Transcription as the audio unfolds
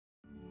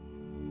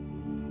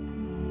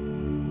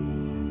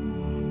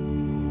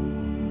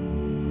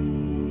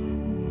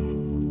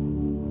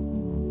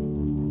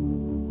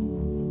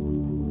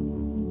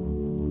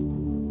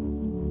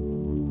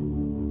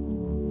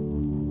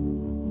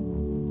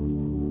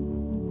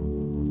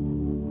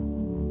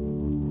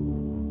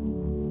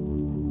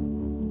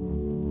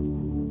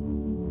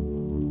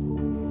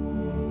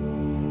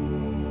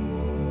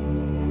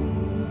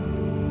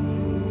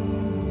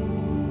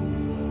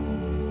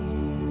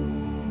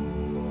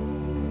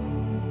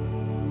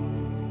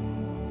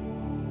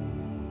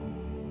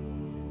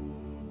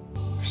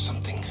There's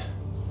something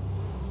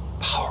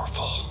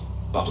powerful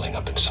bubbling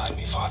up inside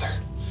me,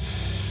 Father.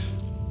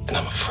 And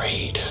I'm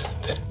afraid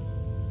that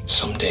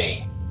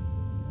someday,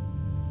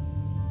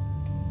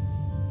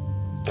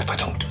 if I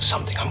don't do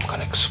something, I'm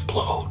gonna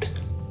explode.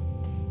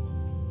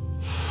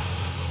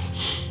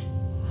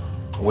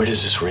 Where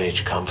does this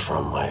rage come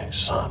from, my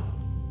son?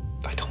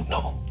 I don't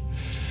know.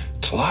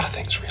 It's a lot of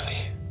things, really.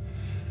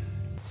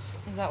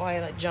 Is that why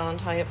you let John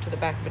tie you up to the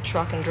back of a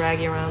truck and drag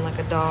you around like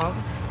a dog?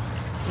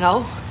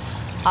 No,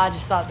 I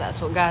just thought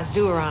that's what guys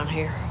do around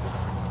here.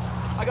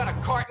 I got a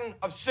carton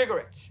of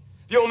cigarettes.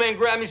 The old man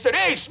grabbed me and said,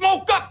 "Hey,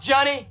 smoke up,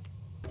 Johnny!"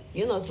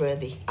 You're not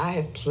ready. I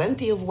have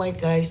plenty of white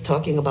guys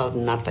talking about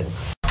nothing.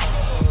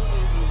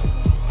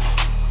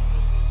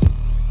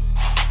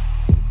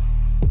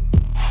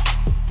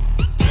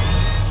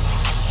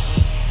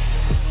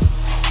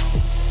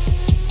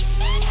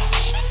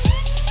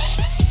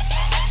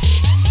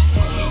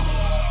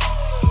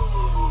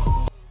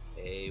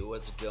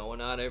 What's going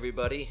on,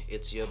 everybody?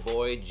 It's your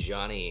boy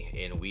Johnny,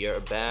 and we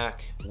are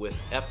back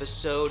with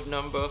episode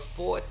number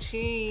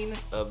 14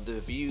 of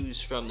the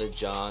Views from the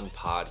John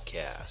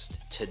podcast.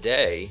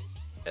 Today,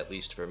 at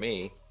least for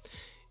me,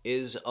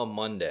 is a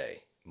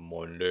Monday.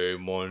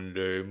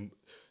 Monday.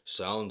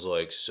 Sounds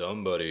like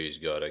somebody's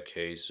got a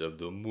case of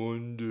the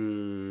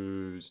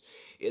Mondays.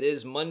 It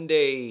is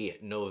Monday,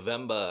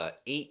 November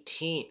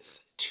 18th.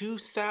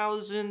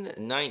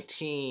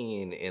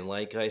 2019, and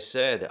like I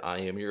said,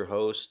 I am your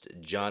host,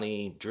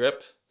 Johnny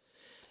Drip,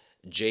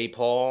 J.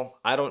 Paul.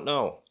 I don't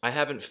know. I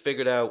haven't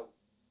figured out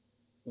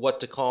what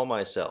to call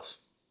myself,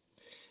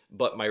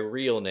 but my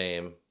real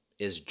name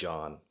is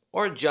John,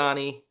 or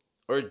Johnny,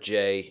 or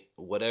Jay,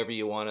 whatever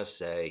you want to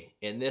say,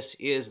 and this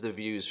is the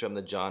Views from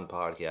the John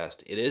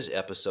podcast. It is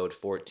episode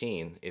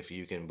 14, if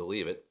you can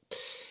believe it,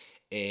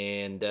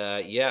 and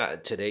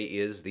today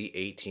is the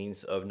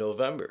 18th of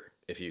November.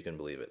 If you can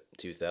believe it,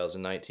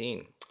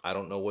 2019. I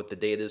don't know what the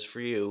date is for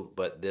you,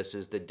 but this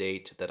is the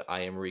date that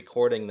I am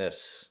recording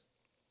this.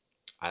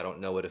 I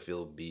don't know if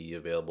it'll be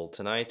available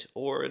tonight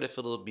or if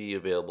it'll be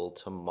available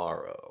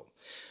tomorrow.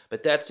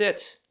 But that's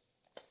it.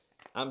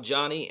 I'm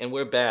Johnny, and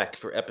we're back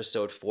for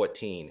episode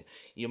 14.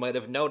 You might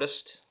have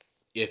noticed,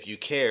 if you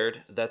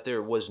cared, that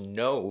there was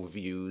no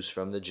Views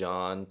from the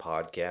John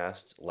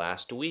podcast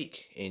last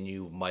week, and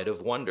you might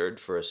have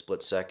wondered for a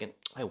split second,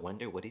 I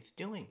wonder what he's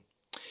doing.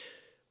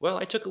 Well,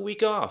 I took a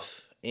week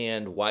off.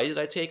 And why did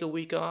I take a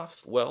week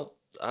off? Well,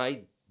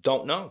 I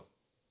don't know.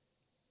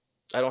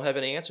 I don't have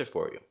an answer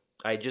for you.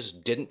 I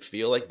just didn't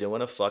feel like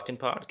doing a fucking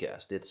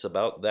podcast. It's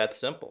about that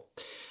simple.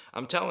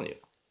 I'm telling you.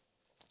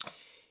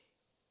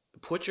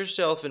 Put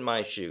yourself in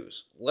my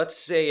shoes. Let's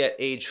say at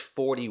age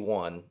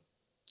 41,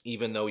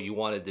 even though you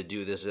wanted to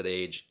do this at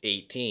age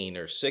 18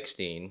 or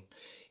 16,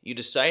 you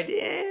decide,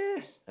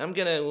 I'm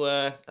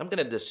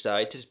gonna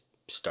decide to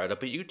start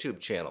up a YouTube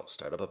channel,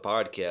 start up a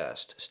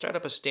podcast, start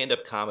up a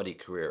stand-up comedy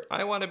career.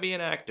 I want to be an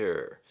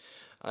actor.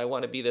 I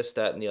want to be this,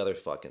 that, and the other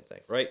fucking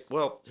thing, right?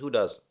 Well, who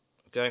doesn't?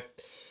 Okay?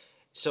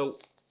 So,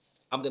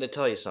 I'm going to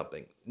tell you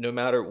something. No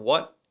matter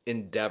what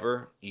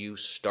endeavor you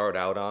start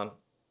out on,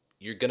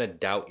 you're going to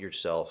doubt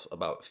yourself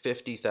about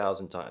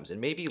 50,000 times. And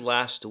maybe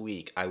last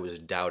week I was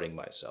doubting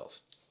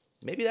myself.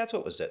 Maybe that's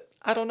what was it.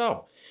 I don't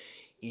know.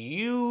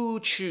 You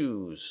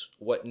choose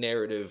what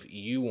narrative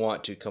you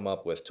want to come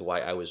up with to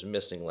why I was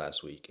missing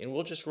last week, and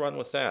we'll just run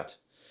with that.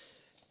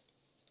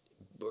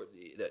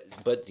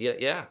 But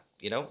yeah,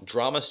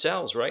 drama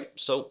sells, right?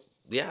 So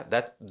yeah,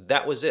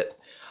 that was it.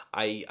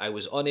 I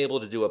was unable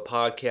to do a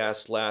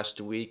podcast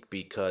last week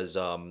because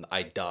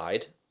I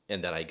died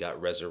and then I got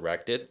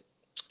resurrected,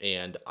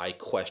 and I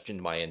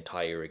questioned my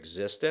entire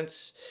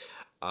existence.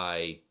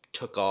 I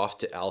took off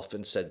to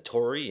Alpha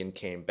Centauri and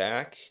came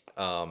back.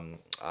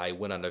 I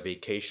went on a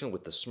vacation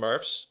with the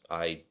Smurfs.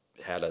 I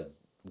had a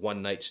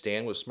one-night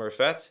stand with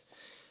Smurfette.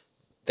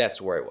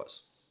 That's where I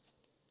was.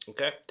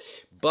 Okay?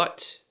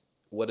 But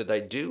what did I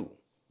do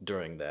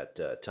during that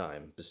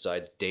time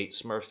besides date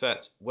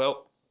Smurfette?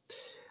 Well,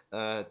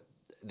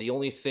 the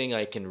only thing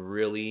I can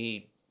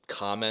really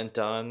comment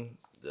on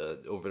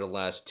over the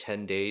last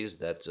 10 days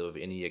that's of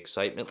any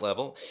excitement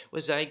level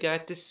was I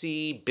got to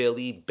see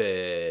Billy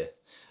Burr.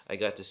 I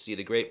got to see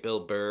the great Bill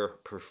Burr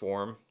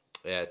perform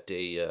at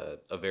a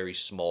very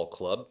small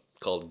club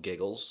called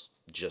Giggles,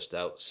 just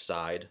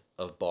outside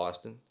of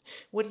Boston.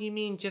 What do you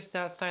mean just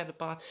outside of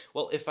Boston?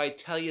 Well, if I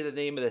tell you the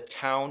name of the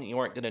town, you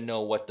aren't going to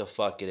know what the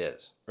fuck it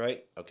is,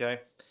 right? Okay?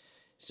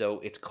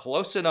 So it's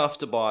close enough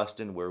to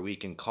Boston where we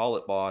can call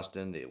it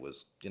Boston. It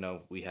was,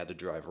 we had to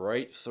drive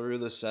right through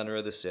the center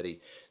of the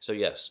city. So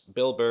yes,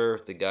 Bill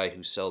Burr, the guy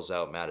who sells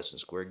out Madison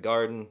Square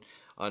Garden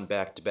on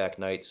back-to-back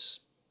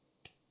nights,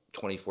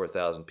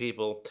 24,000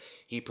 people.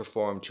 He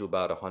performed to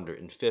about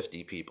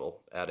 150 people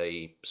at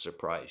a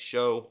surprise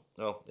show.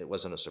 Well, it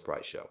wasn't a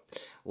surprise show.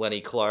 Lenny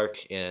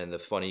Clark and the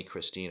funny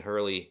Christine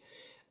Hurley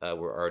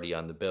were already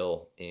on the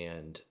bill,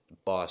 and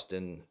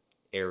Boston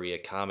area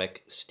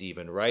comic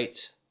Stephen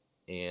Wright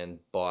and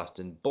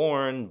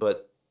Boston-born,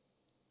 but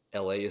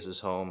LA is his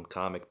home,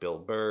 comic Bill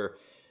Burr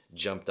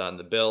jumped on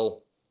the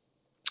bill.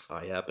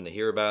 I happened to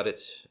hear about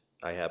it.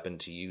 I happened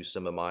to use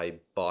some of my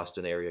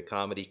Boston area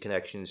comedy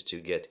connections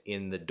to get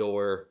in the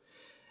door,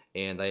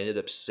 and I ended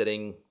up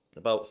sitting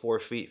about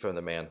 4 feet from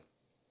the man.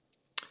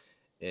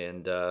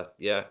 And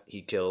yeah,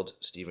 he killed.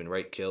 Stephen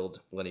Wright killed.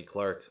 Lenny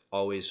Clark,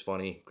 always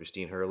funny.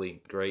 Christine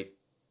Hurley, great.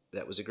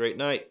 That was a great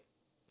night.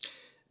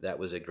 That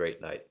was a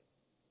great night.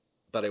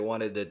 But I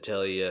wanted to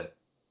tell you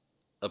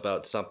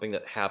about something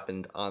that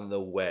happened on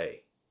the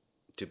way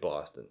to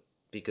Boston,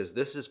 because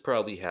this has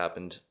probably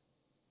happened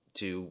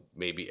to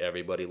maybe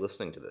everybody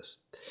listening to this.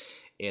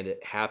 And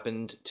it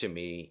happened to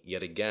me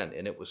yet again.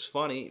 And it was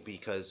funny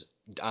because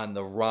on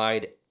the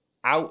ride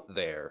out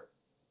there,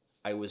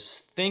 I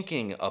was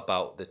thinking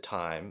about the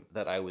time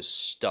that I was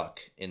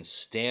stuck in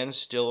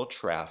standstill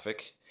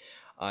traffic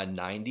on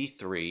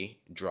 93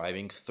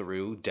 driving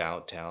through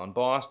downtown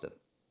Boston.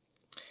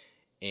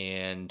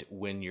 And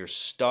when you're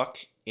stuck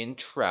in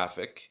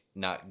traffic,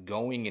 not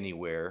going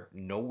anywhere,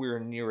 nowhere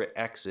near an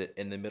exit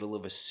in the middle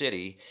of a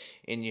city,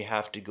 and you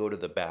have to go to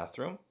the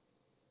bathroom,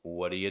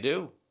 what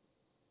do?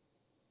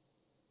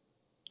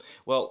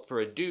 Well, for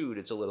a dude,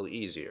 it's a little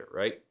easier,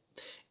 right?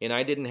 And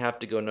I didn't have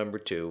to go number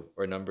 2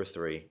 or number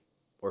 3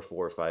 or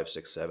 4, 5,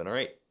 6, 7, or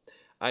 8.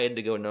 I had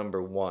to go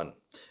number 1.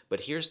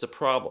 But here's the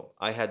problem.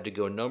 I had to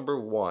go number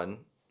 1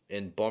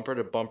 in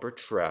bumper-to-bumper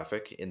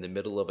traffic in the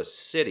middle of a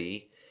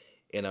city,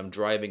 and I'm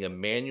driving a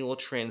manual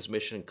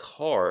transmission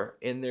car,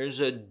 and there's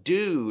a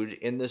dude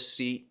in the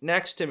seat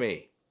next to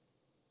me.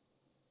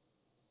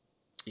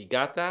 You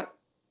got that?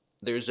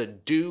 There's a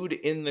dude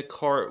in the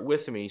car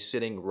with me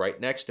sitting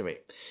right next to me.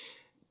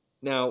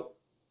 Now,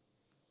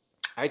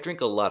 I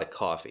drink a lot of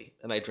coffee,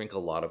 and I drink a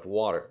lot of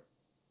water.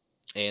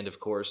 And of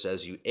course,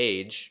 as you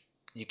age,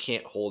 you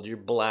can't hold your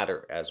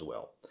bladder as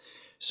well.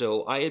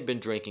 So I had been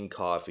drinking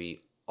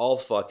coffee all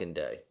fucking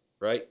day,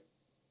 right?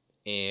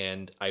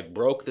 And I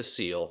broke the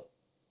seal,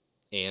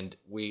 and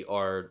we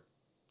are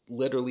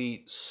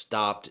literally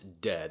stopped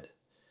dead,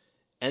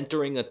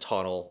 entering a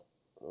tunnel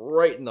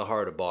right in the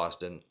heart of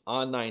Boston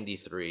on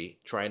 93,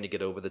 trying to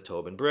get over the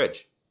Tobin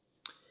Bridge.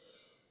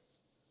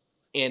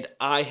 And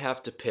I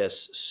have to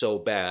piss so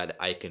bad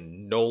I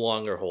can no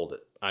longer hold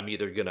it. I'm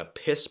either going to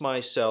piss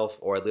myself,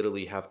 or I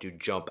literally have to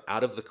jump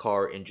out of the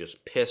car and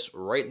just piss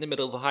right in the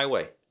middle of the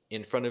highway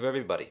in front of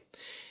everybody.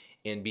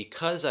 And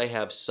because I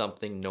have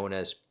something known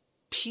as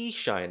pee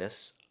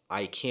shyness,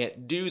 I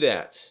can't do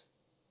that.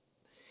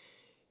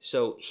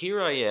 So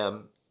here I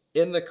am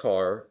in the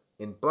car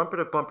in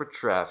bumper-to-bumper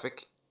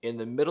traffic in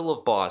the middle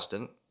of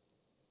Boston,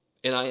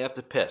 and I have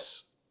to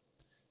piss.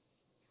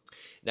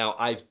 Now,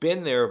 I've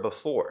been there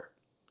before,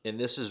 and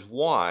this is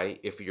why,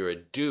 if you're a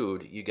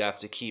dude, you have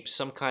to keep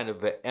some kind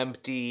of an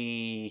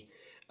empty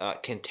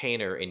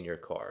container in your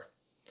car.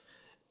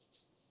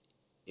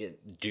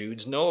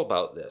 Dudes know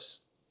about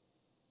this,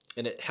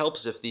 and it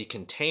helps if the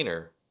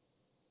container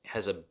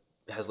has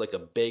like a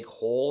big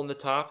hole in the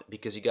top,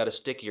 because you got to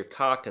stick your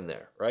cock in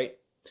there, right?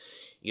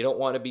 You don't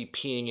want to be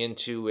peeing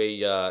into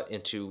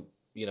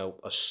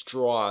a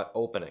straw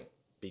opening,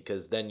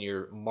 because then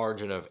your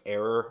margin of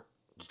error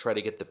to try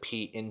to get the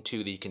pee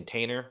into the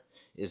container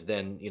is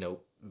then,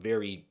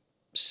 very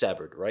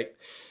severed, right?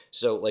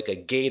 So like a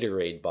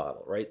Gatorade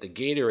bottle, right? The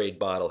Gatorade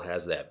bottle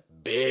has that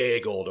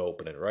big old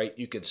opening, right?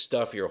 You can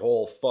stuff your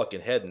whole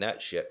fucking head in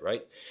that shit,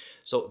 right?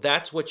 So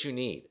that's what you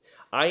need.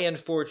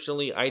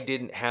 Unfortunately, I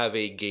didn't have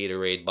a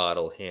Gatorade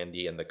bottle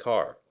handy in the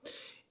car.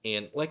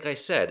 And like I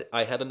said,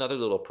 I had another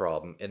little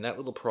problem, and that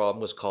little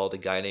problem was called a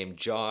guy named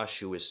Josh,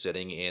 who was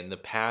sitting in the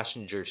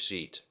passenger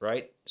seat,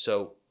 right?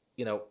 So,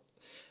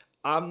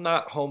 I'm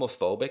not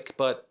homophobic,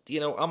 but,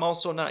 I'm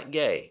also not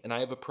gay, and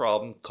I have a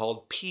problem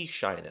called pee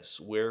shyness,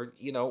 where,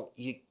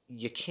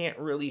 you can't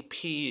really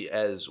pee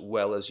as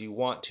well as you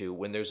want to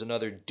when there's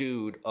another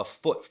dude a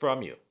foot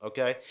from you,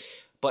 okay?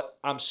 But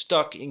I'm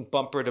stuck in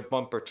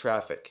bumper-to-bumper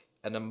traffic,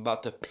 and I'm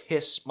about to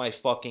piss my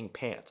fucking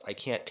pants. I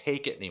can't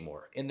take it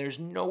anymore, and there's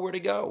nowhere to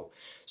go.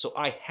 So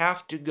I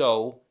have to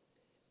go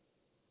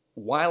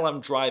while I'm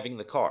driving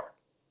the car.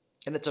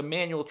 And it's a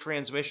manual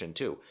transmission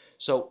too.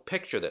 So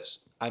picture this.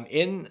 I'm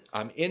in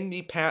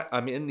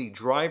the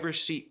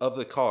driver's seat of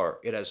the car.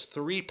 It has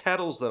 3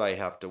 pedals that I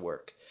have to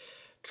work.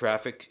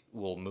 Traffic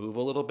will move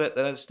a little bit,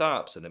 then it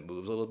stops, and it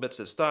moves a little bit,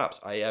 then it stops.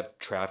 I have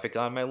traffic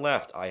on my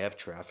left. I have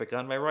traffic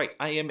on my right.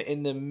 I am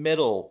in the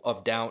middle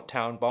of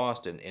downtown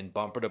Boston in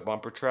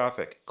bumper-to-bumper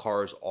traffic.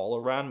 Cars all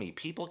around me.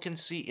 People can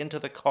see into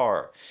the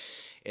car.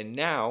 And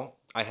now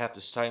I have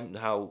to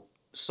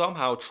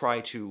somehow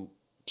try to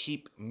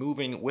keep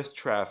moving with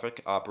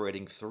traffic,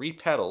 operating 3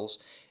 pedals,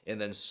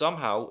 and then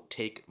somehow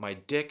take my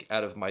dick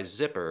out of my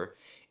zipper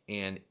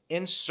and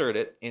insert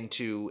it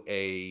into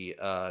a,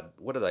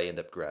 what did I end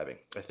up grabbing?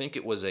 I think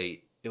it was an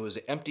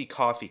empty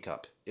coffee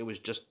cup. It was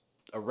just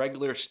a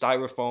regular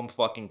styrofoam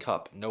fucking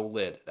cup, no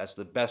lid. That's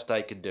the best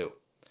I could do.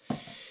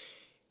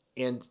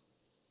 And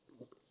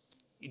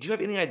do you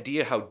have any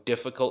idea how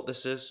difficult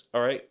this is?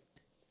 All right.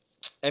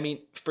 I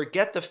mean,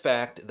 forget the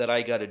fact that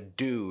I got a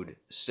dude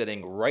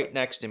sitting right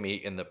next to me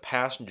in the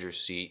passenger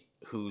seat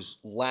who's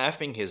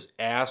laughing his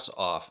ass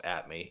off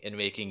at me and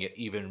making it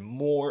even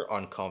more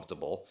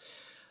uncomfortable.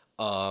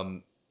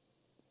 Um,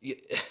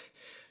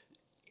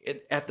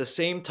 at the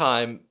same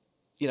time,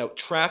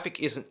 traffic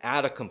isn't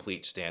at a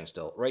complete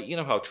standstill, right? You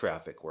know how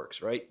traffic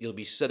works, right? You'll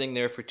be sitting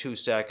there for 2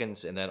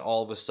 seconds, and then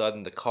all of a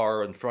sudden the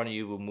car in front of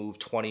you will move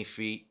 20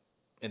 feet,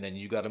 and then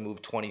you got to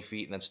move 20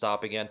 feet and then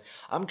stop again.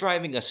 I'm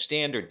driving a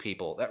standard,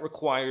 people. That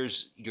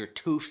requires your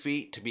 2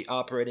 feet to be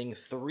operating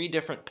 3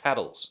 different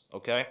pedals,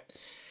 okay?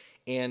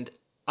 And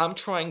I'm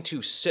trying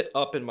to sit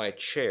up in my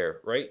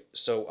chair, right?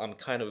 So I'm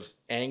kind of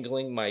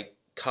angling my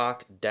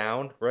cock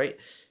down, right?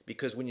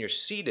 Because when you're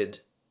seated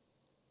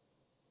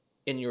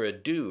and you're a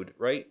dude,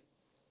 right?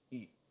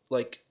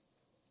 Like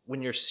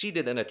when you're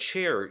seated in a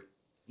chair,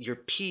 your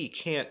pee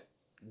can't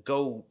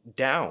go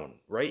down,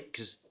 right?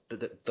 Because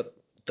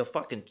the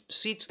fucking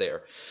seat's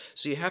there,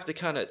 so you have to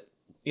kind of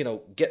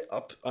get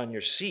up on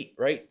your seat,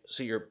 right?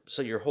 So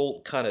your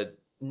whole kind of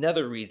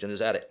nether region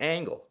is at an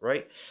angle,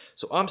 right?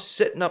 So I'm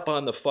sitting up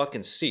on the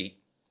fucking seat,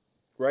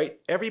 right?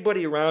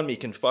 Everybody around me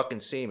can fucking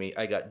see me.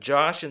 I got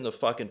Josh in the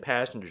fucking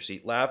passenger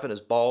seat laughing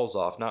his balls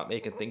off, not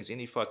making things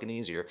any fucking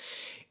easier.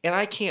 And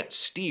I can't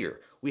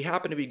steer. We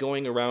happen to be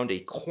going around a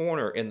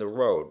corner in the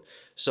road.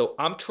 So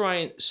I'm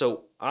trying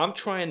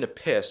to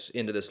piss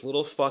into this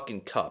little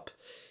fucking cup,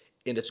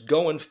 and it's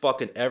going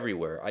fucking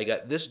everywhere. I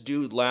got this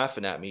dude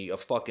laughing at me a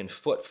fucking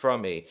foot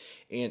from me,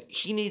 and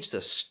he needs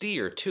to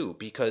steer too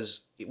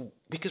because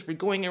we're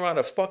going around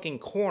a fucking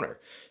corner.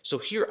 So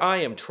here I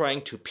am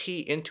trying to pee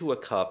into a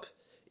cup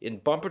in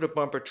bumper to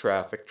bumper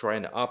traffic,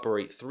 trying to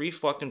operate 3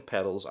 fucking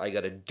pedals. I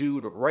got a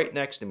dude right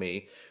next to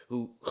me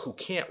who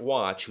can't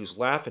watch, who's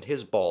laughing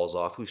his balls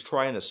off, who's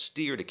trying to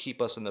steer to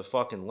keep us in the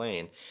fucking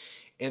lane.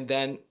 And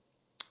then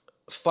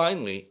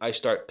finally I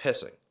start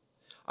pissing.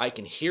 I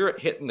can hear it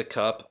hitting the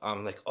cup.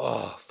 I'm like,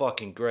 oh,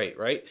 fucking great,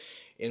 right?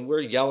 And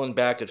we're yelling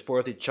back and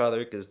forth at each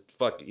other because,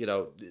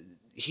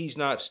 he's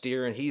not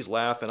steering, he's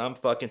laughing, I'm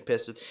fucking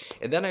pissed.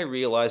 And then I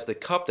realized the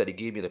cup that he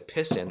gave me to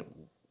piss in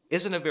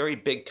isn't a very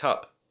big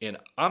cup. And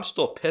I'm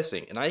still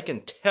pissing. And I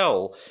can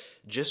tell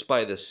just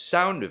by the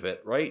sound of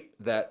it, right,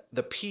 that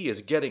the pee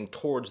is getting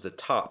towards the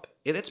top.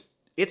 And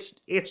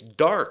it's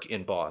dark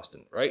in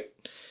Boston, right?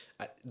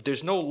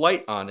 There's no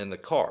light on in the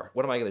car.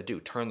 What am I going to do?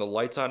 Turn the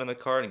lights on in the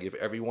car and give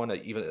everyone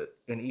an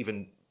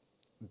even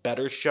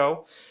better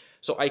show?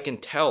 So I can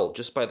tell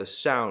just by the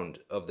sound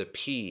of the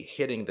pee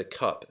hitting the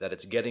cup that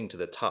it's getting to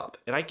the top.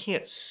 And I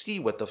can't see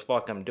what the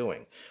fuck I'm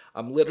doing.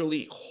 I'm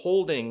literally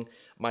holding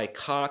my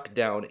cock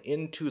down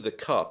into the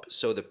cup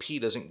so the pee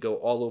doesn't go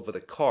all over the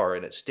car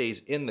and it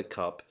stays in the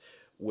cup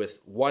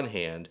with one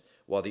hand,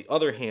 while the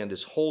other hand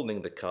is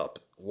holding the cup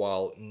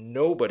while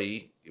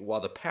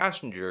the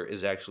passenger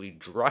is actually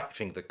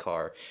driving the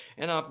car,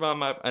 and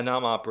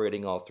I'm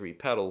operating all 3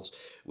 pedals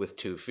with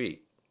 2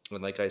 feet.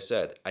 And like I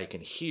said, I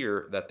can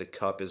hear that the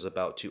cup is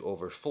about to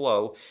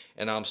overflow,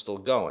 and I'm still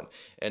going.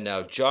 And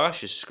now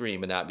Josh is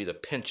screaming at me to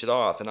pinch it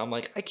off, and I'm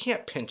like, I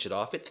can't pinch it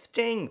off. It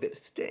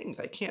stings.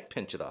 I can't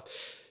pinch it off.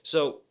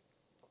 So,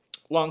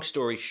 long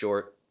story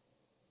short,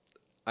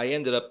 I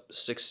ended up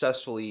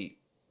successfully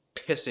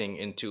pissing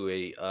into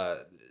a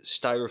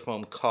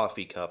styrofoam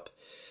coffee cup.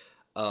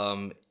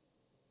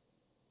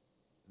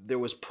 There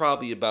was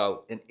probably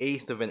about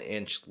 1/8 of an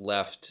inch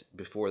left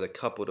before the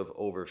cup would have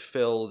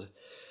overfilled.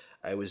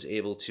 I was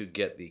able to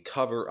get the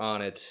cover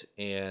on it,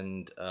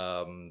 and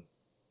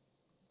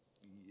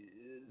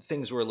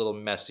things were a little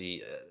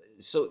messy.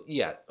 So,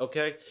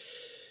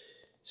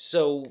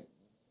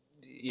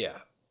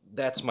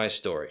 that's my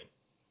story.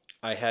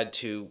 I had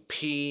to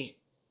pee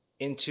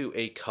into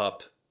a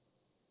cup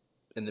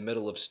in the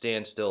middle of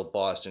standstill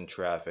Boston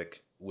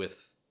traffic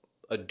with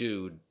a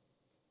dude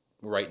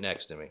right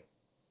next to me.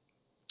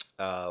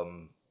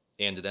 And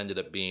it ended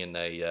up being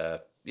a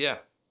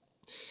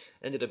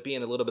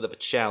little bit of a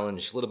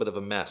challenge, a little bit of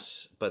a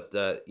mess. But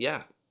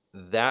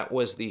that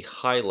was the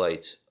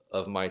highlight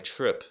of my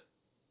trip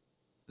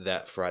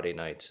that Friday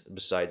night,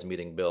 besides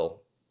meeting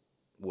Bill,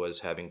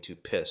 was having to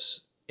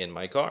piss in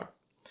my car.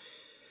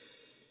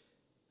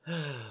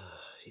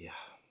 Yeah.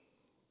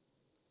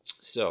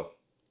 So,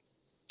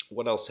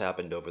 what else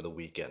happened over the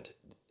weekend?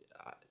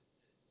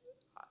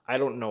 I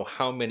don't know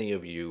how many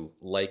of you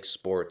like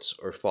sports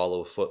or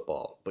follow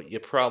football, but you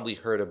probably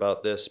heard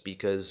about this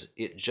because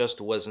it just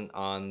wasn't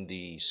on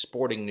the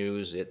sporting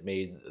news. It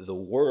made the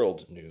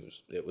world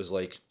news. It was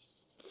like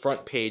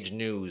front page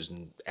news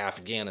in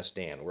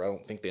Afghanistan, where I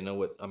don't think they know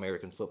what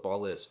American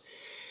football is.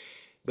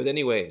 But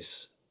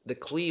anyways, the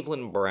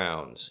Cleveland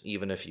Browns,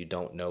 even if you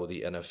don't know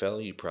the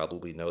NFL, you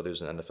probably know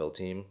there's an NFL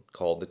team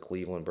called the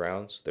Cleveland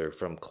Browns. They're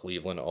from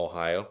Cleveland,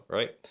 Ohio,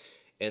 right?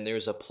 And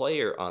there's a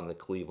player on the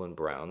Cleveland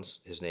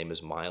Browns. His name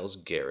is Myles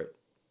Garrett.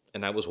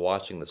 And I was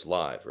watching this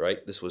live,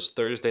 right? This was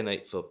Thursday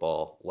Night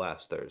Football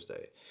last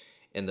Thursday.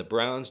 And the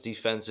Browns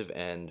defensive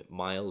end,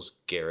 Myles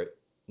Garrett,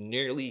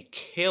 nearly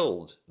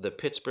killed the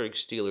Pittsburgh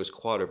Steelers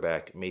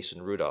quarterback,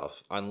 Mason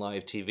Rudolph, on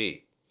live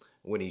TV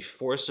when he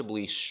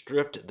forcibly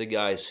stripped the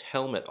guy's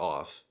helmet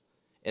off.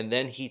 And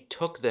then he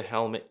took the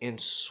helmet and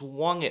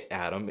swung it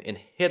at him and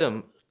hit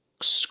him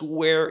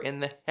square in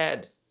the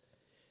head.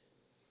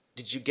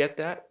 Did you get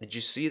that? Did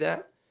you see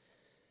that?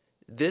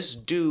 This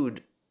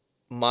dude,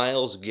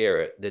 Myles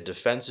Garrett, the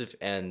defensive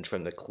end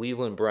from the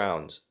Cleveland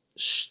Browns,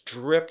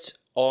 stripped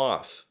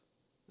off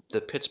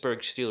the Pittsburgh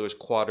Steelers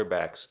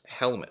quarterback's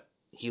helmet.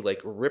 He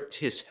ripped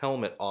his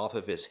helmet off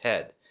of his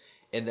head,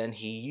 and then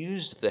he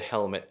used the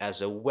helmet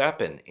as a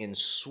weapon and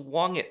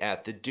swung it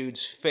at the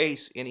dude's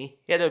face, and he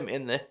hit him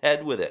in the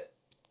head with it.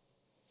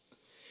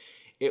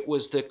 It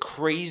was the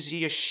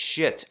craziest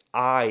shit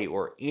I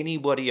or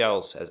anybody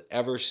else has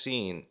ever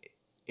seen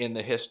in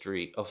the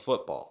history of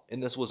football.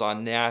 And this was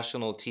on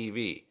national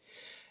TV.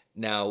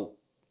 Now,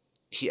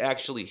 he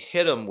actually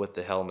hit him with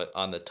the helmet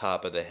on the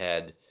top of the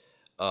head,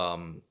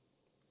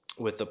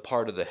 with the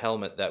part of the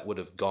helmet that would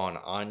have gone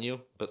on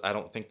you. But I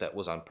don't think that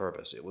was on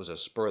purpose. It was a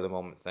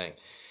spur-of-the-moment thing.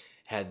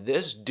 Had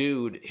this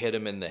dude hit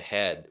him in the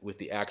head with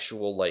the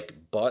actual,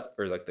 butt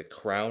or, the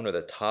crown or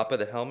the top of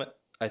the helmet,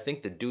 I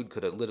think the dude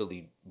could have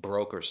literally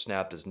broke or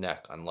snapped his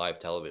neck on live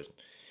television.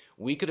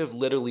 We could have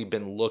literally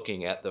been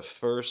looking at the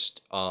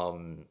first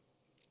live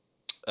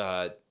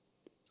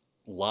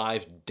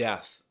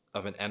death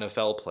of an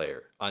NFL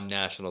player on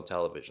national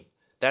television.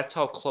 That's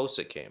how close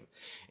it came.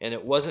 And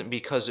it wasn't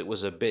because it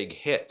was a big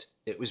hit.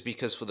 It was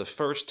because for the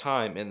first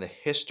time in the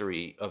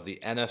history of the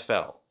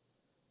NFL,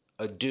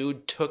 a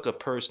dude took a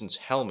person's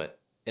helmet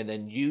and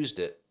then used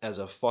it as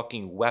a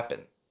fucking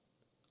weapon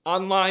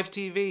on live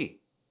TV.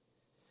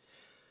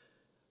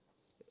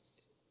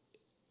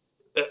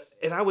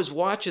 And I was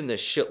watching this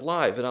shit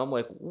live, and I'm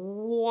like,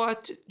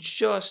 what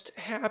just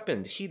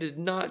happened? He did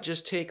not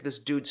just take this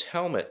dude's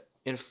helmet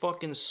and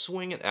fucking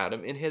swing it at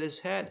him and hit his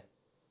head.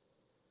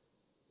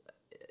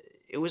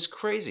 It was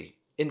crazy.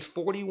 In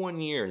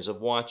 41 years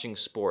of watching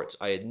sports,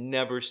 I had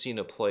never seen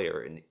a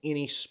player in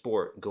any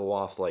sport go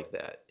off like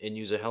that and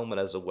use a helmet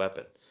as a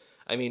weapon.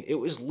 I mean, it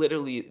was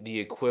literally the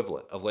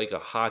equivalent of a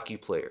hockey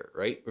player,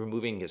 right?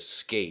 Removing his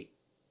skate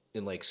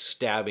and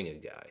stabbing a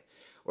guy.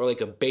 Or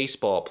a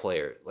baseball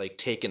player,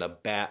 taking a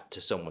bat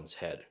to someone's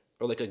head.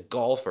 Or a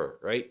golfer,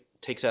 right?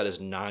 Takes out his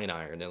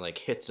 9-iron and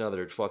hits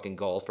another fucking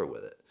golfer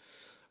with it.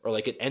 Or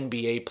an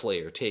NBA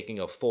player taking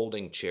a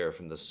folding chair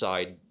from the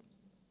side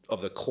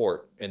of the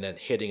court and then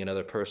hitting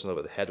another person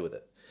over the head with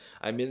it.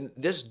 I mean,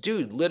 this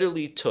dude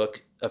literally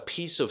took a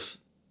piece of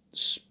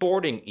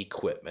sporting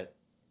equipment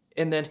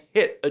and then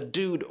hit a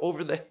dude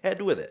over the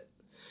head with it.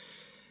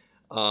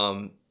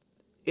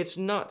 It's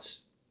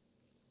nuts.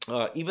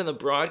 Even the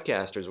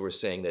broadcasters were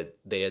saying that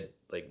they had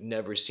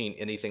never seen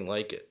anything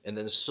like it. And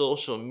then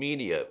social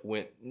media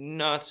went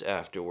nuts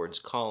afterwards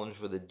calling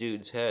for the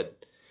dude's head.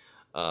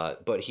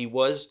 But he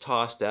was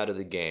tossed out of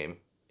the game,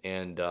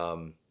 and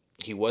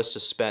he was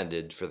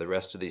suspended for the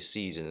rest of the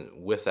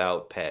season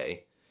without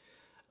pay.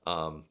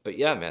 But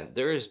yeah, man,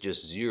 there is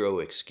just zero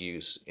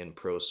excuse in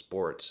pro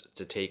sports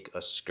to take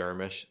a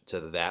skirmish to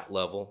that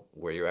level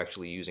where you're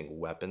actually using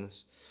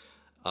weapons.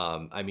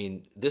 I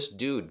mean, this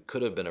dude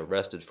could have been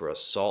arrested for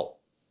assault.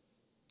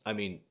 I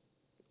mean,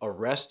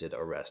 arrested.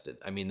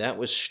 I mean, that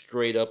was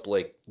straight up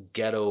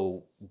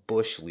ghetto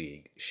Bush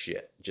League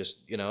shit. Just,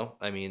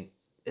 I mean,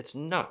 it's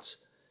nuts.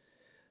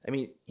 I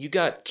mean, you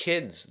got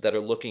kids that are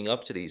looking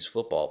up to these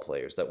football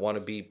players that want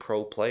to be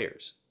pro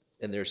players.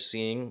 And they're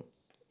seeing,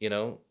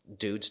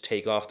 dudes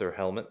take off their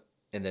helmet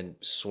and then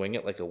swing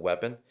it like a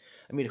weapon.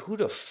 I mean, who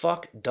the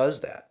fuck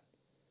does that?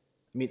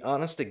 I mean,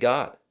 honest to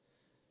God.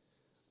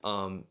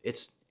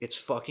 It's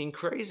fucking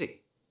crazy.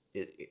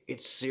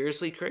 It's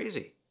seriously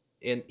crazy.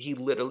 And he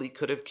literally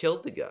could have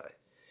killed the guy.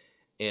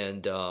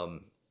 And,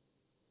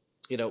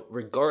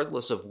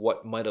 regardless of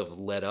what might have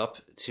led up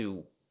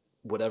to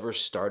whatever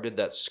started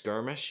that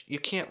skirmish, you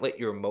can't let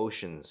your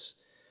emotions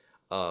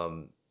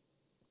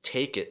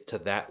take it to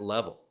that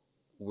level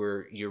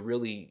where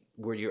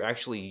you're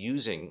actually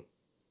using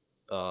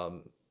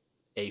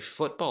a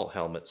football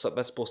helmet, something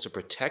that's supposed to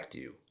protect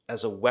you,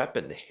 as a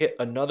weapon to hit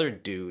another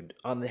dude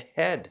on the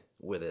head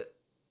with it.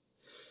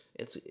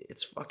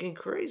 It's fucking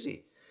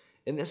crazy.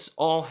 And this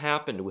all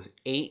happened with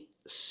 8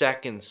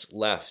 seconds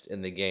left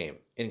in the game.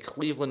 And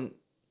Cleveland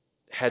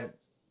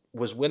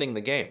was winning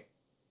the game.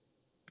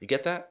 You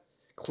get that?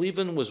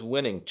 Cleveland was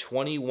winning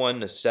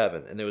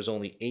 21-7, and there was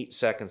only 8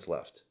 seconds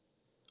left.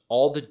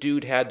 All the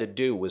dude had to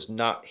do was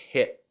not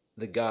hit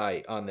the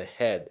guy on the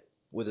head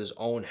with his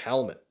own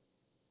helmet.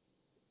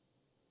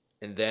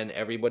 And then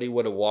everybody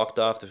would have walked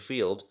off the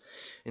field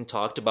and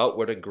talked about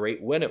what a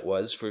great win it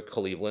was for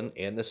Cleveland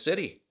and the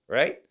city,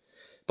 right?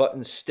 But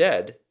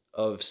instead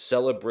of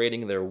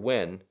celebrating their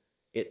win,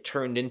 it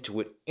turned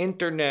into an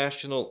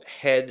international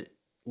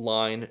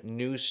headline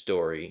news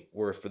story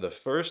where for the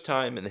first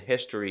time in the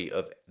history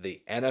of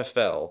the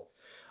NFL,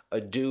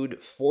 a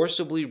dude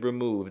forcibly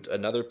removed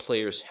another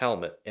player's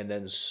helmet and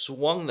then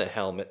swung the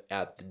helmet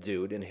at the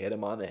dude and hit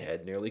him on the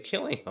head, nearly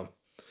killing him.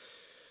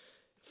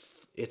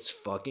 It's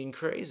fucking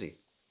crazy.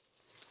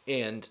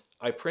 And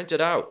I printed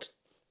out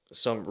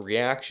some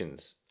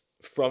reactions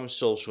from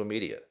social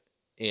media.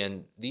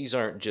 And these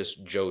aren't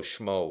just Joe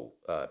Schmo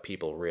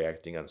people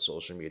reacting on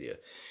social media.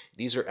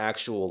 These are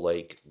actual,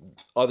 like,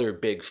 other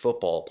big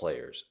football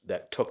players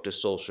that took to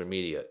social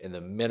media in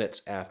the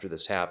minutes after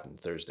this happened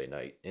Thursday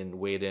night and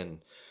weighed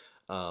in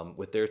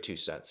with their 2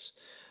 cents.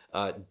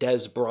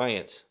 Dez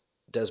Bryant,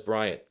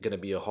 going to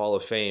be a Hall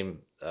of Fame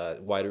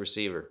wide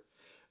receiver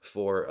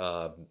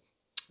for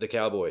the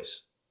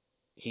Cowboys.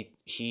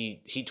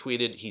 He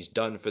tweeted he's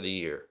done for the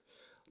year.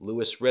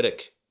 Louis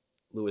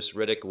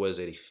Riddick was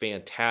a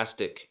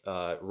fantastic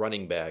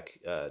running back.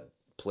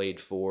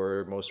 Played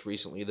for, most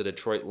recently, the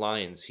Detroit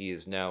Lions. He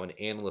is now an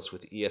analyst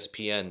with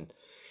ESPN.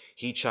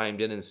 He chimed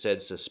in and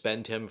said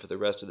suspend him for the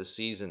rest of the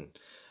season.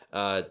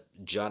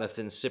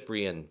 Jonathan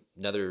Cyprien,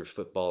 another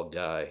football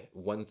guy.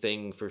 One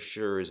thing for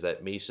sure is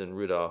that Mason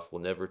Rudolph will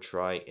never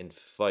try and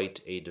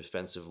fight a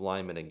defensive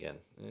lineman again.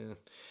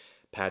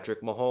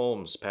 Patrick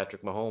Mahomes,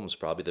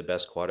 probably the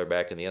best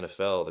quarterback in the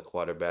NFL, the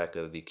quarterback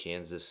of the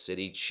Kansas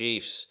City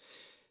Chiefs,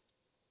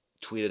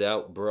 tweeted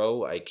out,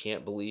 "Bro, I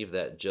can't believe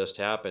that just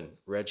happened."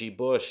 Reggie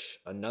Bush,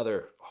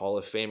 another Hall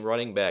of Fame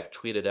running back,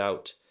 tweeted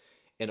out,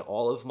 "In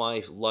all of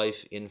my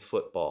life in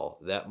football,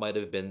 that might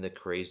have been the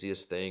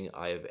craziest thing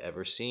I have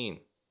ever seen.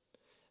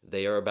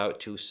 They are about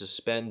to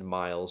suspend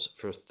Miles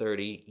for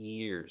 30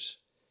 years.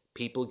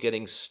 People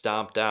getting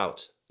stomped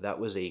out. That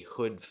was a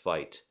hood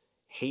fight.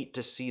 Hate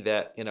to see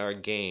that in our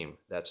game.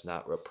 That's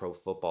not what pro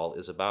football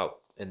is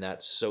about." And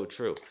that's so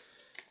true.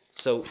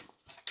 So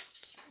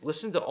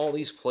listen to all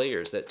these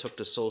players that took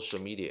to social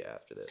media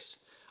after this.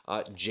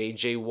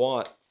 J.J.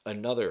 Watt,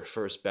 another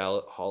first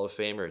ballot Hall of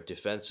Famer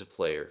defensive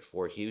player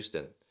for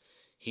Houston.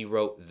 He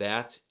wrote,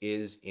 "That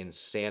is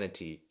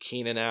insanity."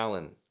 Keenan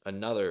Allen,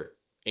 another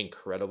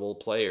incredible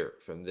player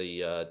from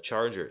the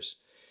Chargers.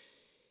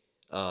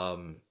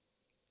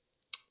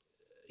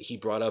 He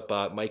brought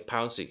up Mike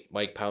Pouncey.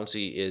 Mike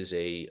Pouncey is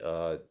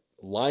a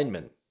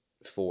lineman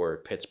for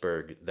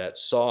Pittsburgh that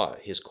saw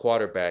his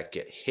quarterback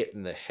get hit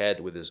in the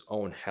head with his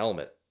own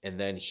helmet. And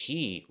then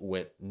he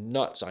went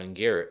nuts on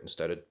Garrett and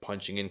started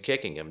punching and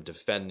kicking him,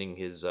 defending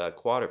his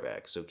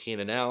quarterback. So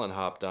Keenan Allen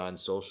hopped on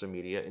social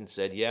media and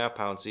said, "Yeah,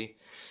 Pouncey,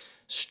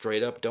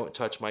 straight up, don't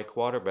touch my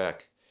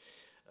quarterback."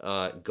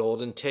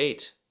 Golden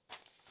Tate,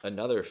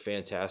 another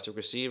fantastic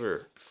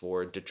receiver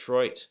for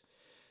Detroit.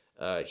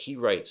 He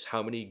writes,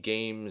 "How many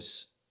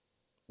games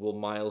will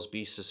Miles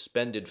be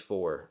suspended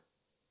for?"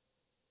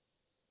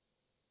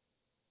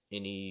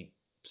 And he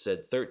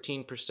said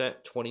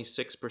 13%,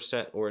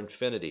 26%, or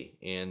infinity.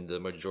 And the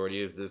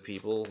majority of the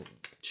people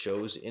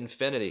chose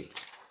infinity.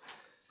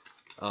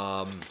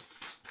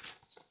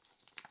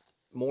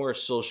 More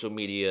social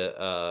media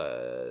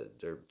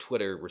or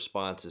Twitter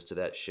responses to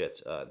that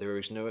shit. There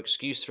is no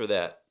excuse for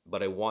that,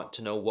 but I want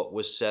to know what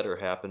was said or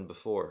happened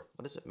before.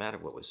 What does it matter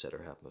what was said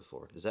or happened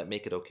before? Does that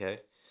make it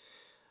okay?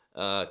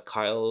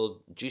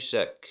 Kyle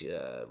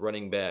Juszczyk,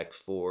 running back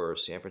for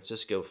San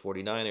Francisco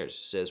 49ers,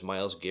 says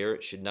Myles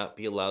Garrett should not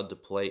be allowed to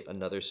play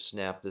another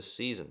snap this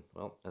season.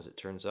 Well, as it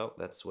turns out,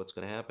 that's what's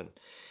going to happen.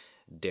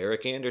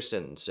 Derek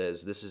Anderson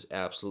says this is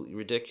absolutely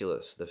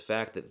ridiculous. The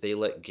fact that they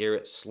let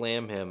Garrett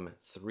slam him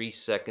 3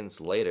 seconds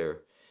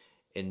later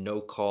and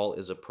no call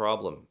is a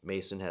problem.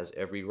 Mason has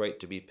every right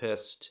to be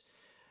pissed.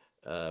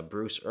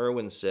 Bruce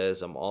Irwin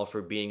says, "I'm all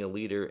for being a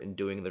leader and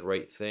doing the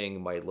right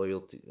thing. My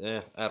loyalty..."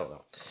 I don't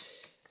know.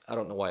 I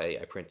don't know why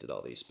I printed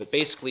all these. But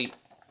basically,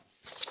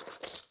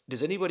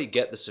 does anybody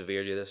get the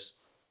severity of this?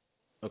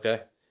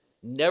 Okay?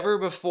 Never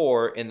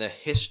before in the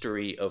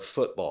history of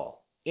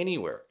football,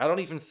 anywhere, I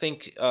don't even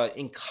think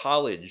in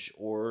college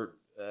or,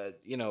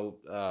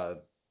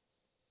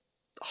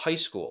 high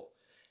school,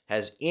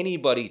 has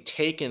anybody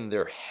taken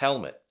their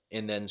helmet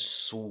and then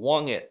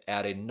swung it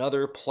at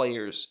another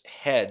player's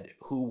head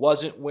who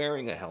wasn't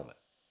wearing a helmet.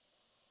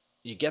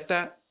 You get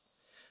that?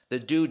 The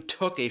dude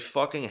took a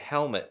fucking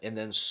helmet and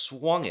then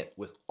swung it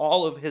with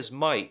all of his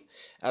might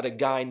at a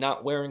guy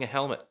not wearing a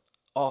helmet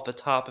off the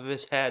top of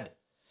his head.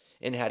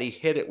 And had he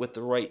hit him with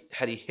the right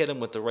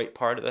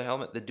part of the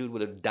helmet, the dude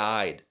would have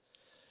died.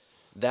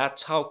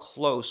 That's how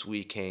close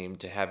we came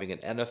to having an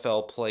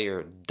NFL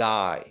player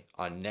die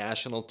on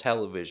national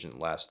television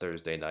last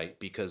Thursday night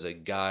because a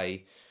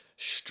guy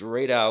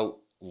straight out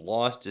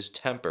lost his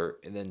temper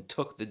and then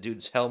took the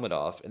dude's helmet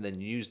off and then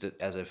used it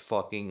as a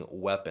fucking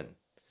weapon.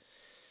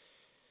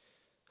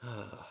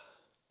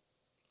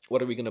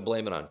 What are we going to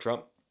blame it on?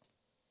 Trump?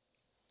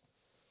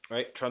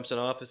 Right? Trump's in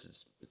office.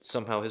 It's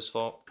somehow his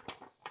fault.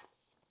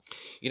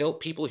 You know,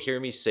 people hear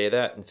me say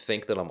that and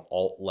think that I'm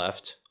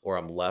alt-left or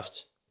I'm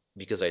left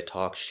because I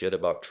talk shit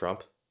about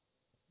Trump.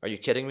 Are you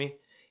kidding me?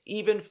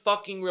 Even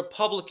fucking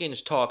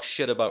Republicans talk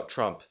shit about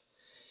Trump.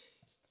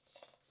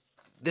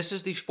 This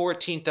is the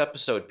 14th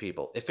episode,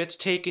 people. If it's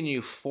taken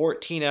you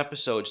 14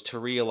 episodes to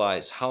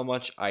realize how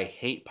much I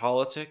hate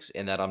politics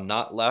and that I'm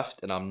not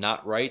left and I'm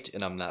not right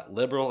and I'm not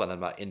liberal and I'm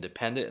not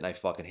independent and I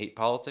fucking hate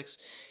politics,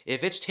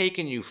 if it's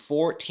taken you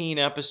 14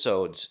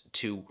 episodes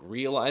to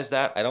realize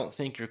that, I don't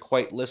think you're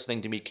quite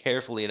listening to me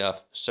carefully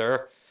enough,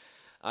 sir.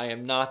 I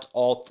am not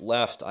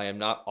alt-left. I am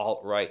not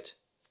alt-right.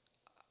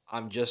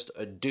 I'm just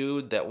a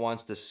dude that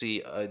wants to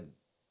see a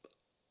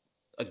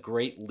a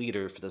great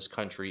leader for this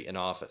country in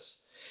office.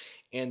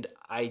 And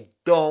I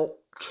don't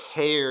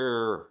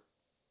care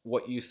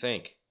what you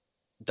think.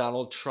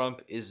 Donald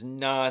Trump is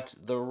not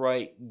the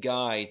right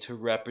guy to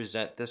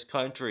represent this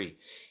country.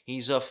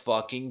 He's a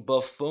fucking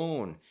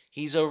buffoon.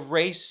 He's a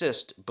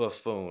racist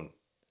buffoon.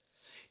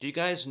 Do you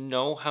guys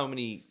know how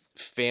many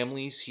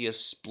families he has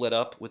split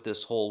up with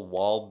this whole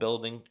wall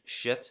building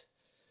shit?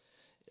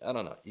 I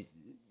don't know.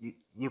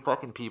 You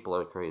fucking people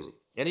are crazy.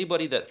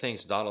 Anybody that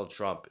thinks Donald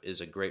Trump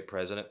is a great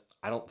president,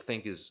 I don't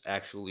think is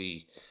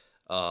actually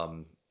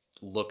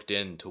looked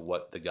into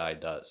what the guy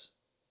does.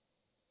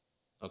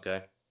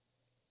 Okay?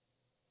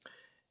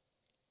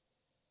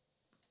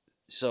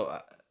 So,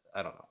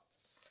 I don't know.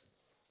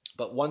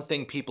 But one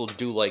thing people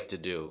do like to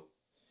do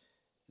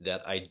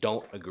that I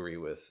don't agree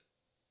with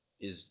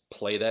is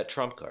play that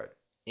Trump card.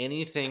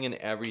 Anything and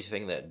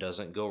everything that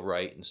doesn't go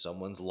right in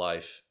someone's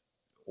life,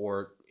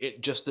 or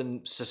it just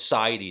in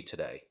society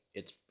today,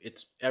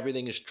 it's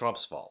everything is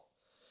Trump's fault.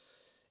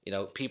 You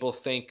know, people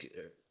think,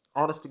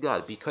 honest to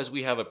God, because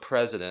we have a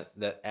president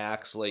that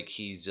acts like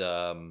he's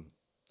a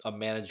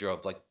manager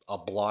of like a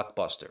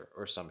Blockbuster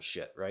or some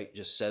shit, right?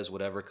 Just says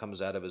whatever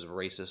comes out of his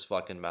racist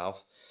fucking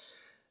mouth.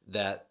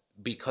 That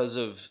because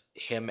of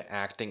him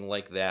acting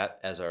like that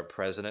as our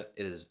president,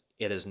 it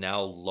is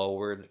now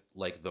lowered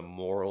like the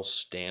moral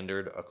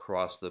standard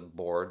across the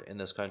board in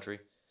this country.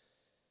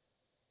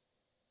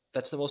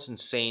 That's the most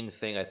insane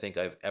thing I think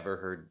I've ever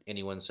heard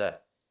anyone say.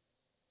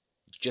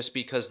 Just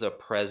because the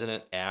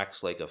president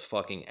acts like a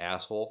fucking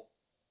asshole,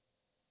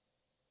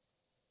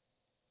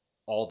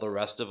 all the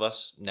rest of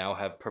us now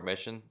have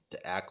permission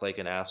to act like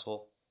an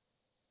asshole.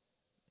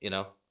 You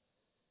know?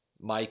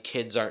 My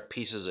kids aren't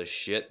pieces of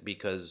shit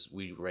because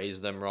we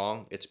raised them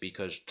wrong. It's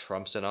because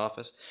Trump's in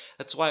office.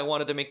 That's why I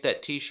wanted to make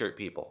that t-shirt,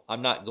 people.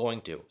 I'm not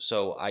going to.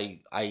 So I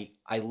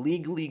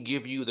legally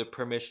give you the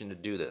permission to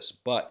do this.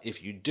 But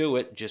if you do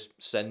it, just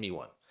send me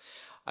one.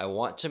 I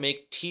want to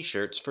make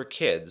t-shirts for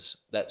kids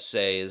that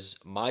says,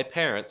 my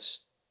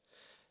parents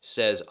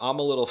says I'm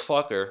a little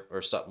fucker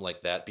or something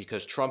like that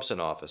because Trump's in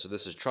office. So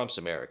this is Trump's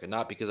America,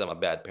 not because I'm a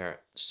bad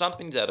parent.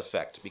 Something to that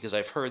effect, because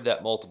I've heard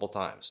that multiple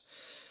times.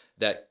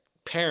 That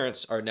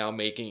parents are now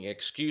making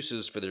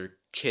excuses for their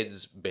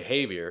kids'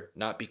 behavior,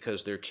 not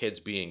because they're kids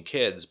being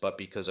kids, but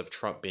because of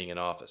Trump being in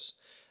office.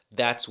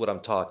 That's what I'm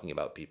talking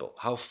about, people.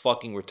 How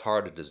fucking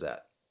retarded is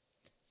that?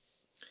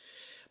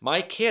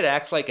 My kid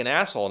acts like an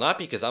asshole, not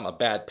because I'm a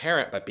bad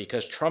parent, but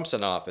because Trump's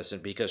in office,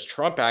 and because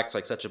Trump acts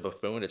like such a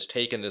buffoon, it's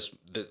taken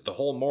the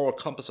whole moral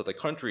compass of the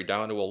country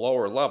down to a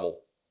lower level.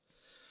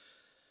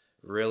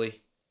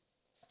 Really?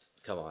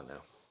 Come on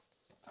now.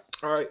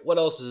 All right, what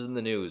else is in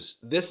the news?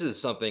 This is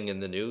something in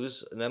the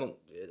news, and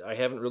I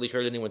haven't really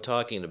heard anyone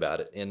talking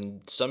about it.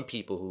 And some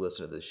people who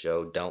listen to this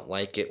show don't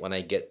like it when I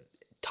get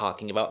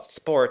talking about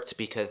sports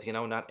because, you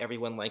know, not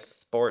everyone likes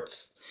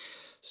sports.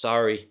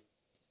 Sorry.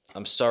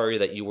 I'm sorry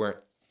that you weren't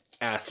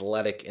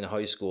athletic in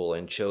high school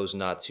and chose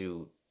not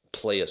to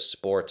play a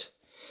sport.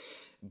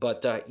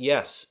 But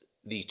yes,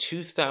 the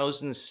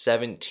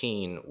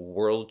 2017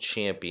 world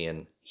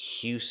champion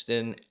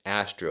Houston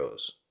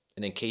Astros.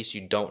 And in case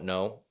you don't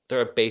know,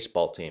 they're a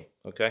baseball team,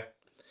 okay?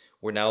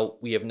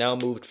 We have now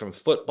moved from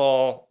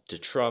football to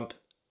Trump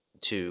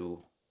to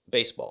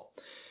baseball.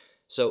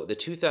 So the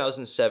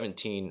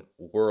 2017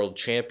 world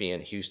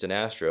champion Houston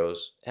Astros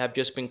have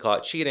just been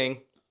caught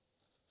cheating,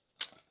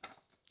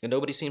 and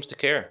nobody seems to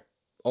care.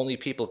 Only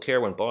people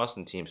care when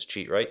Boston teams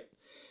cheat, right?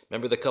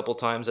 Remember the couple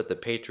times that the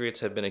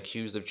Patriots have been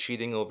accused of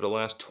cheating over the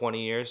last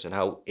 20 years and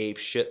how ape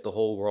shit the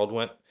whole world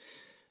went?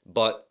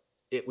 But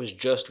it was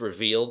just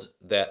revealed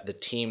that the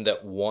team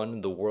that won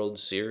the World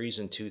Series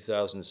in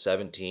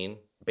 2017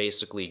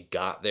 basically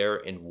got there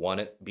and won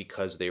it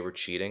because they were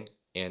cheating.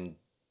 And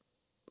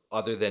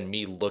other than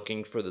me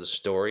looking for the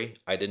story,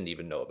 I didn't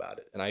even know about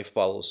it. And I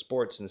follow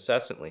sports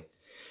incessantly.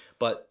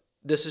 But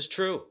this is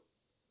true.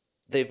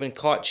 They've been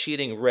caught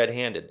cheating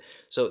red-handed.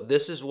 So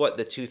this is what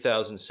the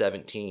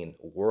 2017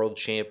 world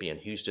champion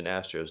Houston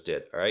Astros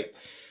did, all right?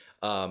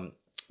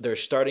 Their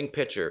starting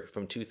pitcher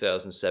from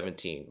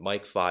 2017,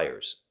 Mike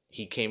Fiers,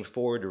 he came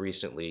forward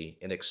recently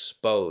and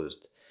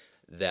exposed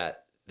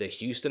that the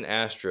Houston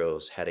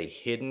Astros had a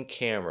hidden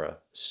camera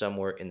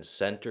somewhere in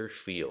center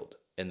field,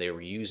 and they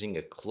were using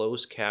a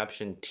closed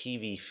caption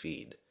TV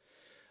feed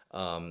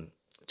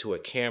to a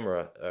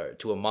camera,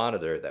 to a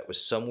monitor that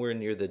was somewhere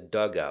near the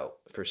dugout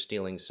for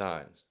stealing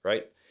signs,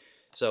 right?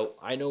 So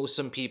I know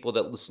some people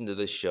that listen to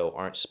this show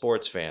aren't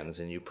sports fans,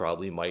 and you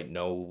probably might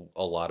know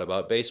a lot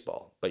about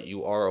baseball, but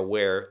you are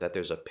aware that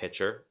there's a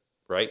pitcher,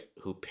 right,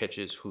 who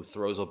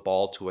throws a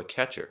ball to a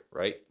catcher,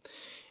 right?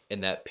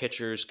 And that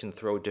pitchers can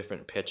throw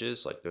different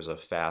pitches, like there's a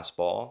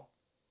fastball,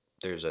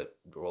 there's a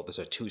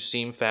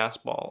two-seam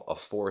fastball, a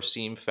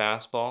four-seam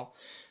fastball,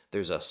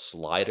 there's a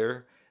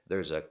slider,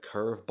 there's a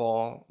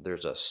curveball,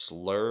 there's a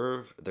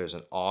slurve, there's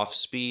an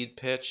off-speed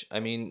pitch. I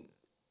mean,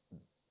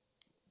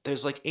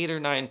 there's like 8 or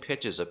 9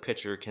 pitches a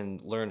pitcher can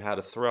learn how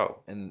to throw,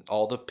 and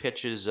all the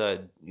pitches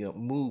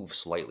move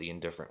slightly in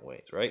different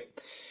ways, right?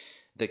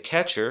 The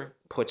catcher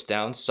puts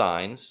down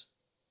signs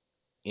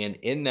And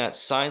in that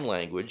sign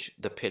language,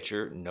 the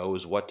pitcher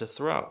knows what to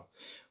throw.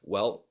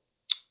 Well,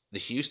 the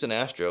Houston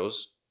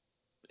Astros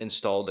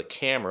installed a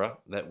camera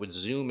that would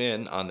zoom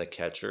in on the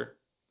catcher,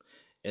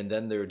 and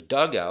then their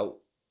dugout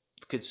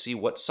could see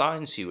what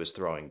signs he was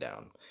throwing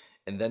down.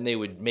 And then they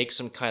would make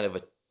some kind of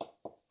a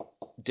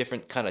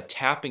different kind of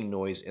tapping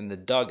noise in the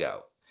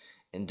dugout.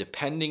 And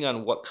depending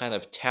on what kind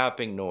of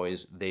tapping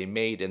noise they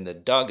made in the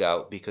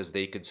dugout, because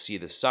they could see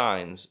the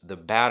signs,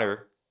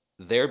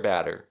 their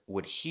batter,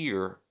 would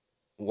hear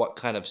what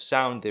kind of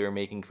sound they were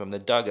making from the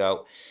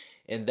dugout,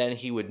 and then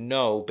he would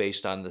know,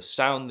 based on the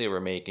sound they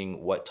were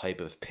making, what type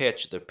of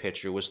pitch the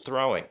pitcher was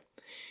throwing.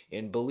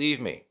 And believe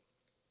me,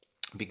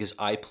 because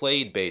I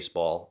played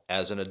baseball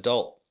as an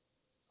adult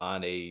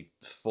on a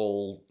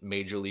full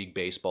Major League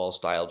Baseball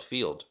styled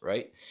field,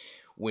 right?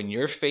 When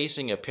you're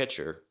facing a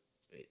pitcher,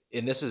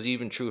 and this is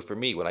even true for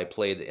me when I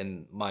played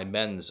in my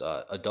men's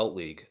adult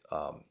league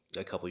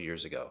a couple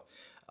years ago,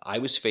 I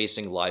was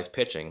facing live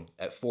pitching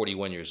at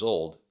 41 years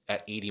old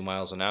at 80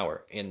 miles an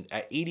hour. And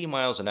at 80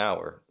 miles an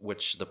hour,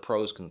 which the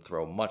pros can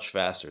throw much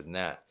faster than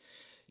that,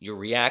 your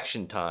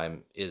reaction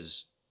time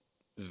is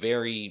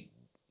very,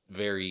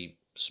 very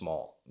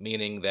small,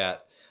 meaning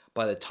that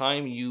by the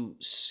time you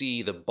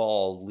see the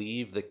ball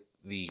leave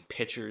the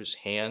pitcher's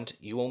hand,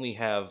 you only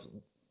have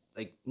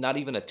like not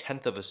even a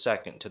tenth of a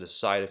second to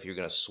decide if you're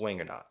going to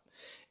swing or not.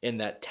 In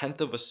that tenth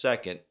of a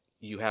second,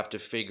 you have to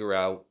figure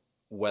out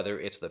whether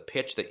it's the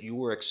pitch that you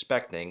were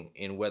expecting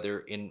and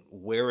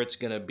where it's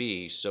going to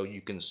be, so you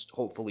can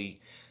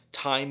hopefully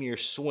time your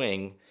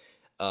swing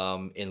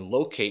and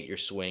locate your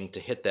swing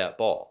to hit that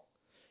ball.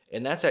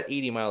 And that's at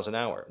 80 miles an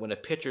hour. When a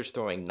pitcher's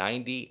throwing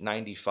 90,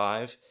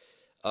 95,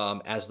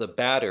 as the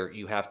batter,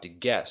 you have to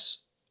guess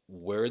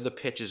where the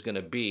pitch is going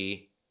to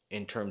be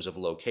in terms of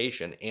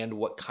location and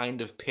what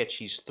kind of pitch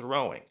he's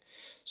throwing.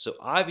 So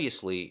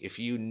obviously, if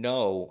you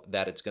know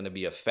that it's going to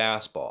be a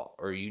fastball,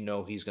 or you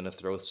know he's going to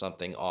throw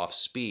something off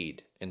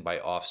speed, and by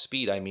off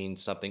speed I mean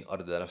something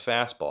other than a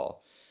fastball,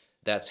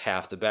 that's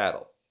half the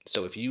battle.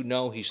 So if you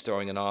know he's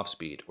throwing an off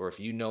speed, or if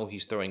you know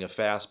he's throwing a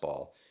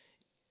fastball,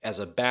 as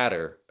a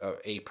batter,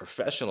 a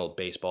professional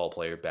baseball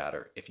player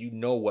batter, if you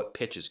know what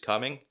pitch is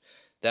coming,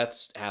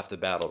 that's half the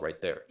battle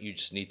right there. You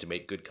just need to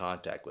make good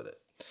contact with it.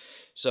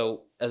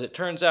 So, as it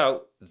turns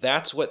out,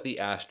 that's what the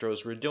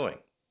Astros were doing.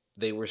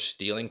 They were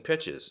stealing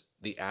pitches.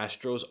 The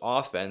Astros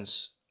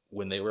offense,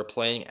 when they were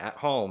playing at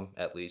home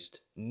at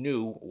least,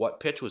 knew what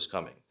pitch was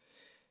coming.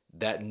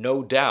 That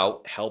no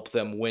doubt helped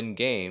them win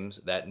games.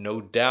 That no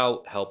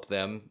doubt helped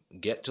them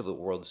get to the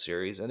World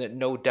Series. And it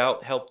no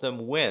doubt helped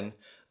them win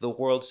the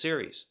World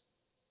Series.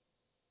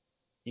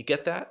 You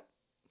get that?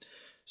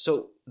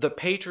 So the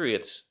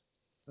Patriots,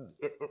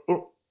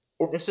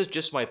 this is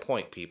just my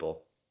point,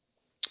 people.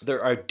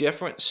 There are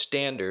different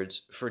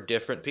standards for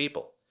different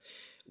people.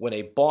 When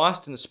a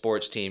Boston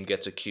sports team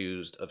gets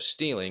accused of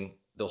stealing,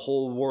 the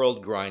whole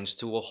world grinds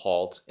to a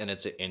halt and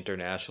it's an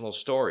international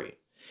story.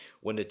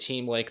 When a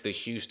team like the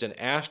Houston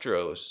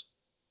Astros,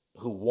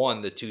 who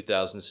won the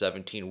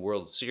 2017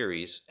 World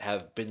Series,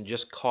 have been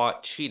just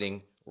caught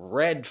cheating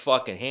red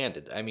fucking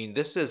handed. I mean,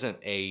 this isn't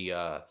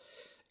a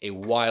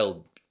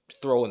wild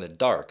throw in the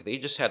dark. They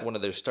just had one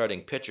of their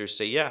starting pitchers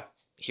say, yeah,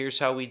 here's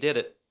how we did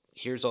it.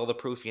 Here's all the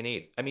proof you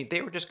need. I mean,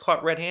 they were just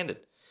caught red-handed.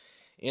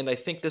 And I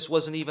think this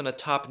wasn't even a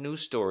top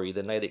news story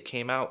the night it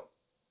came out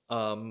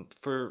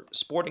for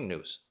sporting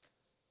news.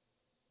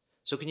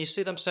 So can you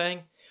see what I'm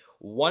saying?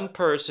 One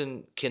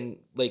person can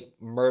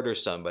murder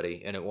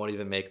somebody and it won't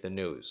even make the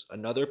news.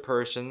 Another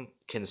person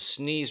can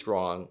sneeze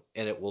wrong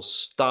and it will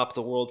stop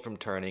the world from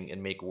turning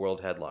and make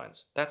world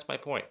headlines. That's my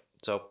point.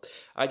 So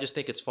I just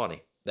think it's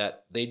funny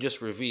that they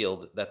just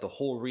revealed that the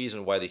whole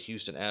reason why the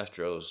Houston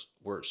Astros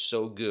were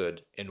so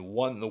good and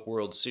won the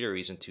World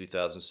Series in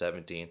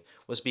 2017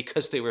 was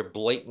because they were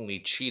blatantly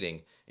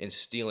cheating and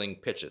stealing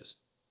pitches,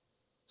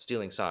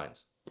 stealing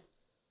signs.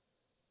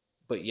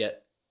 But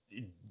yet,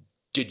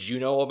 did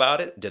you know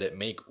about it? Did it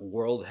make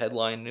world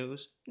headline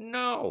news?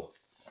 No.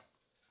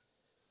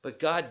 But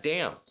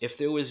goddamn, if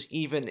there was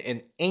even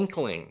an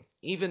inkling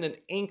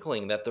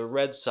that the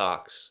Red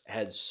Sox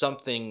had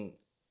something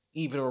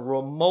even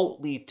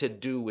remotely to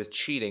do with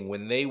cheating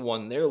when they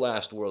won their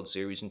last World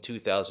Series in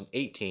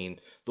 2018,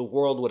 the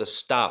world would have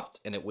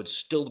stopped, and it would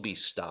still be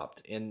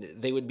stopped, and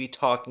they would be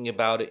talking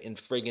about it in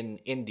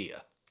friggin'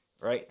 India,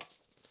 right?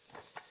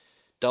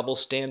 Double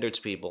standards,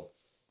 people.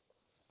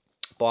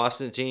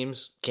 Boston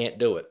teams can't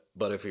do it,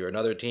 but if you're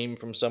another team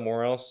from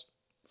somewhere else,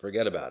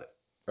 forget about it,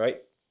 right?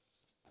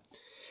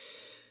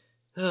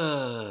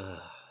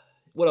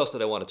 What else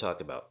did I want to talk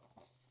about?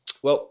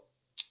 Well,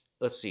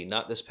 let's see,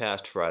 not this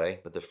past Friday,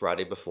 but the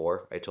Friday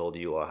before, I told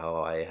you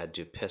how I had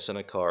to piss in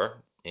a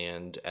car,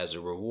 and as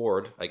a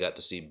reward, I got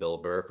to see Bill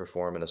Burr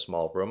perform in a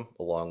small room,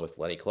 along with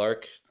Lenny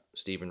Clark,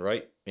 Stephen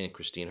Wright, and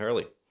Christine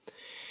Hurley.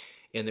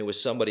 And there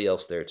was somebody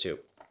else there, too.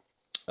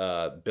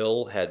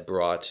 Bill had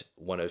brought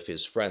one of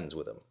his friends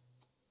with him,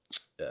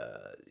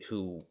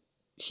 who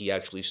he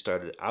actually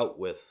started out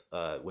with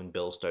when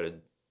Bill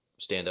started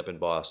stand-up in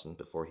Boston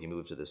before he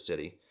moved to the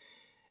city.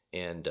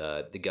 and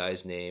the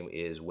guy's name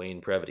is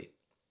Wayne Previty.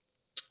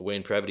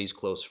 Wayne Previty's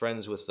close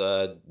friends with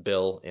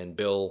Bill, and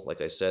Bill,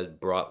 like I said,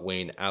 brought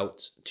Wayne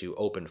out to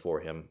open for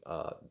him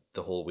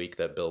the whole week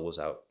that Bill was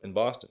out in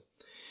Boston.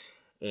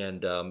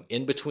 And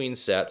in between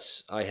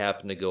sets, I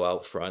happened to go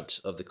out front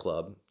of the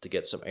club to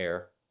get some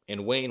air,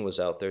 and Wayne was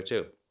out there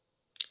too.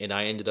 And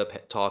I ended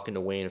up talking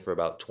to Wayne for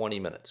about 20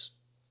 minutes.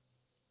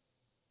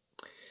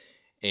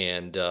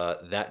 And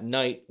that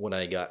night when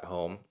I got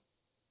home,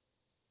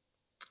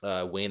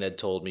 Wayne had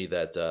told me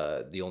that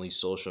the only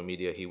social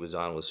media he was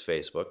on was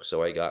Facebook.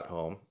 So I got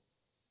home.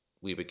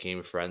 We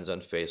became friends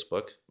on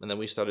Facebook. And then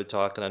we started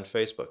talking on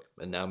Facebook.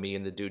 And now me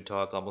and the dude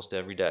talk almost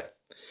every day.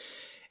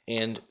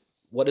 And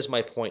what is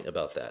my point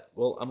about that?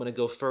 Well, I'm going to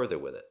go further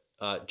with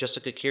it.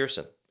 Jessica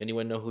Kirson.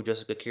 Anyone know who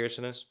Jessica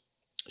Kirson is?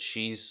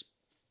 She's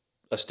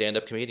a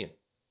stand-up comedian.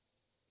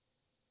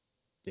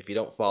 If you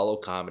don't follow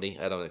comedy,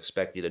 I don't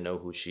expect you to know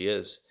who she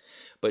is.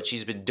 But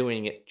she's been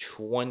doing it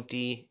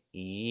 20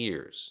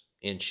 years.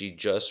 And she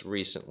just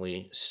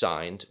recently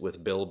signed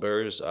with Bill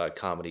Burr's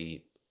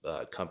comedy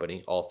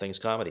company, All Things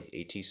Comedy,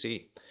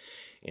 ATC.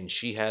 And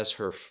she has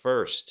her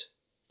first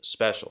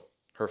special.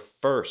 Her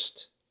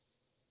first.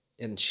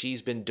 And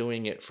she's been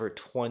doing it for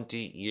 20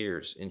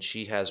 years. And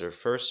she has her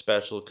first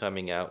special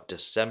coming out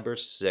December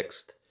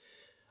 6th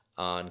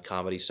on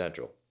Comedy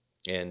Central.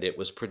 And it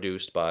was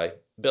produced by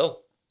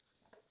Bill.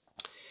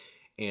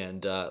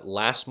 And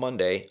last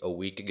Monday, a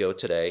week ago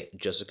today,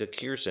 Jessica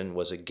Kirson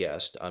was a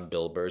guest on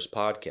Bill Burr's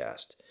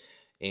podcast.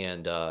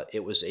 And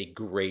it was a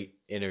great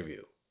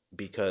interview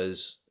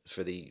because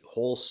for the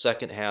whole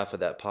second half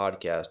of that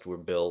podcast where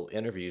Bill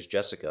interviews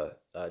Jessica,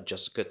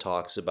 Jessica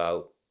talks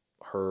about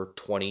her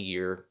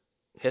 20-year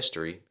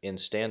history in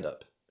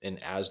stand-up,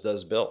 and as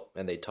does Bill.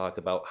 And they talk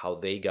about how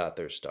they got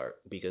their start,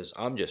 because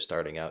I'm just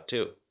starting out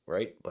too,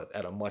 right? But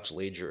at a much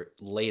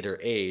later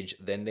age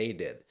than they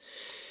did.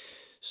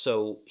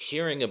 So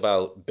hearing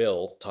about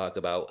Bill talk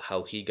about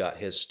how he got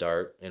his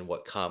start and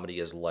what comedy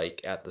is like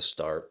at the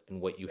start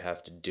and what you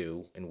have to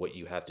do and what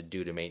you have to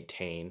do to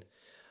maintain,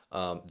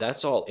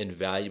 that's all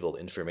invaluable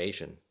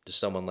information to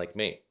someone like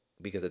me,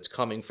 because it's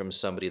coming from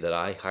somebody that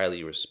I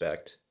highly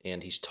respect,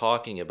 and he's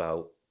talking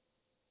about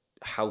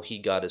how he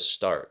got his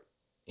start,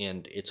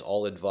 and it's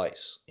all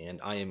advice, and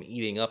I am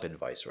eating up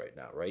advice right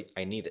now, right?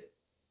 I need it.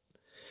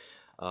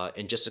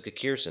 And Jessica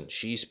Kirson,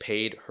 she's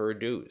paid her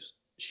dues.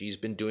 She's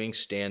been doing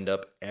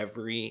stand-up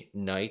every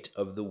night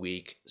of the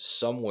week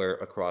somewhere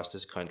across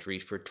this country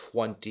for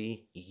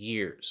 20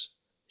 years.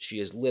 She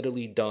has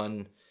literally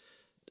done,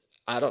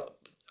 I don't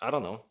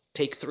know,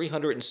 take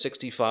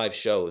 365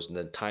 shows and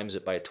then times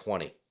it by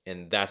 20,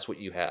 and that's what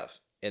you have.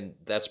 And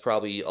that's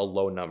probably a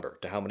low number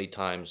to how many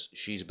times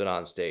she's been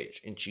on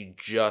stage. And she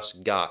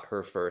just got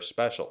her first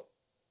special.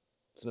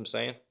 That's what I'm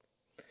saying?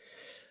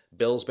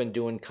 Bill's been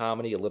doing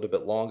comedy a little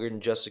bit longer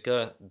than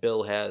Jessica.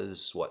 Bill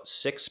has,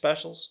 6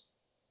 specials?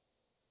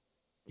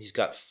 He's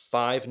got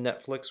 5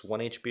 Netflix, 1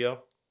 HBO.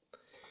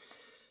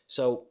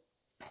 So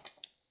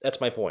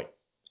that's my point.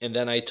 And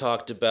then I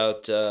talked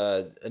about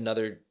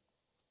another,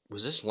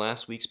 was this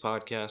last week's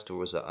podcast or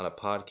was it on a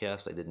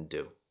podcast I didn't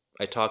do?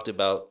 I talked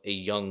about a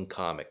young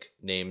comic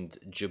named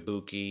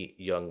Jaboukie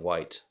Young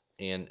White.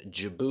 And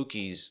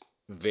Jabouki's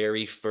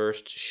very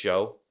first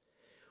show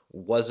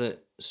wasn't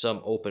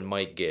some open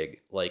mic gig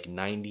like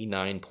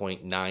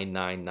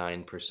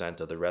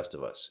 99.999% of the rest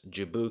of us.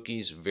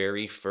 Jaboukie's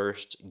very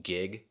first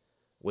gig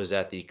was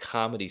at the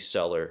Comedy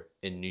Cellar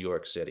in New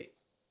York City.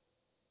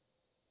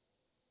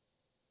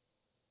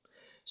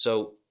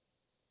 So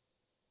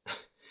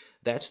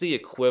that's the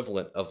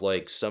equivalent of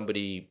like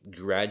somebody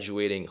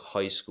graduating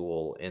high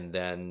school and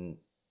then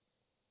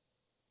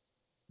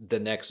the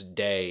next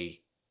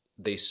day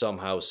they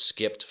somehow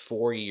skipped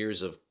 4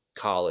 years of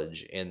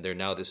college and they're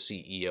now the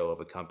CEO of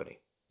a company,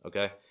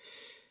 okay?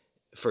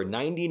 For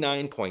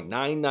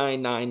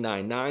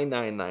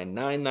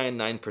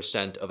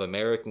 99.999999999% of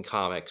American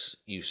comics,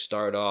 you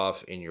start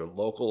off in your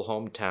local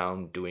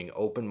hometown doing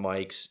open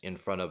mics in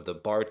front of the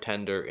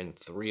bartender and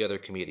 3 other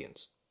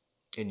comedians.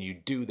 And you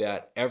do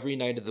that every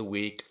night of the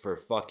week for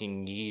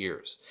fucking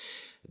years.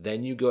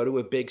 Then you go to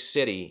a big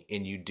city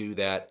and you do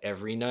that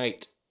every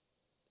night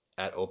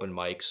at open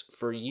mics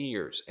for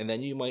years. And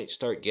then you might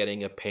start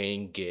getting a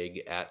paying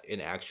gig at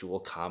an actual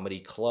comedy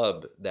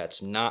club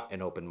that's not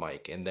an open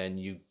mic. And then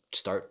you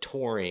start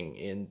touring,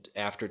 and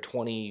after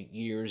 20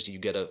 years you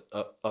get a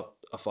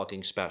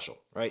fucking special,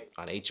 right?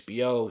 On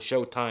HBO,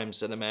 Showtime,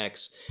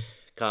 Cinemax,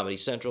 Comedy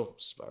Central,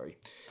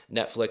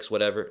 Netflix,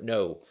 whatever.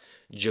 No,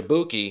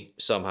 Jaboukie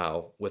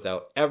somehow,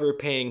 without ever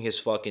paying his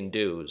fucking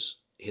dues,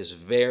 his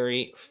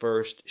very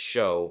first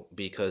show,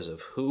 because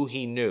of who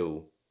he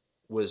knew,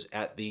 was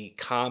at the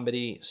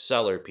Comedy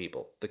Cellar,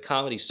 people. The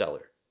Comedy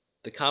Cellar.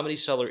 The Comedy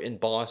Cellar in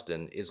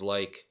Boston is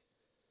like,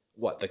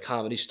 the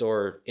Comedy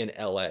Store in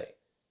LA.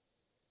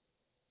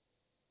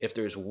 If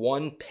there's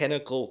one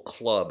pinnacle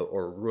club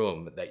or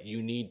room that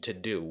you need to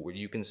do where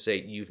you can say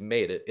you've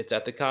made it, it's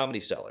at the Comedy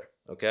Cellar,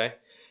 okay?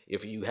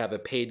 If you have a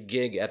paid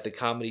gig at the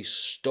Comedy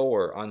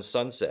Store on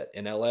Sunset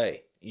in LA,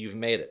 you've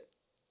made it.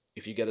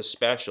 If you get a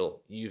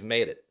special, you've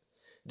made it.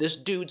 This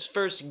dude's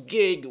first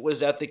gig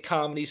was at the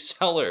Comedy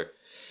Cellar,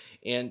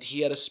 and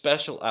he had a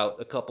special out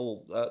a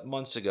couple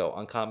months ago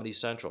on Comedy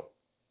Central.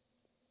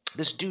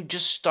 This dude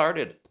just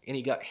started, and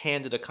he got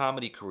handed a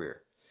comedy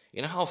career.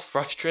 You know how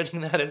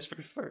frustrating that is for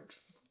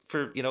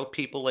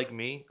people like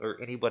me or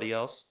anybody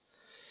else?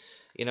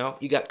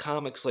 You got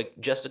comics like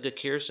Jessica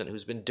Kirson,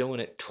 who's been doing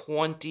it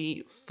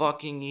 20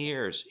 fucking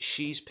years.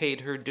 She's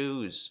paid her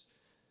dues.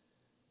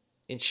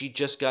 And she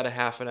just got a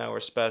half an hour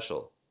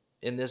special.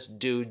 And this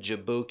dude,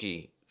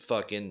 Jabuki,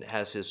 fucking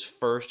has his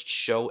first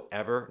show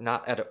ever,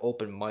 not at an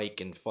open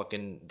mic in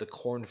fucking the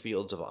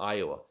cornfields of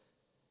Iowa,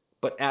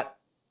 but at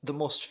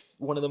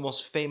one of the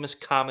most famous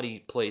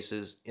comedy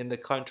places in the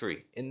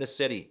country, in the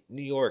city,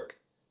 New York,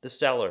 the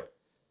Cellar.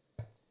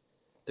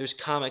 There's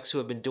comics who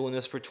have been doing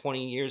this for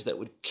 20 years that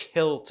would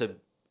kill to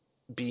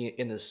be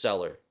in the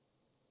Cellar.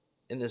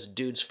 And this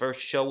dude's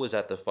first show was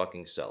at the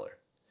fucking Cellar.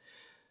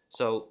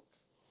 So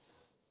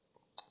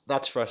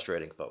that's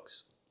frustrating,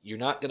 folks. You're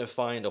not going to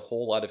find a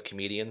whole lot of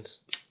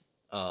comedians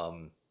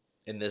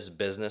in this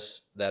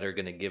business that are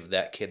going to give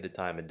that kid the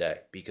time of day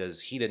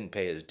because he didn't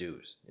pay his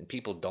dues. And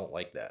people don't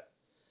like that.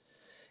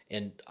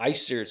 And I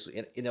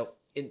seriously,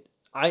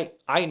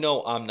 I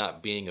know I'm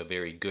not being a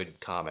very good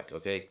comic,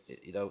 okay?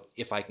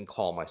 If I can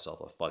call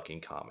myself a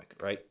fucking comic,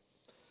 right?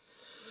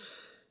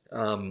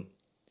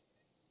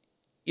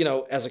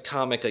 As a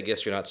comic, I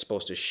guess you're not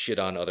supposed to shit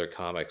on other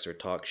comics or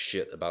talk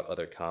shit about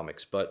other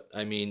comics. But,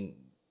 I mean,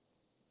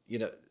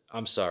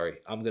 I'm sorry.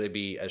 I'm going to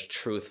be as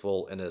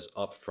truthful and as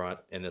upfront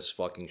in this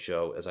fucking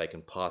show as I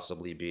can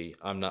possibly be.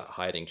 I'm not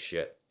hiding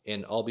shit.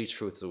 And I'll be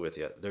truthful with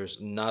you. There's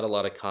not a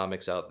lot of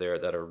comics out there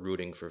that are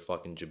rooting for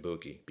fucking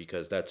Jabuki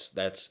because that's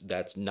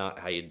not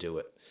how you do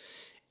it.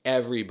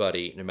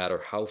 Everybody, no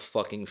matter how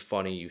fucking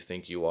funny you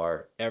think you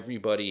are,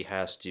 everybody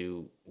has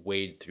to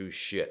wade through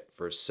shit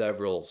for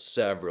several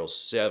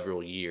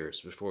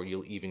years before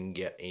you'll even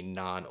get a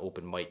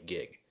non-open mic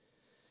gig.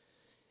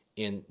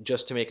 And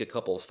just to make a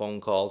couple of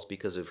phone calls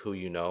because of who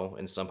you know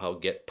and somehow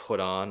get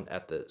put on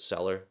at the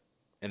Cellar,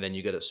 and then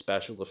you get a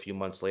special a few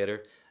months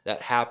later,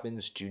 that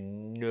happens to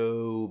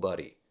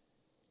nobody.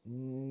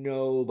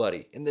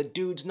 Nobody. And the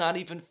dude's not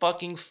even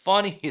fucking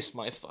funny is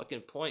my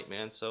fucking point,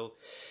 man. So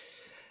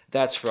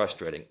that's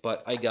frustrating.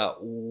 But I got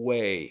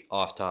way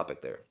off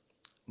topic there.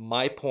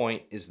 My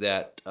point is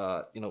that,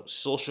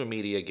 social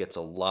media gets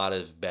a lot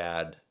of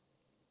bad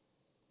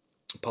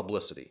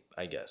publicity,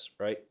 I guess,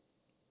 right?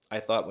 I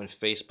thought when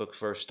Facebook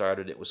first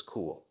started, it was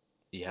cool.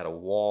 You had a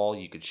wall,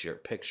 you could share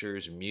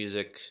pictures,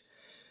 music,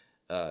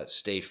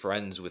 stay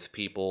friends with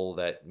people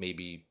that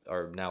maybe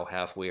are now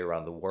halfway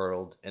around the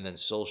world, and then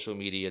social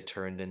media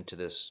turned into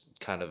this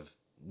kind of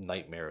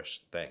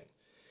nightmarish thing.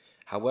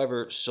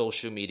 However,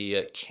 social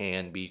media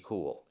can be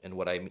cool. And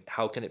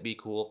how can it be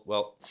cool?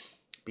 Well,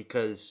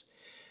 because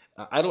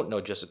I don't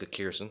know Jessica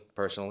Kirson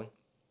personally,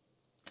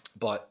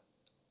 but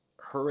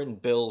her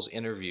and Bill's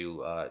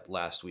interview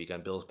last week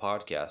on Bill's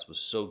podcast was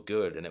so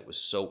good, and it was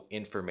so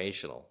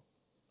informational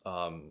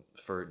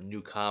for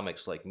new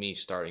comics like me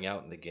starting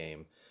out in the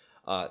game.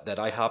 That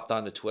I hopped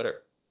onto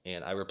Twitter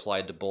and I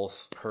replied to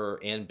both her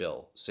and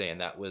Bill saying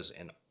that was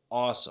an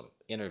awesome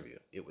interview.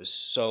 It was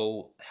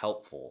so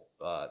helpful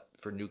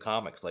for new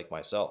comics like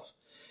myself.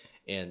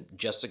 And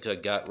Jessica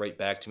got right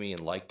back to me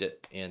and liked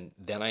it. And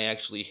then I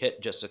actually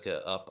hit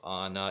Jessica up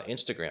on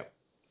Instagram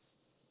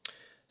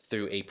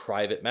through a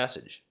private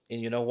message.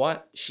 And you know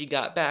what? She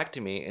got back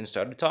to me and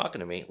started talking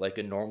to me like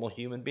a normal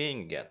human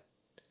being again.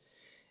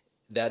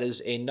 That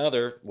is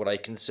another, what I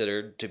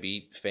considered to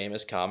be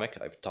famous comic.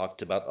 I've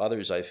talked about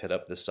others I've hit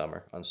up this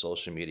summer on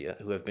social media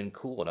who have been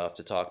cool enough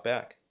to talk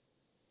back.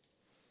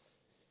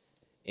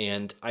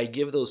 And I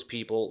give those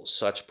people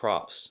such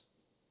props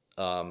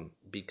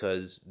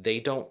because they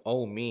don't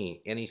owe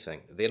me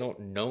anything. They don't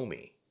know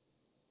me,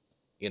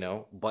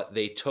 but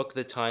they took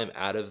the time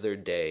out of their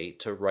day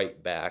to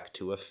write back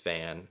to a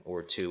fan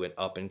or to an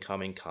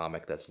up-and-coming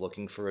comic that's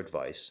looking for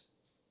advice.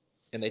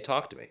 And they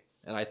talk to me.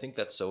 And I think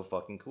that's so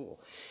fucking cool.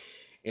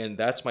 And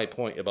that's my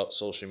point about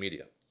social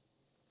media,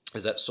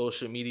 is that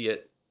social media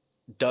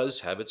does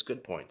have its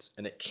good points,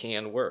 and it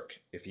can work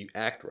if you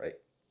act right.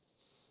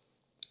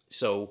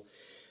 So,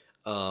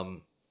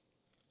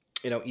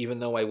 even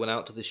though I went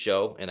out to the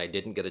show and I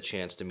didn't get a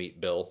chance to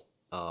meet Bill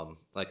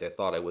like I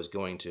thought I was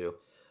going to,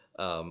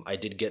 I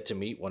did get to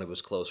meet one of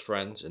his close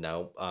friends, and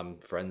now I'm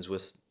friends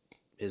with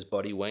his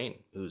buddy Wayne,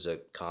 who's a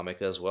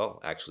comic as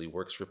well, actually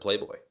works for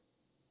Playboy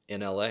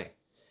in LA.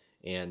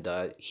 And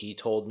he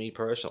told me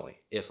personally,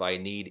 if I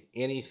need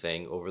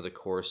anything over the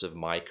course of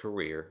my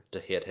career,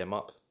 to hit him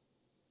up.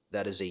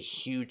 That is a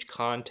huge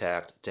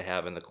contact to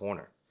have in the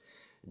corner.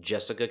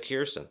 Jessica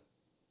Kirson,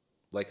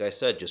 like I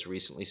said, just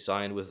recently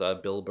signed with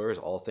Bill Burr's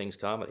All Things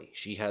Comedy.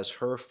 She has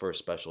her first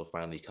special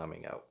finally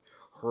coming out.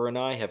 Her and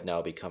I have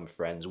now become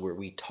friends where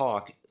we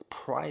talk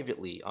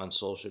privately on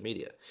social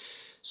media.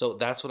 So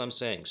that's what I'm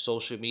saying.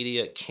 Social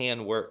media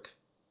can work,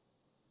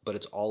 but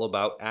it's all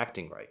about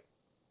acting right.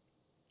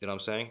 You know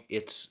what I'm saying?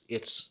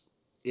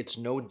 It's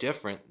no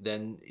different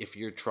than if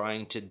you're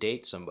trying to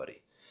date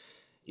somebody.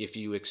 if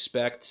you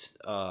expect,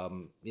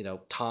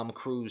 Tom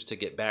Cruise to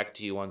get back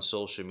to you on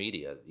social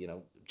media,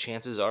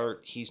 chances are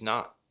he's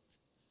not.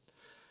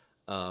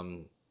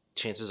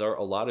 Chances are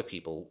a lot of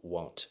people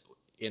won't.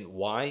 And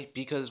why?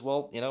 Because,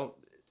 well,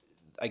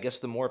 I guess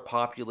the more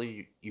popular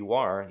you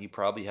are, you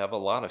probably have a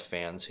lot of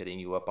fans hitting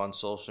you up on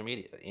social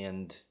media.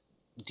 And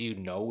do you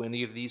know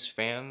any of these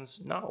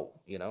fans? No,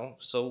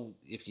 So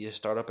if you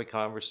start up a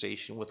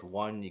conversation with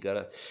one,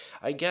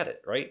 I get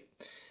it, right?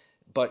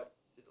 But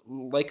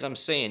like I'm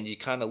saying, you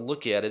kind of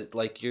look at it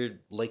like you're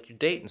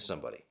dating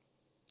somebody.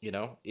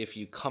 If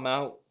you come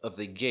out of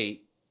the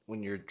gate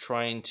when you're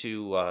trying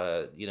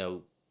to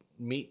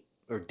meet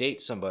or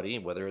date somebody,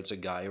 whether it's a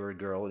guy or a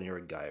girl, and you're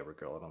a guy or a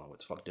girl, I don't know what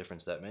the fuck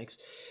difference that makes.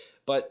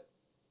 But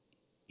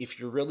if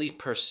you're really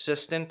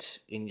persistent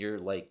and you're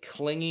like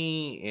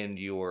clingy and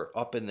you're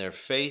up in their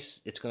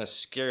face, it's going to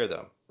scare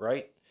them,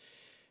 right?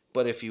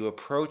 But if you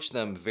approach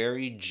them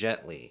very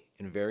gently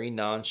and very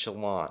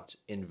nonchalant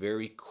and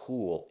very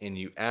cool and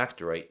you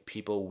act right,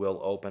 people will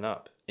open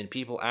up. And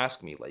people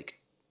ask me like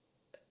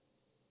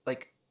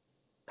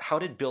how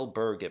did Bill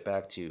Burr get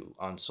back to you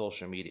on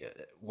social media?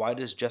 Why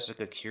does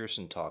Jessica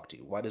Kirson talk to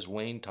you? Why does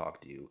Wayne talk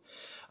to you?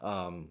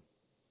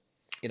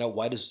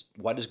 Why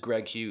does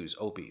Greg Hughes,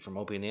 Opie from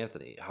Opie and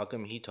Anthony, how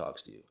come he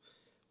talks to you?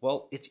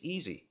 Well, it's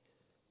easy.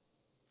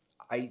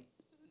 I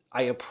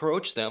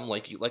approach them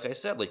like I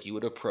said, like you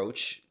would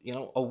approach,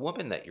 a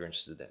woman that you're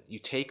interested in. You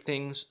take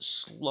things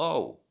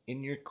slow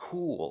and you're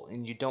cool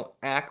and you don't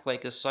act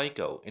like a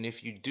psycho. And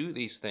if you do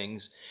these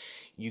things,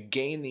 you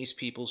gain these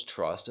people's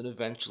trust and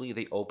eventually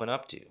they open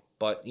up to you.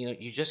 But,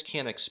 you just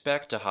can't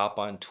expect to hop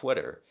on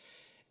Twitter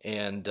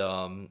and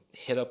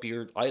hit up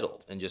your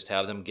idol and just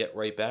have them get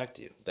right back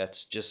to you.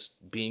 That's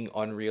just being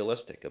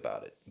unrealistic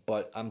about it.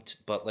 But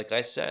but like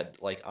I said,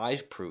 like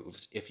I've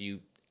proved, if you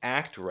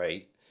act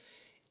right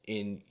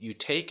and you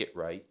take it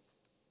right,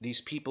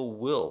 these people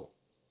will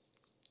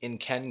and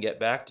can get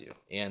back to you.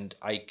 And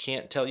I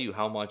can't tell you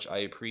how much I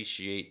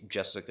appreciate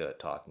Jessica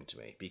talking to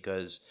me,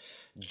 because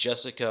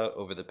Jessica,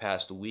 over the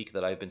past week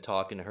that I've been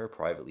talking to her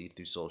privately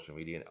through social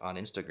media and on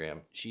Instagram,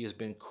 she has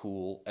been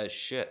cool as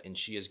shit, and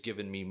she has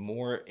given me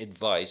more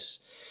advice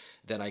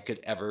than I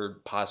could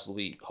ever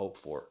possibly hope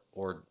for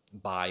or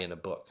buy in a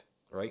book,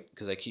 right?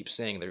 Because I keep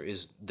saying there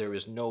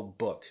is no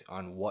book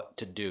on what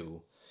to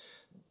do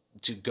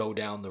to go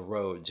down the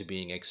road to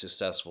being a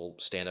successful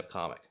stand-up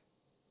comic.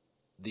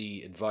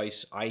 The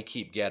advice I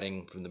keep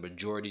getting from the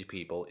majority of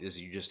people is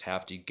you just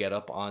have to get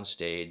up on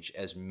stage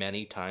as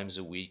many times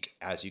a week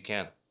as you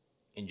can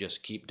and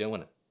just keep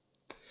doing it.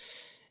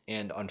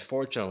 And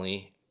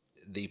unfortunately,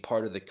 the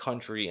part of the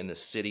country and the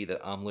city that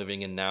I'm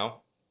living in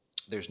now,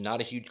 there's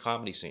not a huge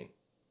comedy scene.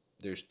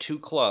 There's 2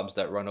 clubs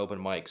that run open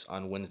mics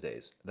on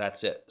Wednesdays.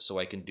 That's it. So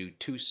I can do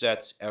 2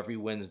 sets every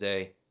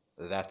Wednesday.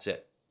 That's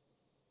it.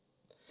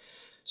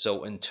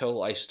 So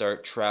until I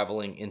start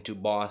traveling into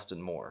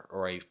Boston more,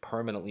 or I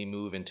permanently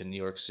move into New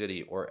York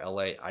City or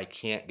LA, I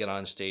can't get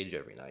on stage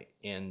every night.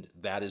 And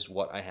that is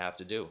what I have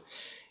to do.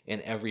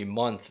 And every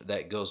month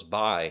that goes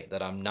by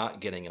that I'm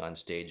not getting on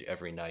stage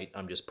every night,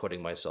 I'm just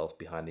putting myself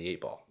behind the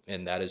 8 ball.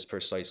 And that is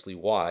precisely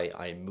why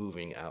I'm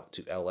moving out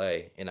to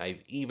LA. And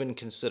I've even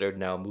considered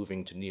now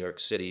moving to New York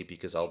City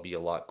because I'll be a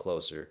lot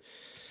closer,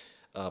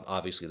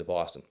 obviously, to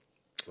Boston.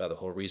 The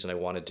whole reason I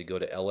wanted to go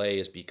to LA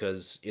is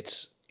because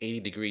it's 80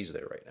 degrees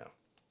there right now.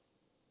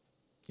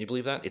 You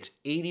believe that? It's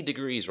 80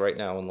 degrees right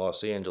now in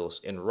Los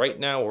Angeles. And right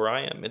now where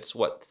I am, it's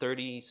what,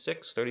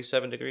 36,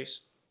 37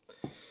 degrees?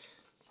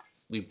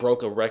 We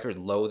broke a record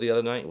low the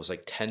other night. It was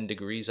like 10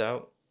 degrees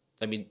out.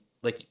 I mean,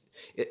 like,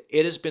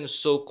 it has been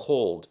so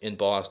cold in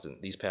Boston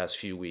these past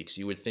few weeks.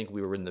 You would think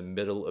we were in the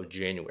middle of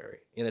January.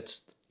 And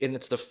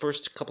it's the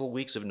first couple of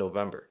weeks of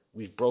November.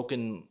 We've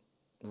broken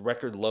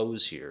record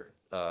lows here.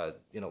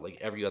 Like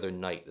every other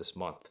night this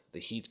month. The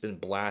heat's been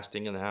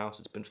blasting in the house.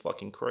 It's been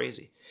fucking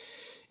crazy.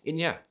 And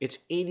yeah, it's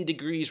 80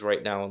 degrees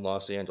right now in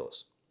Los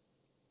Angeles.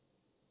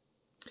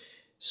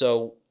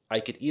 So I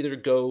could either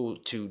go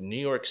to New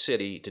York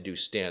City to do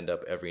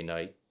stand-up every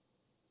night.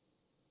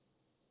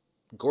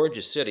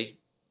 Gorgeous city.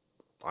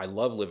 I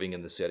love living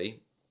in the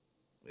city,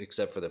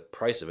 except for the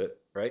price of it,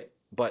 right?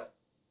 But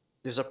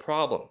there's a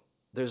problem.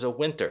 There's a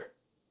winter.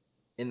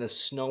 And the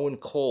snow and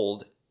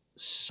cold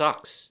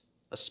sucks,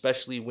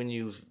 especially when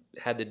you've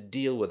had to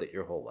deal with it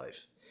your whole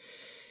life.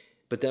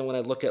 But then when I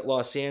look at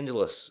Los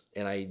Angeles,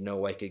 and I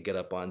know I could get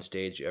up on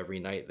stage every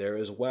night there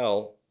as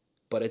well,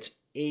 but it's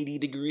 80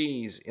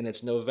 degrees and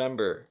it's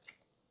November.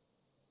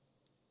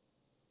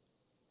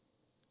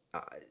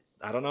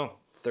 I don't know,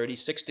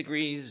 36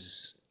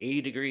 degrees,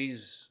 80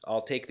 degrees,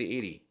 I'll take the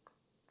 80.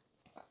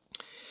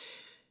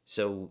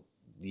 So,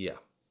 yeah,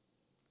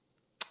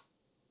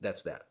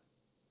 that's that.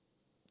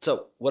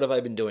 So, what have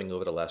I been doing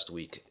over the last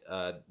week?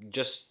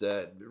 Just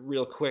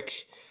real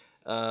quick,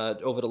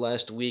 over the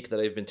last week that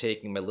I've been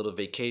taking my little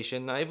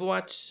vacation, I've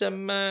watched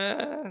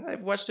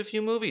a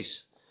few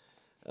movies.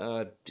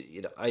 I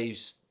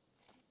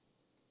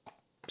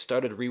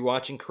started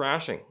rewatching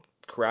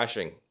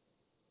Crashing,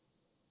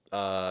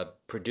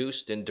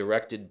 produced and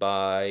directed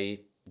by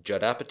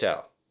Judd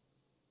Apatow.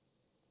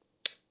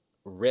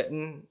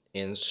 written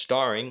and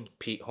starring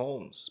Pete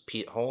Holmes.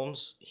 Pete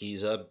Holmes,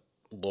 he's a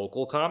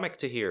local comic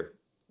to here.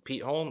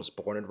 Pete Holmes,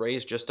 born and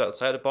raised just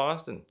outside of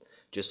Boston,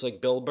 just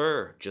like Bill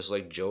Burr, just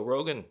like Joe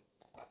Rogan,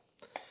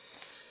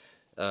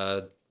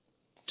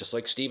 just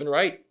like Stephen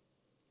Wright,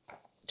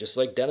 just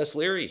like Dennis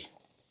Leary.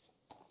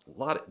 A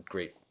lot of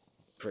great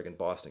friggin'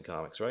 Boston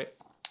comics, right?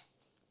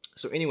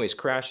 So anyways,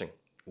 Crashing.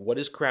 What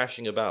is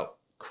Crashing about?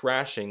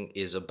 Crashing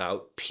is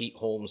about Pete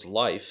Holmes'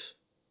 life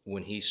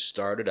when he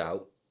started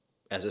out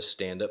as a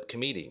stand-up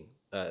comedian,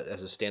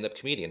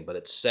 but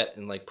it's set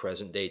in like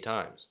present day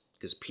times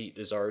because Pete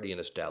is already an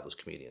established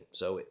comedian.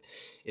 So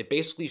it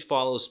basically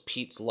follows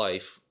Pete's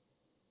life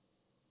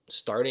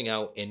starting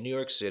out in New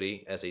York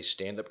City as a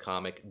stand-up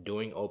comic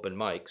doing open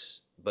mics,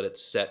 but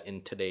it's set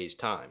in today's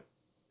time.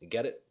 You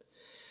get it?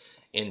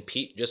 And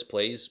Pete just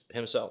plays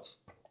himself.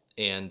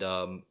 And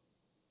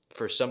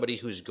for somebody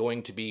who's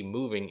going to be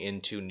moving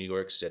into New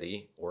York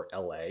City or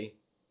LA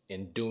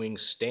and doing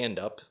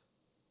stand-up,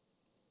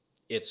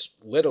 it's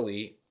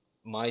literally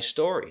my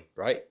story,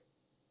 right?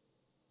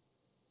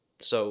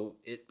 So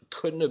it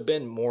couldn't have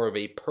been more of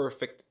a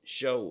perfect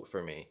show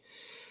for me.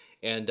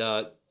 And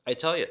I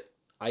tell you,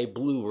 I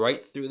blew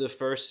right through the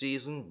first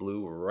season,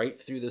 blew right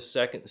through the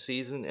second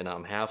season, and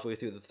I'm halfway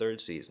through the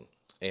third season.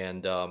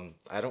 And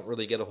I don't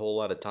really get a whole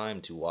lot of time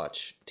to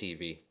watch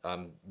TV.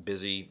 I'm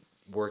busy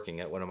working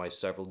at one of my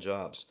several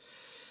jobs.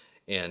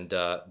 And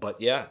but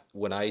yeah,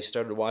 when I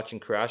started watching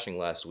Crashing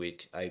last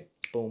week, I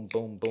boom,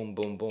 boom, boom,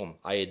 boom, boom.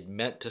 I had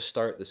meant to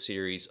start the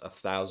series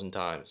 1,000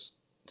 times.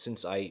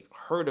 Since I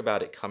heard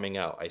about it coming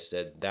out, I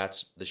said,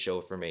 that's the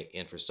show for me.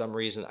 And for some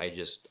reason,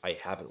 I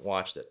haven't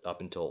watched it up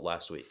until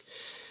last week.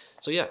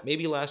 So yeah,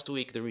 maybe last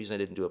week the reason I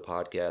didn't do a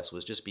podcast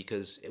was just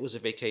because it was a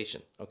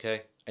vacation,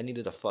 okay? I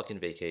needed a fucking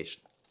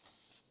vacation.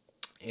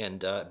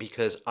 And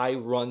because I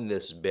run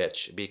this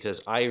bitch,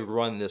 because I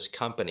run this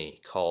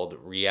company called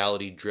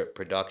Reality Drip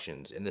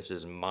Productions, and this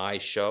is my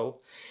show,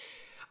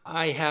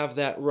 I have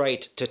that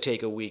right to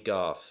take a week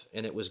off,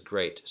 and it was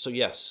great. So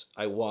yes,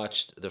 I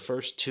watched the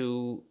first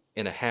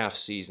 2.5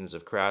 seasons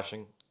of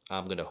Crashing.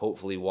 I'm going to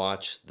hopefully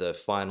watch the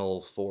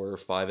final 4 or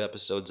 5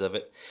 episodes of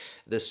it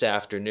this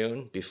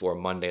afternoon before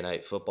Monday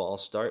Night Football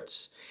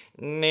starts.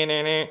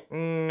 Right?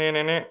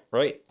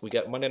 We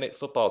got Monday Night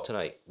Football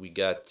tonight. We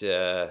got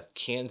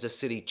Kansas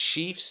City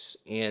Chiefs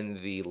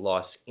and the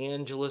Los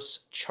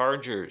Angeles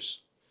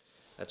Chargers.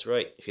 That's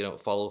right. If you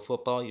don't follow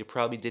football, you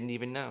probably didn't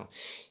even know.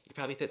 You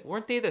probably thought,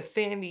 weren't they the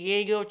San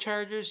Diego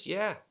Chargers?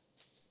 Yeah.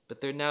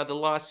 But they're now the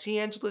Los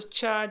Angeles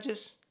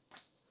Chargers.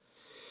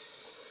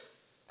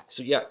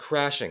 So yeah,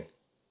 Crashing.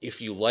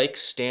 If you like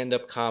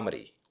stand-up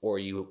comedy, or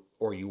you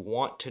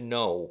want to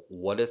know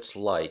what it's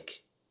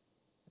like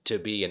to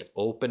be an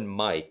open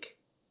mic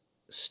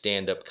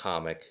stand-up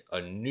comic,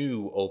 a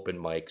new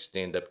open mic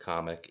stand-up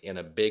comic in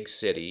a big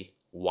city,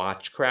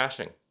 watch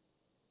Crashing.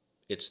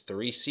 It's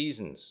 3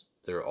 seasons.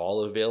 They're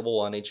all available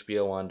on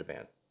HBO On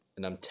Demand.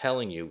 And I'm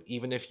telling you,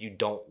 even if you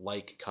don't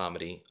like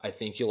comedy, I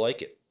think you'll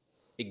like it.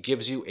 It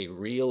gives you a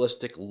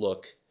realistic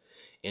look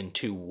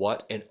into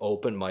what an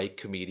open mic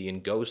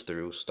comedian goes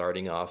through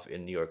starting off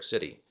in New York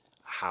City.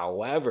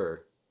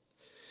 However,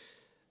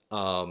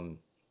 one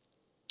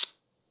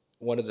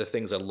of the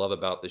things I love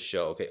about this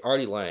show, okay,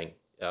 Artie Lang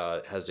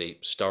has a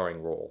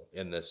starring role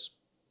in this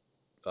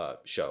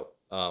show.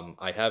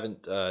 I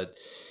haven't,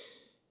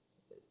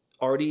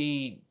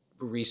 Artie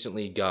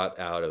recently got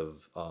out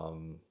of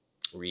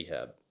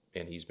rehab,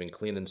 and he's been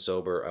clean and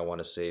sober, I want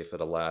to say, for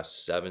the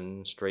last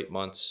 7 straight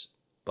months.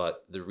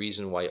 But the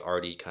reason why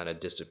Artie kind of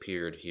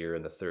disappeared here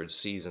in the 3rd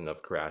season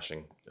of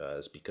Crashing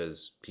is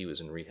because he was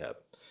in rehab.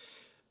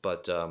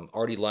 But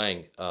Artie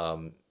Lang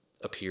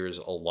appears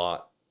a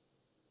lot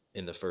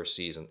in the 1st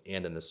season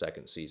and in the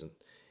 2nd season.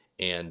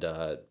 And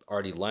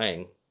Artie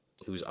Lang,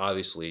 who's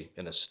obviously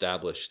an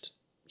established,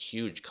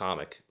 huge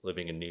comic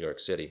living in New York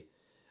City,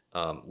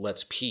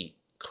 lets Pete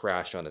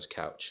crash on his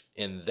couch.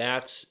 And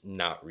that's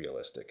not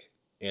realistic.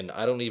 And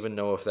I don't even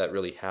know if that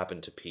really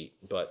happened to Pete,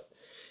 but...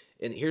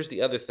 And here's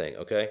the other thing,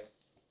 okay?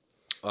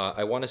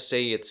 I want to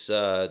say it's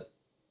the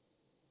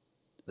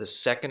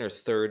 2nd or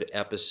 3rd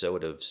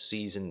episode of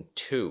season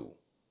 2.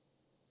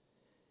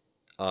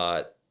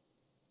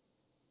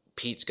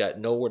 Pete's got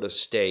nowhere to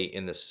stay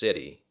in the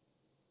city.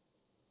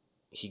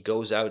 He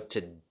goes out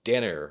to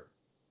dinner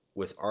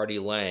with Artie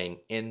Lang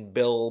and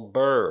Bill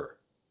Burr.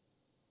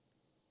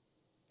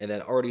 And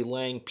then Artie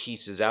Lang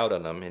pieces out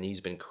on him, and he's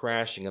been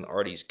crashing on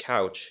Artie's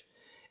couch.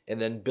 And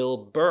then Bill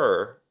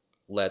Burr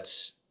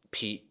lets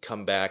Pete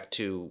come back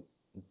to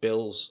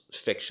Bill's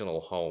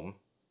fictional home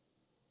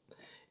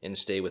and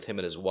stay with him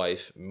and his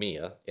wife,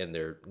 Mia, and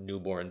their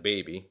newborn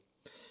baby.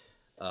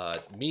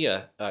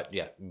 Nia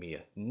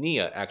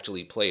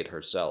actually played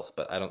herself,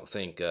 but I don't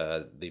think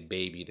the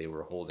baby they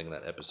were holding in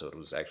that episode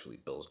was actually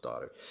Bill's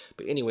daughter.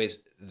 But anyways,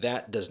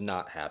 that does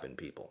not happen,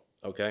 people,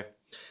 okay?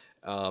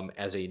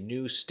 As a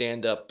new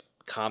stand-up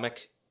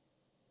comic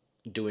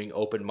doing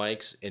open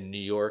mics in New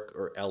York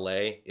or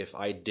LA, if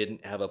I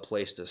didn't have a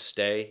place to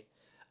stay,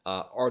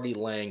 Artie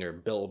Lang or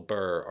Bill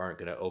Burr aren't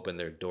going to open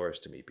their doors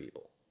to me,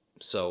 people.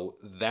 So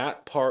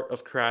that part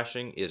of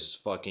Crashing is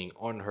fucking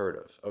unheard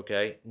of,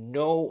 okay?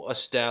 No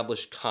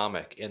established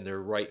comic in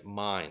their right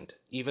mind,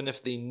 even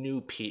if they knew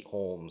Pete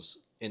Holmes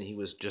and he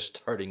was just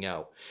starting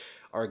out,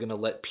 are going to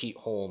let Pete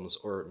Holmes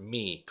or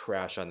me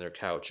crash on their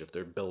couch if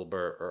they're Bill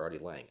Burr or Artie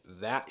Lang.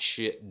 That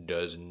shit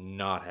does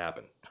not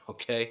happen,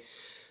 okay?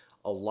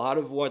 A lot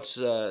of what's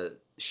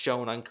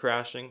shown on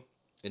Crashing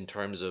in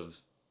terms of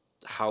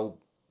how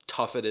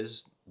tough it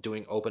is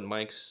doing open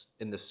mics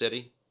in the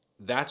city,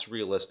 that's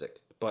realistic.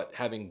 But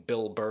having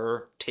Bill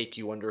Burr take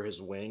you under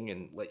his wing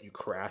and let you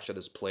crash at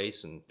his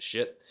place and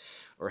shit,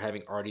 or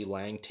having Artie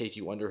Lang take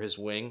you under his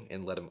wing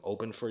and let him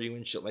open for you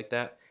and shit like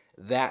that,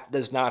 that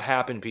does not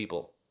happen,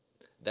 people.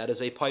 That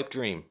is a pipe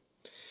dream.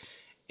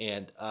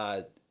 And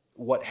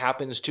what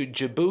happens to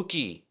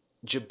Jabuki?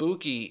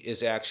 Jabuki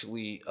is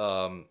actually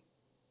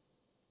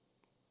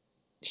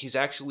he's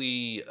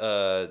actually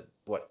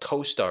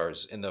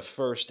co-stars in the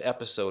first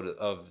episode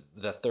of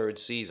the third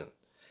season,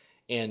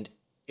 and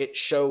it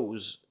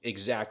shows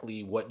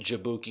exactly what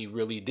Jabuki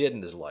really did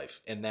in his life,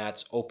 and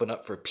that's open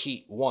up for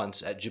Pete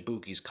once at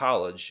Jabuki's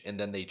college, and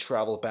then they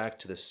travel back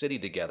to the city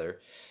together,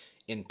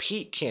 and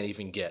Pete can't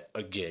even get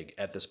a gig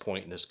at this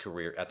point in his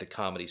career at the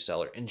Comedy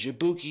Cellar, and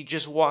Jabuki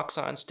just walks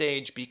on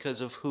stage because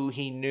of who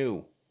he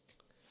knew.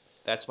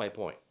 That's my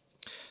point.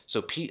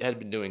 So Pete had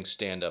been doing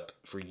stand-up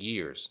for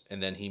years,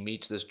 and then he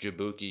meets this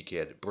Jabuki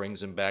kid,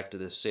 brings him back to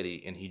the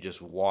city, and he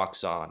just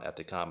walks on at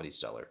the Comedy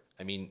Cellar.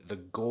 I mean, the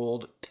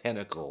gold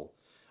pinnacle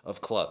of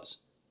clubs.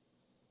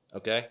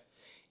 Okay?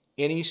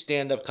 Any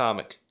stand-up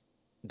comic,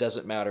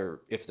 doesn't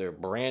matter if they're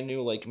brand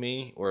new like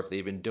me or if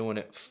they've been doing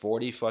it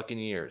 40 fucking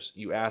years.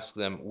 You ask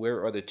them,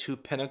 where are the two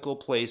pinnacle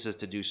places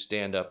to do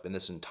stand-up in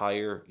this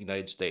entire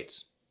United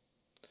States?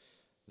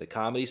 The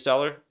Comedy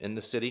Cellar in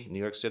the city, New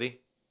York City,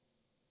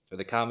 or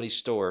the Comedy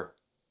Store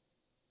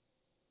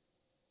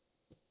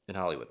in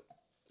Hollywood,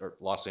 or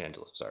Los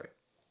Angeles, sorry.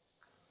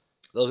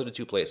 Those are the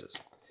two places.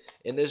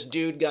 And this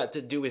dude got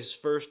to do his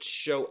first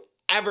show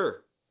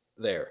ever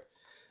there.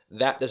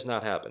 That does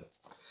not happen.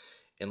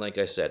 And like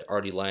I said,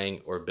 Artie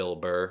Lang or Bill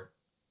Burr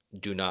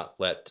do not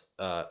let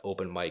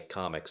open mic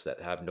comics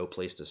that have no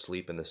place to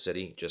sleep in the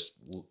city just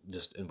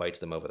invites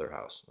them over their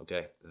house,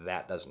 okay?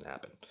 That doesn't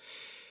happen.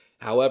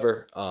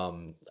 However,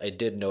 I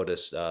did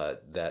notice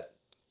that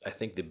I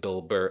think the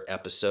Bill Burr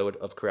episode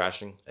of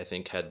Crashing, I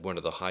think, had one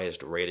of the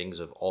highest ratings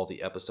of all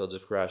the episodes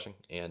of Crashing.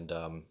 And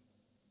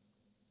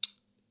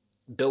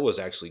Bill was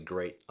actually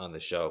great on the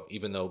show,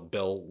 even though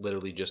Bill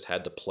literally just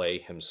had to play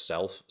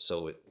himself.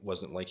 So it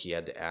wasn't like he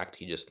had to act.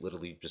 He just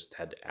literally just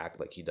had to act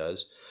like he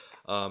does.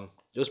 It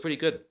was pretty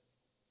good.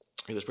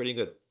 It was pretty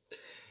good.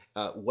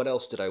 What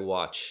else did I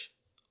watch?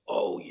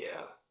 Oh,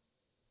 yeah.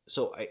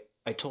 So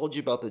I told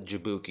you about the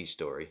Jabuki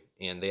story,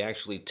 and they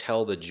actually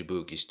tell the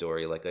Jabuki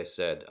story, like I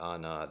said,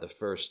 on the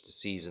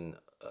first season,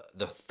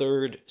 the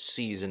third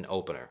season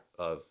opener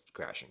of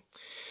Crashing.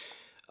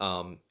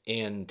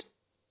 And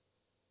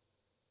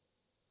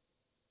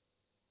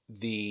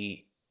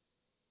the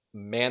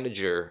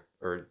manager,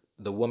 or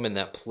the woman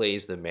that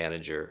plays the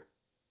manager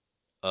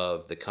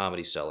of the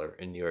Comedy Cellar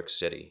in New York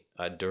City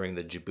during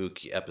the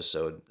Jabuki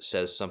episode,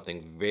 says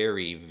something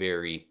very,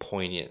 very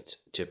poignant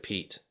to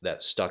Pete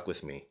that stuck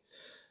with me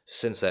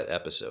since that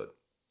episode,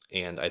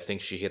 and I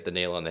think she hit the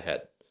nail on the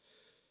head.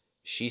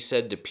 She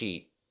said to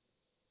Pete,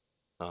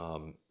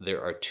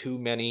 there are too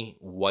many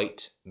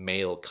white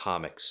male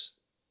comics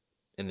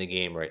in the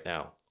game right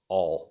now,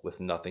 all with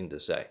nothing to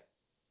say.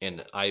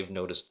 And I've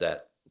noticed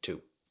that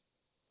too.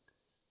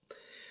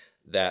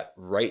 That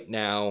right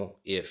now,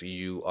 if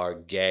you are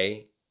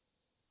gay,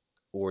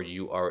 or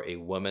you are a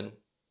woman,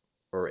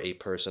 or a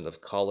person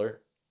of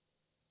color,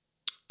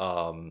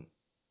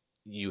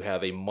 you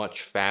have a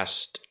much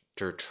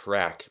faster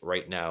track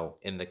right now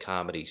in the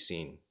comedy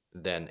scene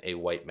than a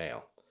white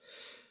male.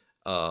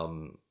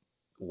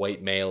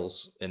 White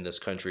males in this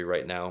country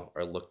right now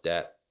are looked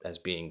at as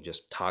being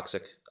just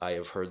toxic. I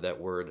have heard that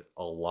word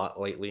a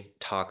lot lately.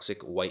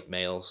 Toxic white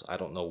males. I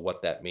don't know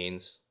what that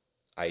means.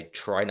 I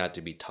try not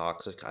to be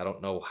toxic. I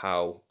don't know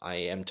how I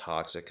am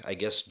toxic. I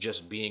guess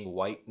just being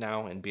white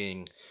now and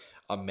being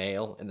a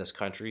male in this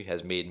country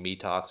has made me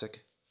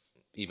toxic,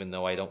 even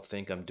though I don't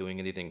think I'm doing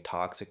anything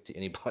toxic to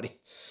anybody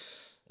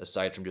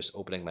aside from just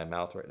opening my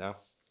mouth right now.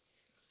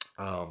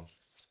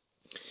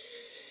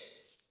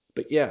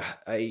 But yeah,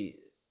 I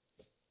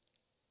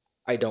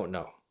don't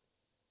know.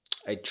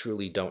 I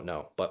truly don't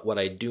know. But what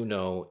I do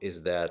know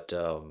is that,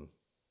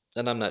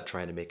 and I'm not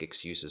trying to make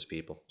excuses,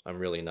 people. I'm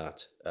really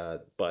not.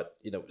 But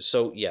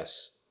so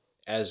yes,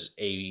 as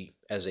a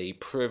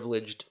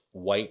privileged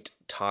white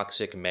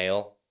toxic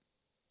male,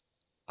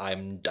 I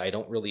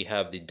don't really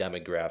have the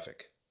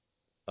demographic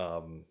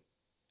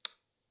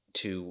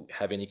to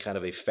have any kind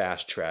of a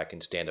fast track in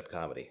stand-up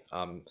comedy.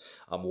 I'm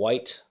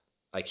white,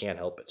 I can't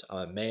help it.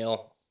 I'm a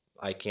male,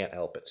 I can't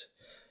help it.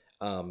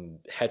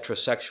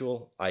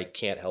 Heterosexual, I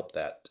can't help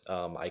that.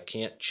 I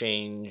can't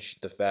change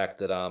the fact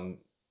that I'm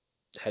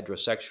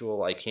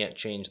heterosexual. I can't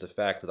change the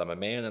fact that I'm a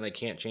man, and I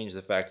can't change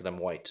the fact that I'm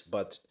white.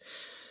 But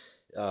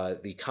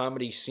the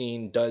comedy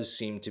scene does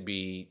seem to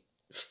be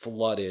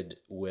flooded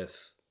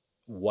with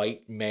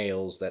white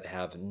males that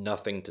have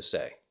nothing to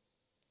say,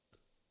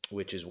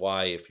 which is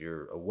why if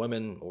you're a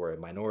woman or a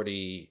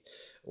minority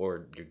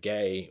or you're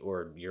gay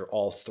or you're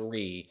all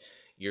three,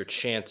 your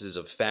chances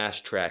of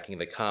fast tracking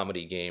the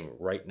comedy game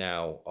right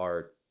now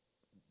are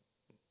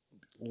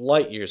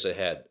light years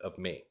ahead of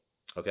me.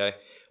 Okay.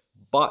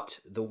 But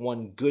the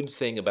one good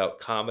thing about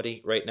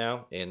comedy right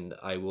now, and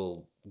I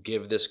will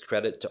give this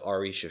credit to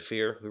Ari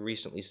Shafir, who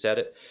recently said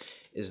it,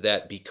 is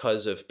that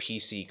because of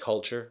PC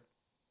culture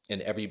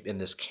and in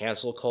this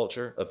cancel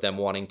culture of them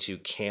wanting to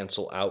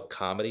cancel out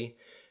comedy,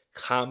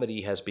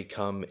 comedy has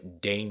become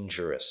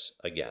dangerous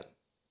again.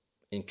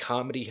 And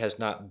comedy has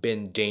not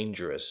been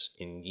dangerous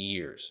in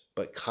years,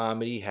 but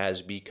comedy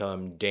has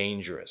become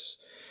dangerous,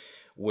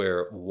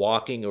 where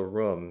walking a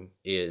room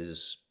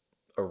is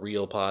a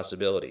real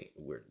possibility.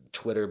 Where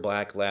Twitter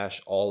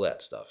backlash, all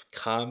that stuff.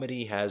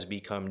 Comedy has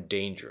become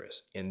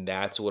dangerous, and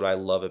that's what I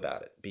love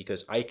about it,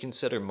 because I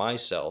consider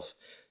myself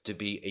to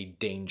be a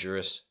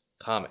dangerous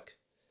comic.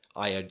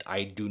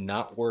 I do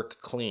not work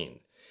clean,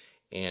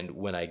 and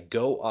when I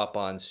go up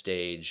on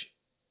stage,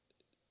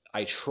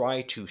 I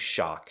try to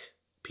shock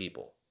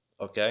people.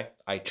 Okay,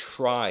 I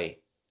try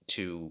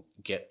to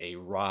get a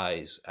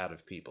rise out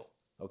of people.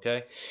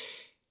 Okay,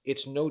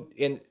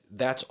 and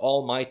that's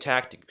all my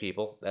tactic,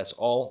 people. That's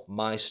all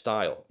my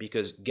style.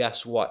 Because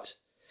guess what?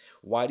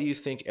 Why do you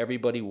think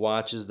everybody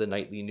watches the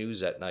nightly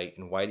news at night,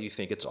 and why do you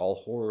think it's all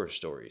horror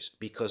stories?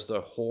 Because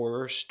the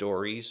horror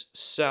stories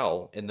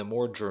sell, and the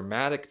more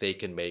dramatic they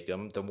can make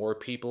them, the more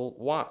people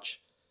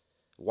watch.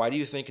 Why do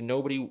you think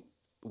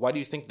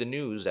the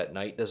news at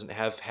night doesn't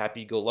have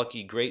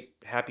happy-go-lucky, great,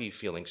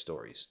 happy-feeling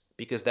stories?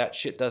 Because that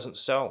shit doesn't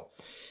sell.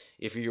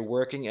 If you're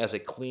working as a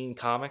clean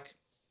comic,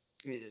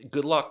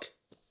 good luck.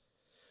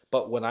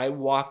 But when I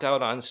walk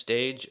out on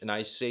stage and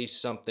I say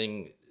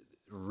something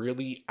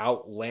really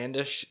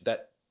outlandish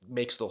that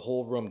makes the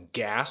whole room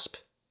gasp,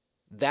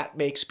 that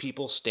makes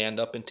people stand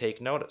up and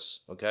take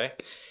notice, okay?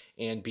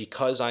 And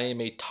because I am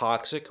a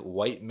toxic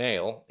white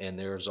male, and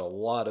there's a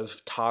lot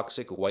of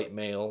toxic white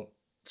male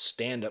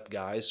stand-up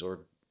guys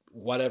or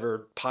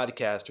whatever,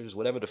 podcasters,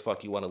 whatever the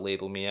fuck you want to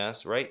label me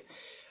as, right?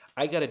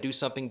 I got to do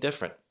something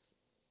different.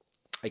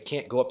 I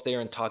can't go up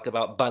there and talk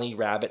about bunny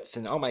rabbits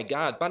and, oh my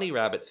God, bunny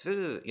rabbits,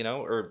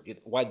 or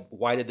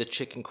why did the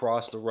chicken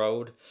cross the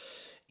road?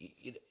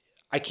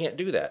 I can't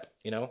do that,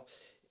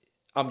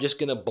 I'm just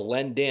going to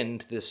blend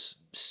into this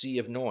sea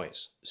of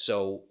noise.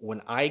 So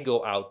when I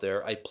go out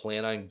there, I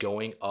plan on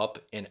going up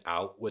and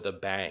out with a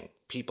bang.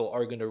 People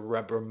are going to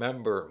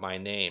remember my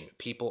name.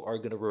 People are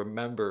going to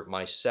remember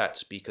my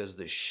sets, because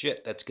the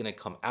shit that's going to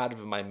come out of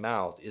my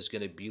mouth is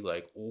going to be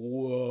like,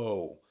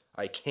 whoa,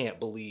 I can't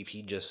believe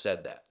he just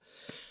said that.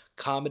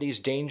 Comedy's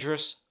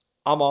dangerous.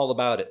 I'm all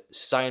about it.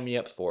 Sign me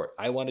up for it.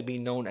 I want to be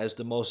known as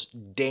the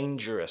most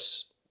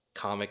dangerous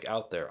comic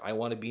out there. I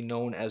want to be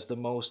known as the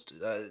most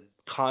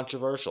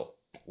controversial.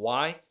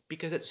 Why?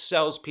 Because it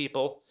sells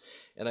people,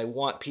 and I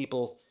want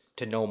people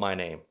to know my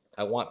name.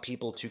 I want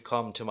people to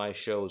come to my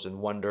shows and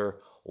wonder,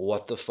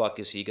 what the fuck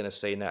is he going to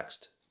say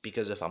next?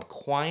 Because if I'm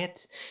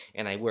quiet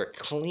and I work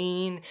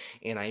clean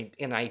and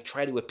I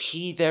try to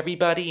appease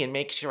everybody and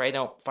make sure I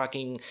don't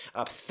fucking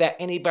upset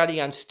anybody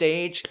on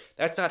stage,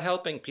 that's not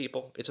helping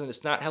people.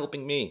 It's not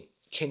helping me.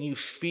 Can you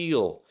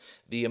feel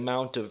the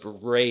amount of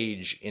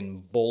rage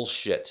and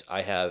bullshit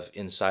I have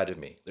inside of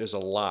me? There's a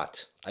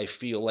lot. I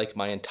feel like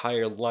my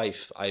entire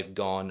life I've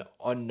gone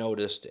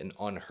unnoticed and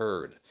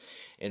unheard.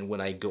 And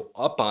when I go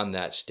up on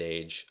that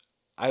stage,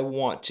 I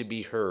want to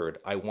be heard.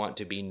 I want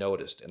to be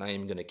noticed. And I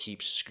am going to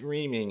keep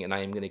screaming, and I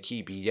am going to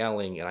keep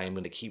yelling, and I am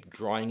going to keep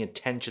drawing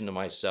attention to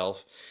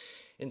myself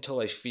until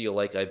I feel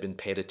like I've been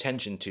paid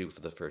attention to for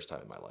the first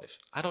time in my life.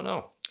 I don't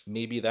know.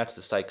 Maybe that's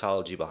the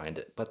psychology behind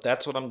it, but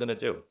that's what I'm going to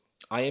do.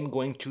 I am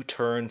going to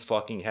turn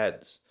fucking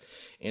heads,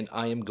 and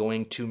I am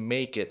going to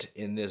make it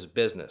in this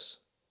business.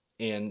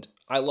 And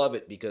I love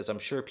it, because I'm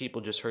sure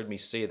people just heard me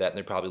say that and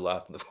they're probably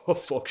laughing. Oh,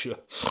 fuck yeah,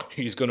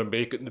 he's going to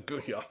make it in the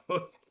business.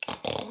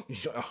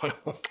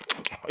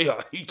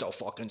 Yeah, he's a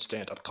fucking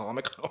stand-up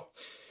comic.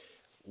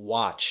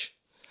 Watch.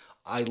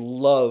 I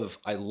love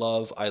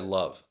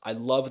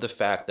the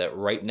fact that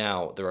right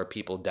now there are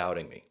people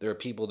doubting me. There are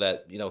people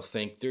that,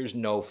 think there's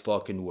no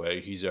fucking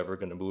way he's ever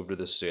going to move to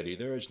the city.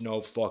 There is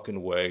no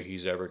fucking way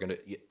he's ever going to...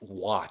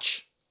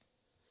 Watch.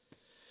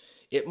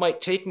 It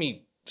might take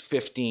me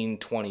 15,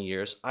 20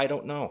 years. I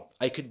don't know.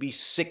 I could be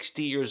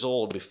 60 years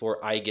old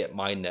before I get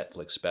my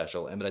Netflix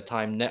special. And by the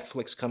time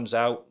Netflix comes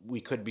out,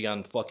 we could be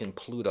on fucking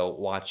Pluto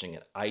watching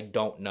it. I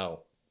don't know.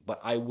 But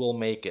I will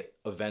make it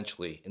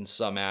eventually in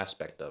some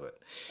aspect of it.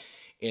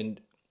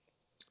 And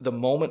the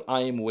moment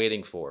I am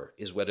waiting for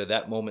is whether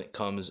that moment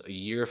comes a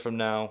year from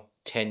now,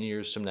 10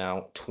 years from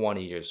now,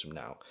 20 years from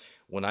now,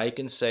 when I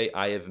can say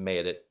I have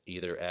made it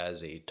either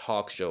as a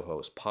talk show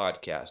host,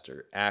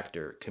 podcaster,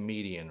 actor,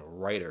 comedian,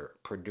 writer,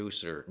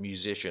 producer,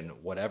 musician,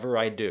 whatever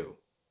I do.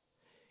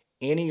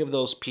 Any of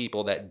those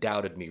people that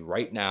doubted me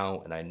right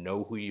now, and I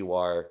know who you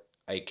are,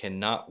 I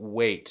cannot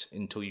wait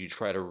until you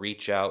try to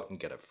reach out and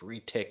get a free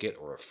ticket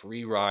or a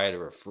free ride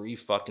or a free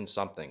fucking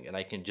something. And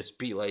I can just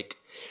be like,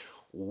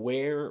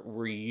 where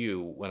were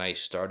you when I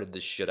started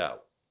this shit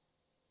out?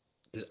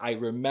 Because I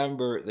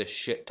remember the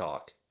shit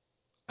talk.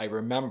 I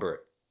remember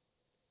it.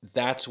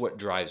 That's what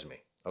drives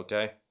me,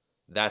 okay?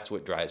 That's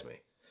what drives me.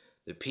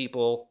 The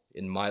people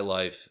in my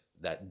life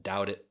that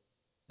doubt it,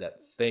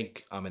 that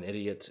think I'm an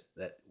idiot,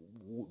 that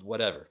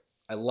whatever.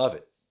 I love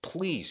it.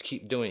 Please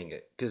keep doing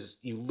it because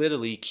you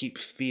literally keep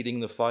feeding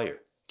the fire.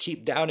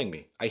 Keep doubting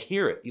me. I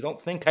hear it. You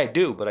don't think I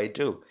do, but I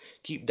do.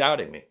 Keep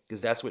doubting me because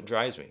that's what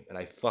drives me, and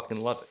I fucking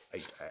love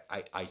it.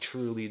 I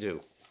truly do.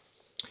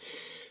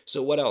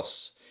 So what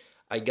else?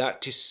 I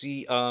got to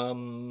see.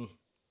 I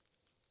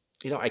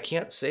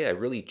can't say I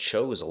really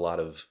chose a lot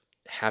of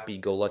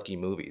happy-go-lucky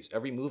movies.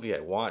 Every movie I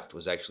watched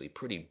was actually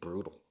pretty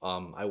brutal.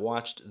 I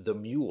watched The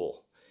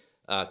Mule,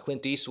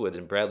 Clint Eastwood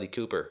and Bradley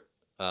Cooper,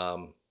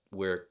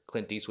 where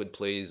Clint Eastwood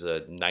plays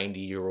a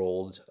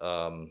 90-year-old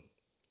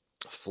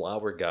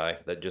flower guy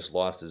that just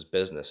lost his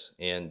business,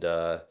 and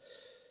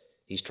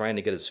he's trying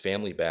to get his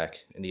family back,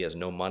 and he has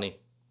no money,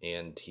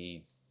 and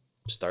he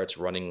starts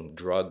running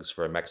drugs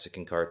for a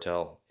Mexican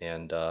cartel,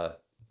 and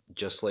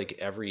just like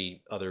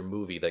every other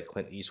movie that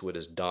Clint Eastwood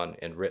has done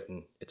and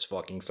written, it's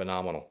fucking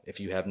phenomenal.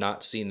 If you have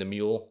not seen The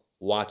Mule,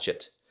 watch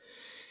it.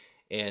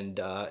 And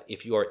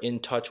if you are in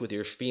touch with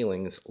your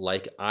feelings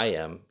like I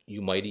am,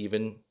 you might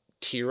even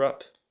tear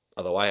up.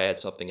 Although I had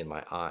something in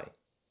my eye.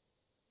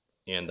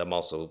 And I'm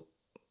also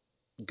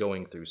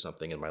going through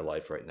something in my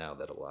life right now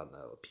that a lot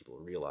of people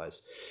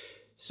realize.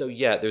 So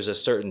yeah, there's a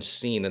certain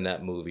scene in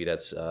that movie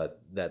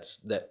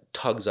that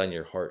tugs on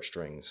your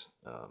heartstrings.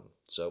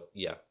 So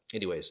yeah.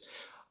 Anyways,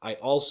 I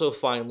also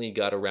finally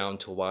got around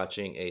to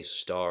watching A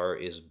Star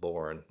Is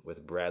Born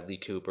with Bradley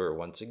Cooper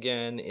once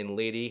again and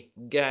Lady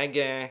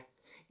Gaga.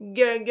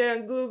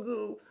 Gaga goo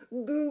goo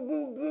goo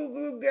goo goo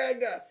goo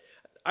gaga.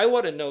 I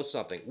want to know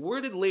something. Where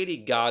did Lady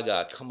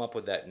Gaga come up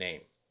with that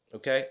name?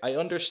 Okay, I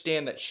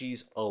understand that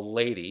she's a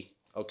lady.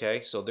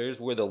 Okay, so there's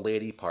where the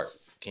lady part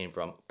came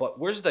from. But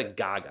where's the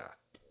Gaga?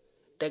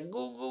 The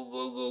goo goo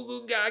goo goo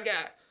goo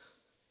gaga.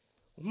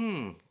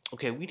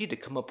 Okay, we need to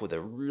come up with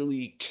a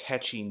really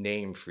catchy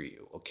name for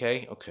you,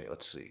 okay? Okay,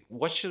 let's see.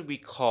 What should we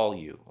call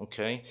you,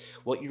 okay?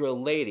 Well, you're a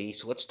lady,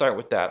 so let's start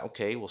with that,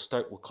 okay? We'll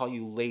call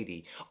you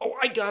Lady. Oh,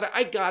 I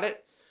got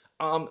it.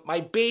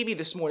 My baby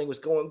this morning was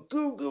going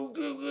goo goo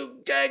goo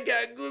goo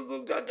gaga goo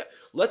goo gaga.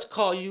 Let's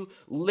call you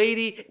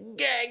Lady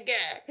Gaga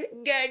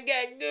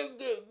gaga goo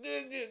goo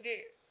goo goo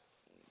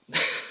goo.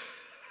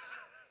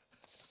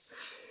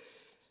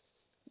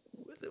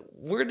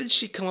 Where did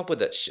she come up with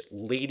that shit?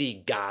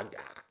 Lady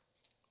Gaga.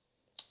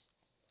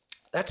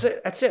 That's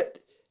it.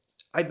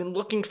 I've been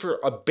looking for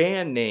a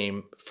band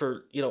name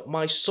for,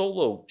 my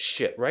solo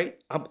shit,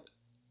 right? I'm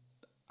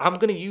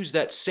going to use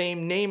that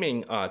same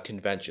naming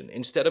convention.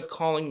 Instead of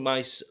calling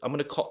I'm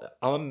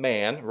a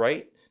man,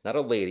 right? Not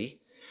a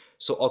lady.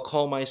 So I'll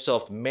call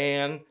myself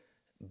Man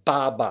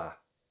Baba.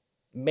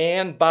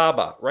 Man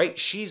Baba, right?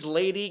 She's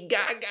Lady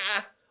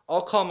Gaga.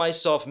 I'll call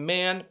myself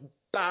Man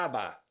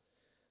Baba.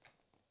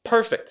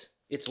 Perfect.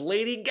 It's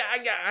Lady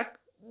Gaga.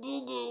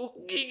 Goo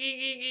goo,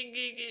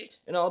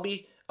 and I'll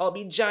be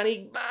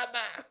Johnny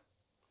Baba.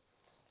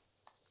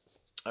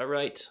 All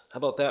right, how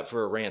about that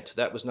for a rant?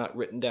 That was not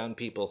written down,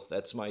 people.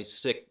 That's my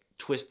sick,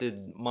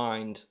 twisted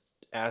mind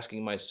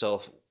asking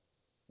myself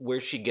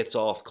where she gets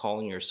off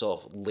calling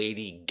herself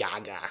Lady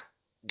Gaga.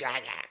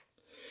 Gaga.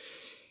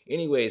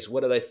 Anyways,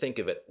 what did I think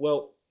of it?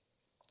 Well,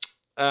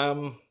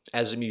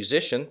 as a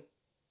musician,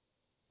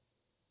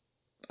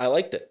 I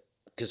liked it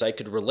because I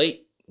could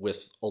relate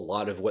with a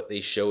lot of what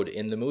they showed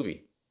in the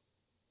movie.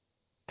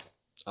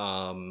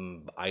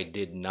 I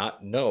did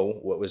not know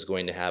what was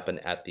going to happen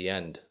at the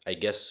end. I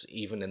guess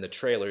even in the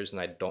trailers, and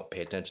I don't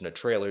pay attention to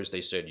trailers,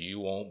 they said, you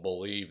won't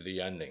believe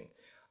the ending.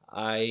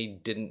 I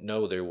didn't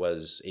know there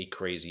was a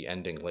crazy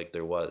ending like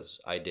there was.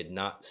 I did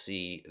not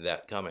see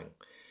that coming.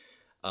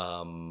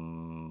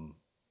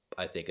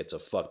 I think it's a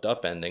fucked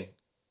up ending,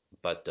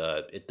 but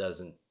it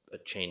doesn't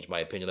change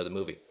my opinion of the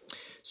movie.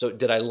 So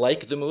did I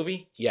like the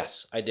movie?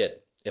 Yes, I did.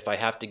 If I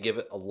have to give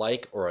it a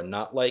like or a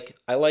not like,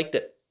 I liked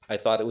it. I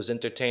thought it was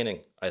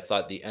entertaining. I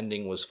thought the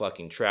ending was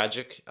fucking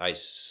tragic. I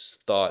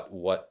thought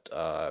what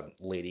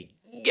Lady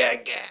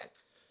Gaga,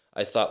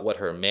 I thought what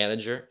her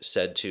manager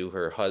said to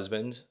her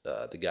husband,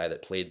 the guy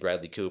that played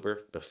Bradley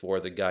Cooper, before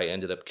the guy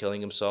ended up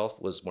killing himself,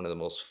 was one of the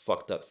most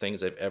fucked up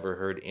things I've ever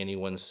heard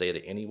anyone say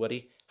to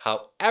anybody.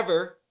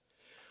 However,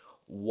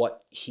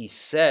 what he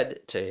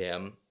said to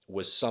him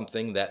was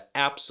something that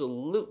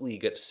absolutely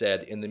gets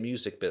said in the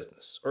music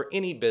business or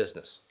any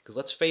business. Because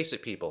let's face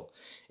it, people,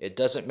 it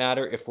doesn't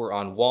matter if we're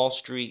on Wall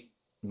Street,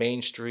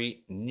 Main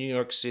Street, New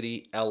York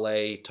City,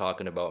 LA,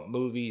 talking about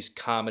movies,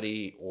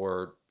 comedy,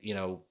 or,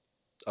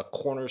 a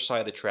corner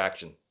side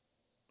attraction.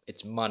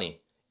 It's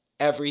money.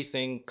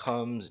 Everything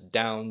comes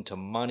down to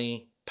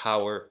money,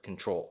 power,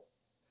 control.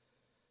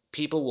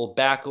 People will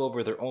back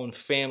over their own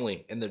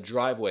family in the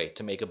driveway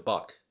to make a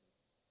buck.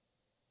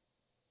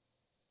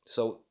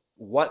 So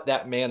what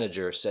that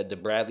manager said to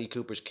Bradley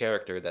Cooper's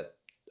character that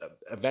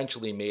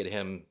eventually made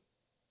him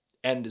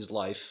end his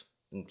life.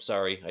 I'm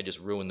sorry, I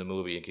just ruined the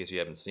movie in case you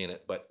haven't seen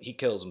it, but he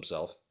kills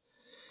himself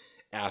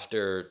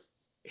after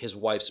his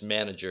wife's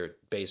manager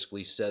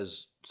basically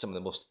says some of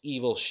the most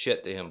evil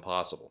shit to him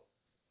possible.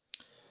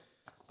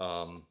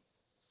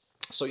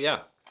 So yeah,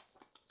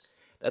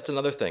 that's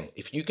another thing.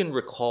 If you can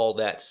recall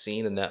that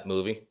scene in that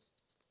movie,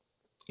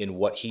 in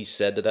what he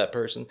said to that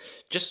person,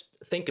 just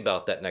think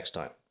about that next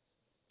time.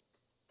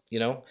 You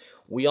know,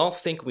 we all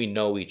think we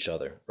know each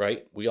other,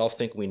 right? We all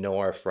think we know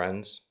our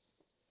friends.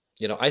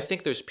 You know, I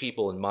think there's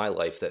people in my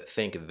life that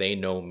think they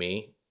know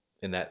me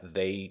and that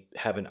they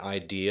have an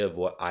idea of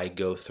what I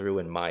go through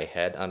in my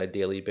head on a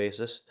daily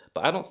basis,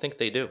 but I don't think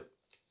they do.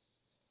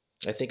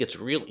 I think it's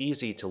real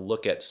easy to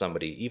look at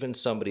somebody, even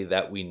somebody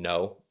that we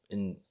know,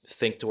 and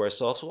think to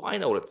ourselves, well, I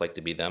know what it's like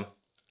to be them.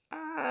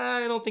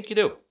 I don't think you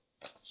do.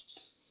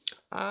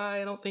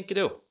 I don't think you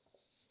do.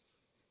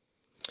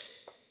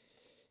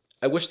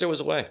 I wish there was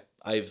a way.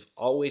 I've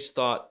always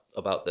thought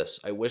about this.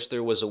 I wish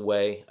there was a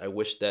way. I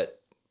wish that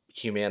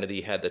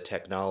humanity had the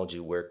technology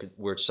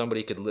where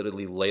somebody could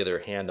literally lay their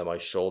hand on my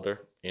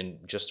shoulder and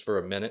just for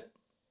a minute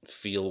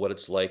feel what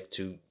it's like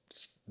to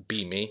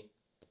be me,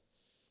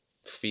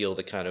 feel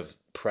the kind of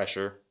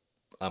pressure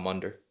I'm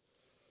under,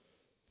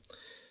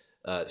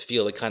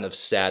 feel the kind of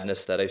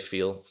sadness that I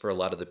feel for a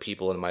lot of the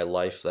people in my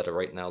life that are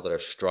right now that are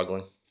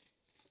struggling.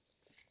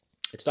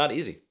 It's not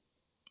easy.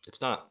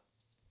 It's not.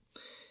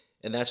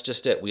 And that's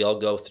just it. We all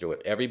go through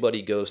it.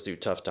 Everybody goes through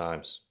tough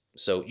times.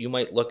 So you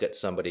might look at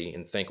somebody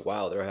and think,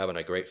 wow, they're having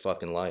a great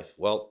fucking life.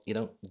 Well, you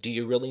know, do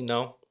you really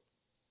know?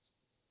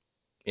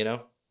 You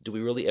know, do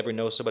we really ever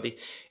know somebody?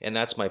 And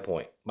that's my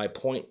point. My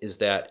point is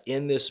that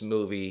in this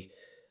movie,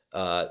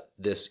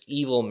 this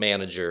evil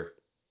manager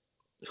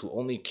who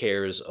only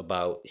cares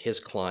about his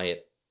client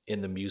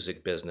in the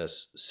music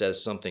business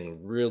says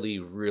something really,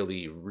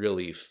 really,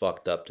 really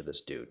fucked up to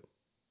this dude.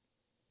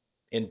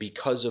 And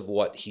because of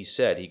what he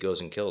said, he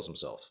goes and kills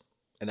himself.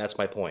 And that's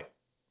my point.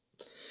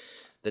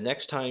 The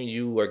next time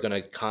you are going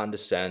to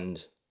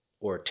condescend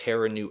or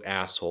tear a new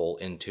asshole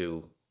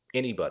into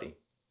anybody,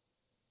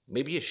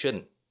 maybe you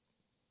shouldn't.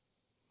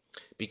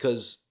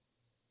 Because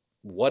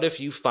what if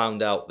you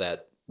found out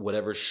that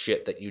whatever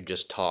shit that you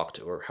just talked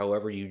or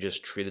however you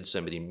just treated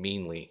somebody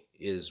meanly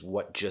is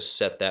what just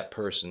set that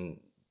person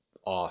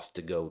off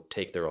to go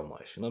take their own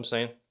life? You know what I'm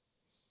saying?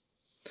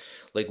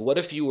 Like, what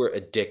if you were a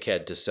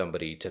dickhead to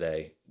somebody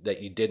today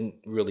that you didn't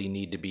really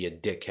need to be a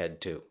dickhead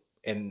to?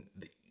 And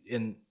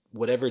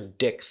whatever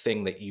dick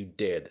thing that you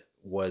did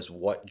was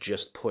what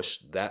just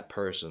pushed that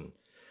person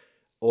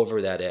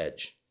over that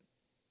edge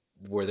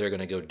where they're going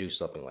to go do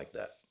something like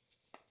that.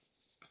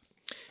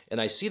 And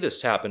I see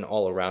this happen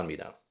all around me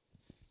now.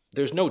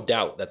 There's no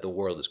doubt that the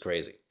world is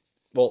crazy.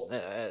 Well,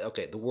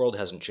 okay, the world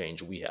hasn't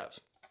changed. We have.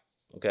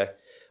 Okay?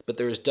 But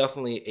there is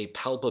definitely a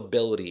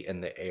palpability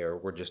in the air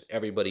where just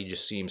everybody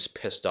just seems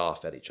pissed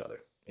off at each other.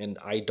 And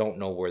I don't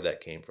know where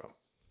that came from.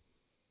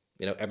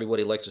 You know,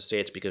 everybody likes to say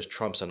it's because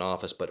Trump's in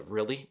office, but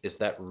really? Is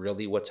that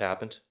really what's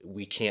happened?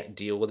 We can't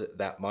deal with it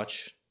that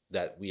much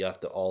that we have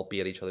to all be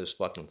at each other's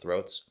fucking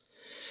throats?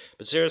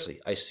 But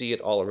seriously, I see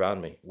it all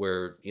around me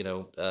where, you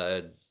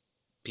know,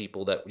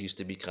 people that used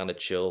to be kind of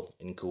chill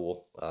and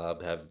cool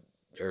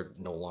are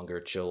no longer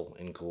chill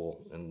and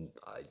cool. And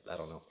I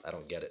don't know. I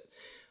don't get it.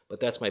 But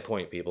that's my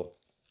point, people.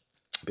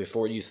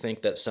 Before you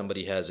think that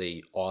somebody has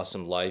a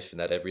awesome life and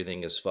that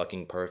everything is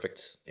fucking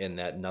perfect and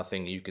that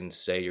nothing you can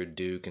say or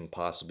do can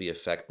possibly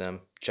affect them,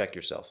 check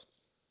yourself.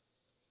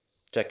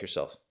 Check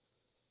yourself.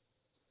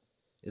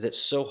 Is it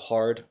so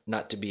hard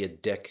not to be a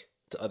dick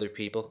to other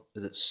people?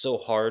 Is it so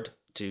hard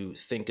to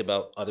think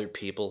about other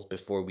people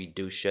before we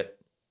do shit?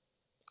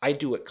 I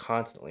do it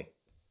constantly.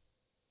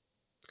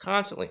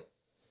 Constantly.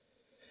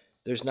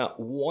 There's not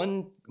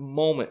one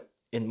moment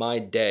in my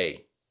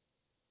day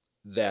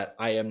that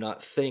I am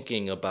not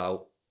thinking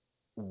about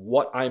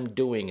what I'm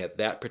doing at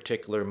that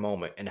particular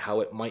moment and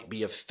how it might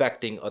be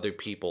affecting other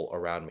people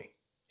around me.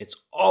 It's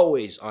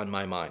always on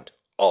my mind.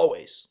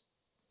 Always.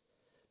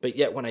 But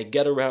yet when I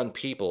get around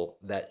people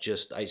that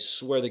just, I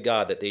swear to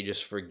God that they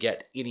just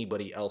forget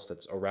anybody else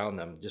that's around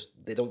them. Just,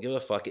 they don't give a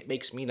fuck. It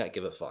makes me not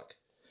give a fuck.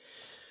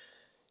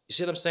 You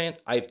see what I'm saying?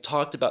 I've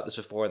talked about this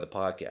before in the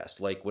podcast.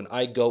 Like when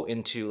I go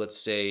into, let's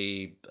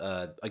say,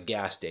 a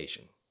gas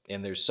station,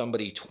 and there's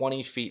somebody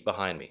 20 feet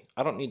behind me.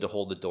 I don't need to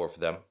hold the door for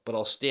them, but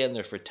I'll stand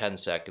there for 10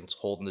 seconds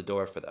holding the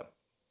door for them.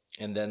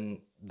 And then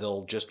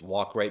they'll just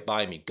walk right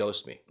by me,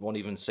 ghost me. Won't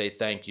even say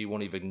thank you,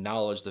 won't even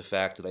acknowledge the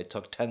fact that I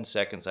took 10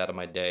 seconds out of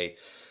my day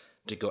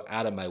to go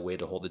out of my way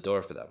to hold the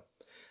door for them.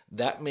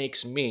 That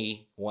makes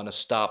me want to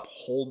stop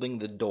holding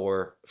the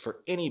door for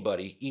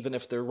anybody, even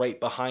if they're right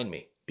behind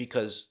me,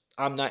 because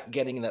I'm not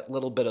getting that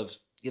little bit of,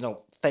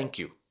 thank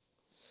you.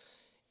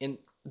 And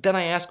then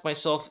I ask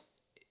myself,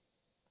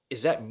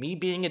 is that me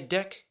being a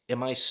dick?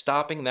 Am I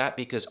stopping that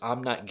because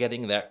I'm not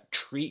getting that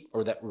treat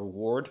or that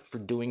reward for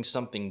doing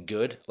something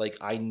good? Like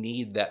I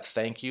need that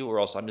thank you or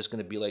else I'm just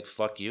going to be like,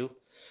 fuck you.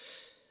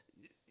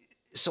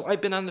 So I've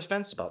been on the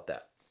fence about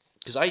that.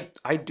 Because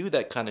I do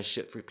that kind of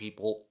shit for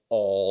people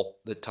all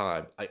the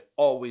time. I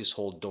always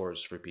hold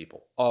doors for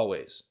people,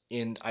 always.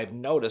 And I've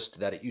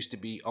noticed that it used to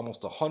be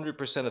almost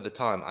 100% of the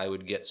time I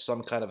would get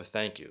some kind of a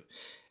thank you.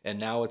 And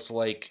now it's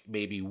like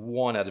maybe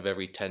 1 out of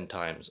every 10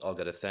 times I'll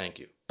get a thank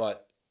you.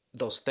 But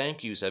those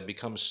thank yous have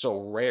become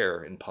so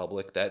rare in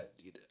public that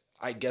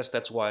I guess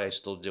that's why I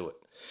still do it.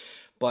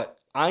 But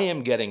I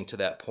am getting to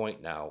that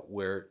point now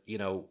where,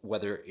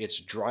 whether it's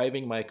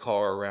driving my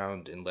car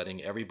around and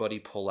letting everybody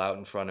pull out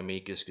in front of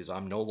me because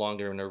I'm no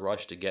longer in a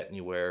rush to get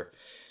anywhere,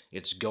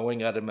 it's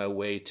going out of my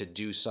way to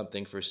do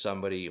something for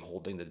somebody,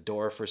 holding the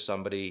door for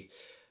somebody,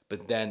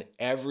 but then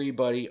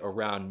everybody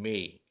around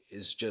me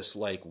is just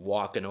like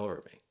walking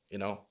over me.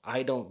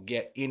 I don't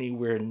get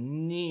anywhere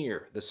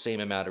near the same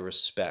amount of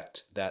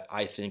respect that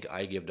I think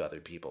I give to other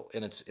people.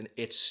 And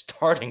it's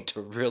starting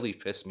to really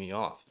piss me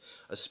off,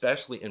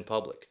 especially in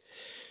public,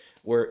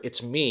 where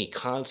it's me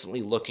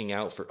constantly looking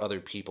out for other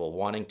people,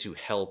 wanting to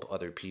help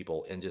other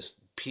people, and just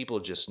people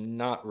just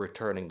not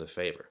returning the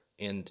favor.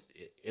 And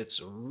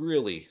it's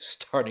really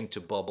starting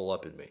to bubble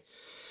up in me.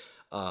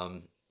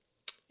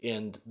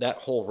 And that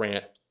whole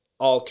rant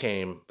all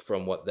came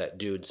from what that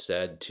dude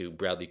said to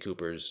Bradley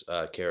Cooper's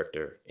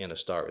character in A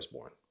Star Is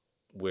Born,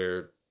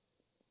 where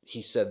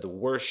he said the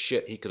worst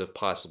shit he could have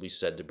possibly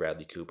said to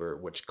Bradley Cooper,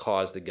 which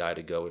caused the guy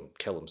to go and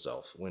kill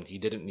himself when he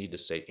didn't need to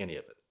say any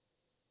of it,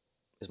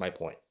 is my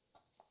point.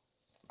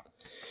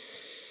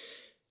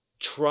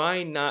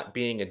 Try not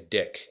being a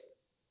dick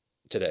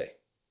today.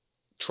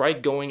 Try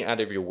going out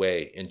of your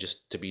way and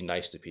just to be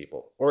nice to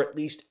people, or at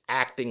least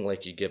acting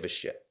like you give a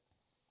shit.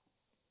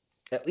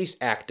 At least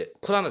act it.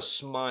 Put on a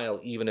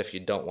smile even if you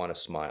don't want to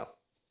smile.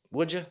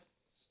 Would you?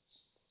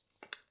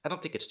 I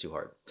don't think it's too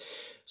hard.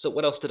 So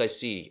what else did I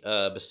see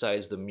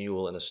besides The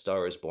Mule and A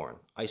Star Is Born?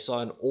 I saw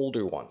an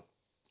older one.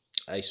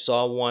 I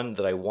saw one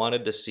that I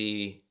wanted to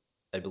see.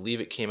 I believe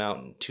it came out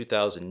in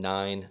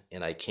 2009,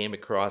 and I came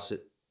across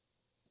it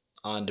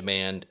on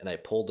demand, and I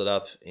pulled it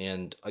up.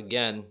 And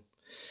again,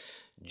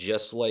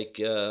 just like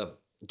A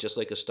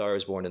Star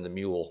Is Born and The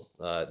Mule,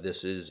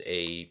 this is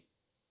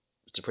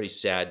it's a pretty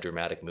sad,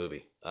 dramatic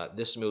movie.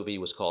 This movie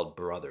was called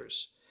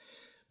Brothers.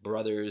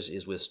 Brothers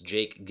is with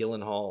Jake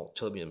Gyllenhaal,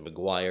 Tobey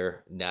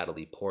Maguire,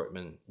 Natalie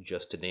Portman,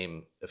 just to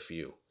name a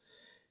few.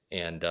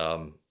 And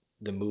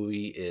the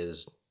movie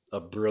is a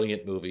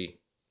brilliant movie.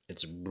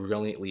 It's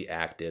brilliantly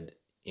acted,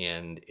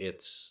 and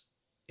it's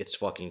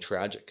fucking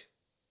tragic.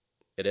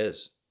 It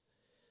is.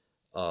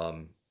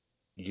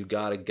 You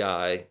got a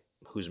guy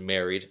who's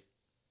married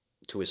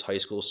to his high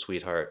school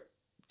sweetheart,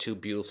 2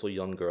 beautiful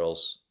young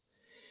girls,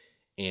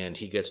 and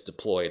he gets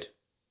deployed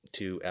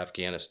to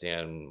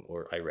Afghanistan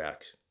or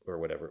Iraq or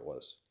whatever it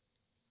was.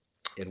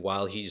 And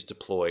while he's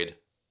deployed,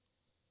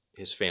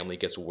 his family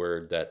gets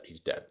word that he's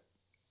dead.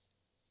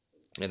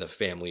 And the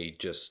family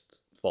just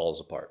falls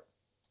apart.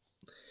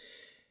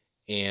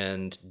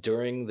 And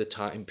during the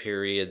time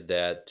period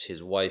that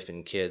his wife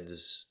and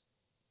kids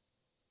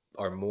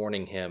are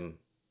mourning him,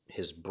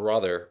 his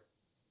brother,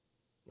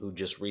 who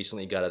just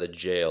recently got out of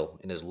jail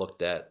and is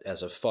looked at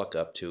as a fuck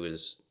up to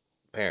his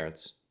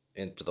parents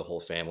and to the whole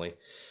family,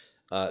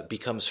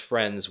 becomes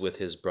friends with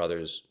his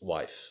brother's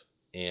wife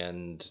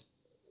and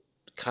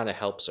kind of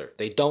helps her.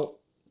 They don't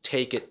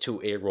take it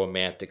to a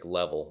romantic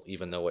level,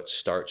 even though it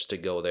starts to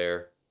go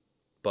there,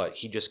 but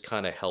he just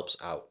kind of helps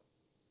out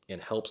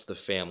and helps the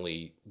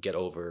family get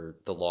over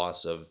the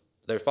loss of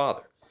their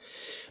father.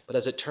 But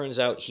as it turns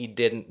out, he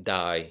didn't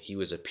die. He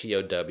was a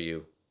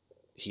POW.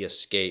 He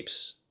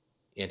escapes,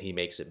 and he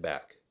makes it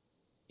back.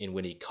 And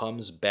when he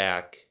comes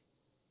back,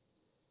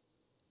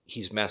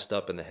 he's messed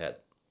up in the head.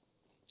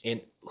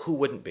 And who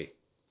wouldn't be?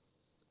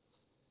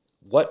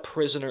 What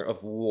prisoner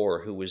of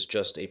war who was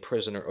just a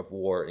prisoner of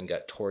war and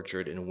got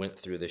tortured and went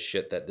through the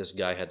shit that this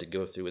guy had to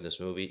go through in this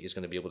movie is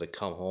going to be able to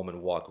come home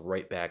and walk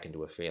right back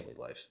into a family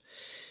life?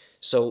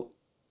 So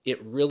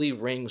it really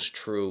rings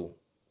true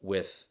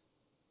with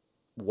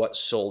what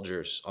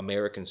soldiers,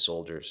 American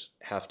soldiers,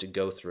 have to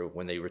go through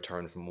when they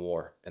return from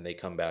war and they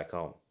come back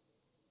home.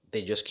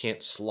 They just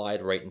can't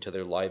slide right into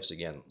their lives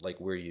again like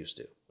we're used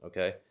to,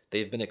 okay?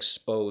 They've been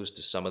exposed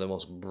to some of the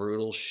most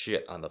brutal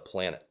shit on the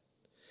planet.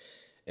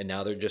 And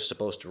now they're just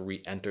supposed to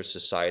re-enter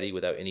society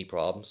without any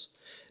problems.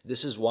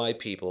 This is why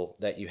people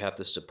that you have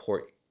to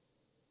support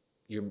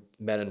your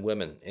men and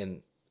women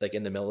in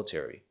the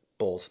military,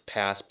 both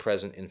past,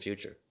 present, and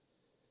future.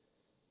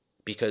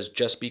 Because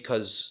just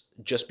because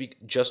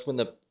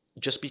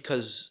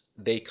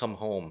they come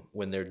home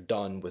when they're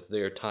done with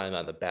their time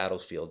on the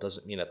battlefield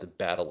doesn't mean that the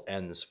battle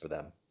ends for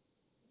them,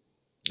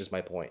 is my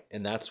point.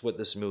 And that's what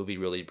this movie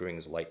really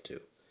brings light to,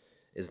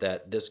 is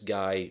that this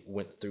guy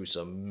went through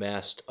some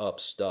messed up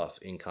stuff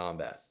in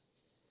combat,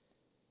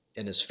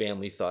 and his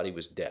family thought he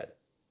was dead.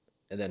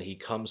 And then he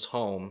comes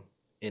home,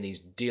 and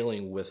he's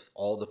dealing with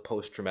all the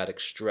post-traumatic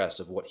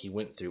stress of what he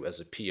went through as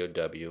a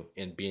POW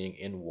and being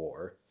in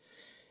war.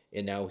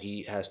 And now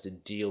he has to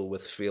deal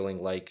with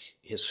feeling like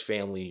his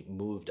family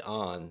moved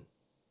on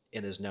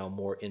and is now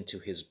more into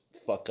his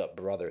fuck up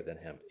brother than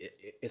him.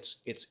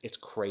 It's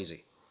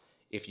crazy.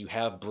 if you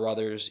have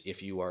brothers,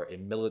 if you are a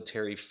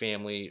military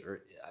family,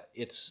 or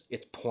it's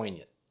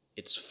poignant.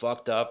 It's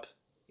fucked up.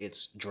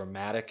 It's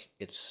dramatic.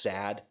 It's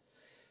sad,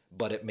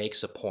 but it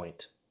makes a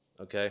point.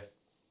 Okay,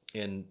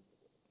 and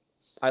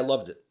I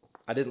loved it.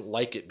 I didn't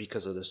like it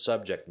because of the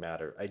subject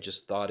matter. I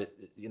just thought it.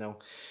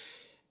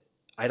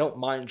 I don't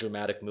mind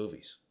dramatic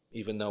movies,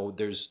 even though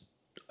there's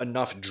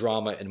enough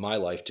drama in my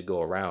life to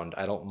go around.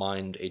 I don't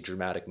mind a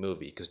dramatic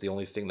movie because the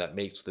only thing that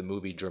makes the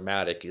movie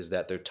dramatic is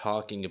that they're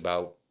talking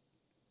about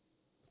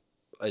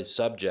a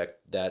subject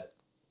that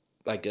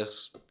I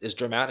guess is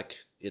dramatic.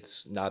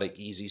 It's not an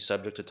easy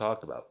subject to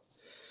talk about,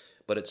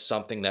 but it's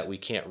something that we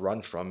can't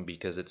run from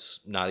because it's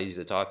not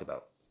easy to talk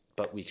about.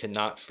 But we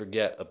cannot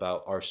forget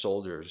about our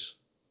soldiers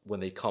when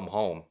they come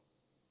home.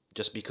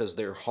 Just because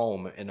they're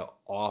home and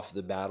off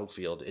the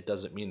battlefield, it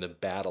doesn't mean the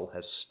battle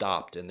has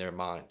stopped in their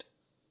mind.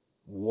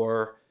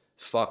 War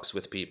fucks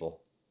with people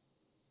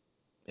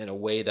in a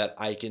way that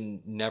I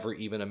can never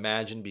even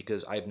imagine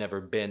because I've never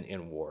been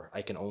in war.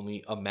 I can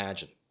only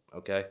imagine,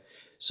 okay?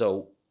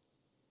 So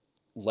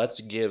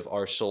let's give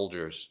our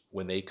soldiers,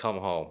 when they come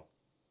home,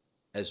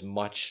 as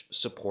much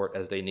support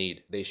as they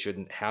need. They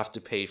shouldn't have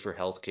to pay for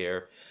health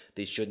care.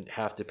 They shouldn't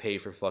have to pay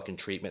for fucking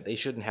treatment. They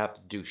shouldn't have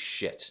to do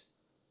shit.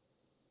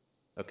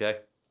 Okay?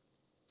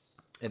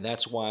 And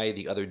that's why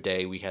the other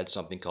day we had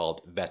something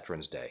called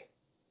Veterans Day.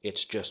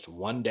 It's just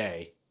one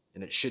day,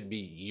 and it should be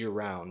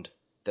year-round,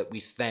 that we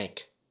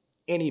thank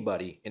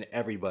anybody and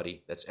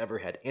everybody that's ever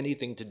had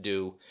anything to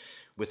do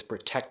with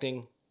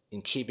protecting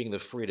and keeping the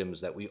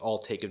freedoms that we all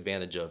take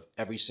advantage of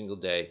every single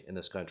day in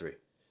this country.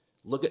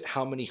 Look at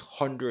how many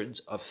hundreds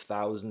of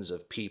thousands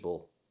of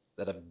people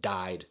that have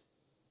died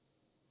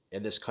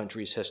in this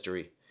country's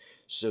history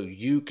so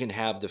you can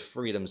have the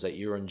freedoms that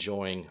you're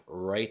enjoying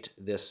right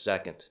this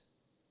second.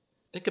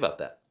 Think about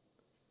that.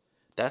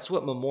 That's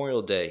what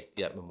Memorial Day,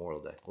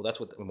 Memorial Day. Well, that's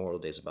what Memorial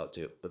Day is about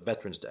too, but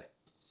Veterans Day.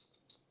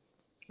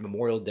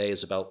 Memorial Day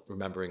is about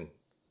remembering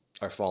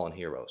our fallen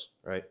heroes,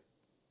 right?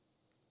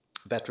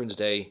 Veterans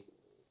Day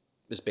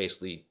is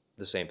basically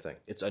the same thing.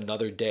 It's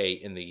another day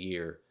in the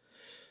year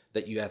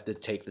that you have to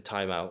take the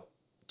time out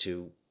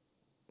to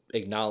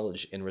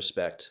acknowledge and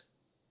respect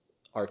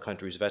our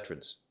country's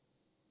veterans.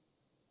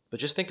 But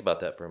just think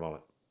about that for a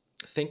moment.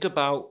 Think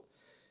about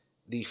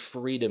the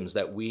freedoms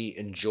that we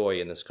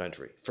enjoy in this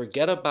country.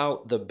 Forget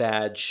about the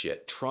bad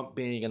shit, Trump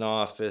being in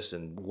office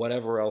and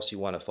whatever else you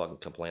want to fucking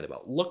complain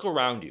about. Look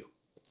around you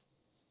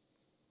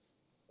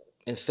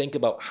and think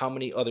about how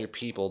many other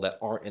people that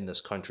aren't in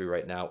this country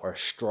right now are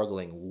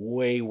struggling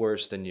way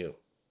worse than you.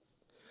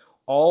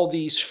 All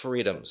these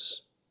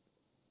freedoms,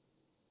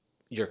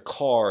 your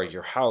car,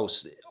 your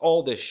house,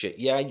 all this shit,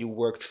 yeah, you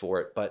worked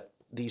for it, but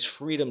these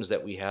freedoms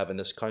that we have in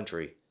this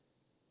country,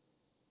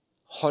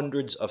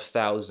 hundreds of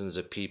thousands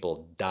of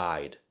people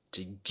died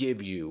to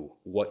give you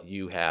what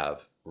you have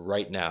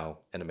right now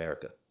in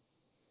America.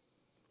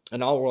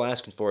 And all we're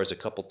asking for is a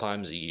couple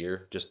times a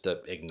year just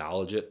to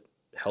acknowledge it,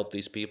 help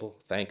these people,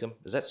 thank them.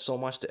 Is that so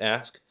much to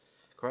ask?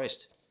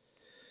 Christ.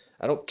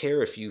 I don't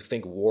care if you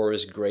think war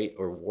is great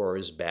or war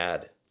is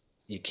bad.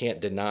 You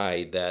can't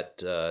deny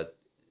that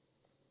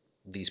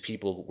these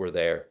people were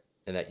there,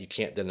 and that you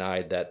can't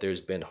deny that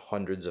there's been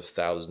hundreds of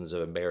thousands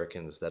of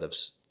Americans that have,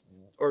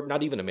 or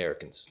not even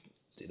Americans,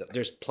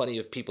 there's plenty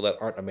of people that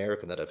aren't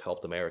American that have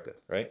helped America,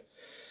 right?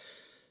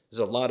 There's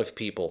a lot of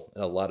people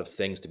and a lot of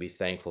things to be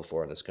thankful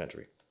for in this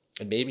country.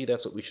 And maybe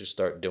that's what we should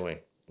start doing,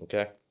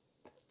 okay?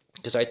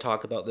 Because I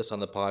talk about this on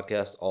the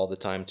podcast all the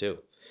time too.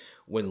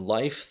 When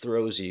life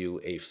throws you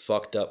a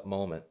fucked up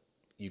moment,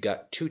 you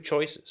got two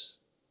choices.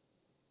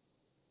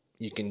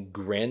 You can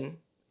grin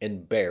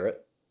and bear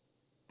it,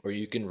 or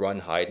you can run,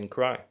 hide, and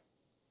cry.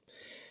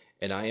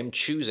 And I am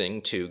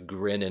choosing to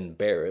grin and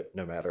bear it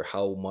no matter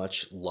how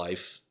much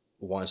life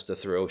wants to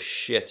throw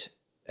shit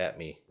at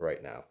me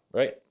right now,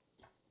 right?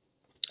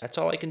 That's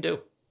all I can do.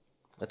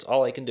 That's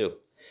all I can do.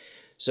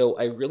 So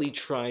I really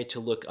try to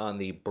look on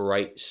the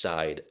bright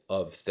side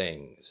of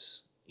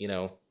things, you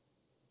know,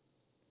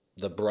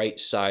 the bright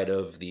side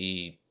of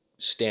the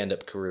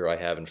stand-up career I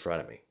have in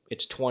front of me.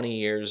 It's 20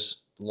 years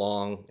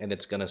long, and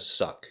it's going to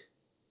suck.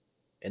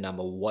 And I'm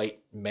a white,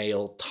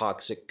 male,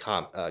 toxic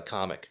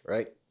comic,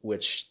 right?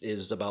 Which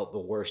is about the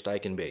worst I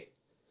can be.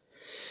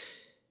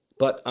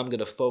 But I'm going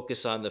to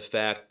focus on the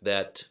fact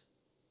that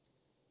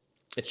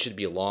it should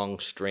be a long,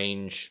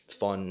 strange,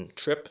 fun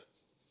trip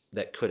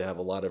that could have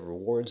a lot of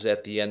rewards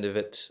at the end of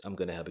it. I'm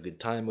going to have a good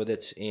time with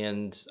it.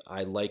 And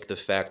I like the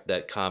fact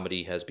that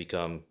comedy has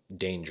become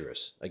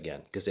dangerous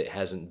again, because it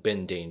hasn't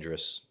been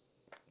dangerous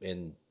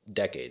in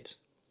decades,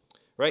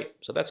 right?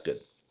 So that's good.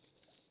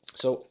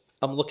 So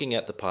I'm looking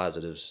at the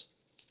positives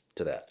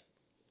to that,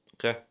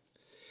 okay?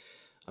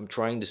 I'm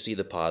trying to see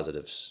the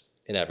positives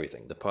in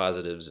everything. The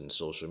positives in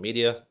social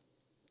media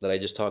that I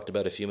just talked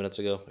about a few minutes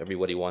ago.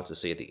 Everybody wants to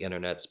say the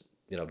internet's,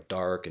 you know,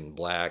 dark and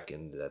black,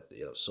 and that,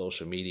 you know,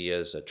 social media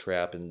is a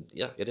trap. And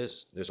yeah, it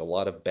is. There's a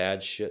lot of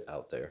bad shit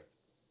out there.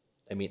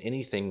 I mean,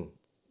 anything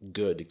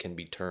good can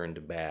be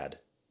turned bad.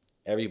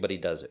 Everybody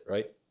does it,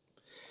 right?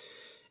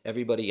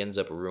 Everybody ends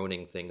up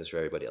ruining things for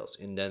everybody else.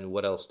 And then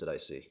what else did I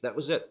see? That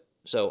was it.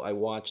 So I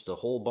watched I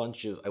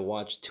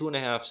watched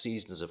 2.5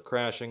 seasons of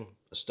Crashing,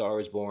 A Star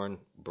is Born,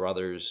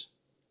 Brothers,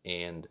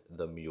 and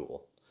The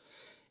Mule.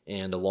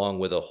 And along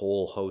with a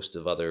whole host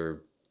of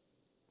other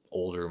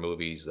older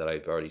movies that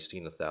I've already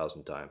seen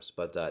 1,000 times.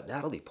 But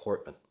Natalie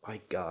Portman,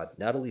 my God,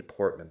 Natalie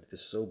Portman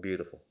is so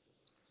beautiful.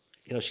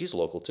 You know, she's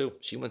local too.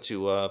 She went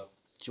to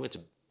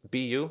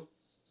BU,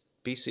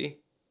 BC,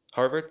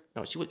 Harvard.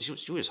 No,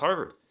 she was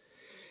Harvard.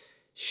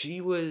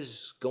 She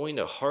was going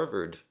to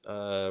Harvard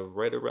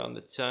right around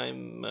the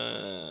time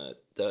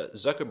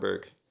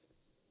Zuckerberg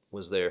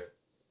was there,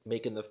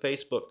 making the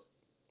Facebook.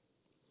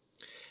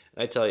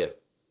 And I tell you,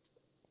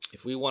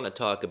 if we want to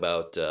talk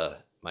about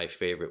my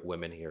favorite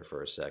women here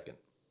for a second,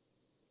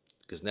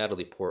 because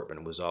Natalie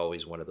Portman was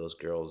always one of those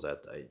girls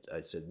that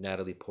I said,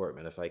 Natalie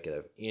Portman, if I could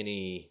have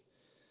any...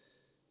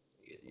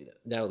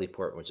 Natalie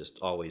Portman was just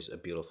always a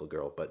beautiful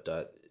girl. But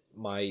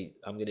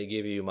I'm going to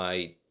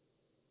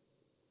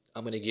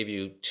give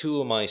you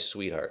two of my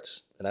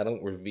sweethearts, and I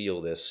don't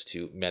reveal this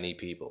to many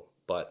people,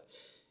 but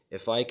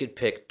if I could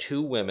pick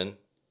two women,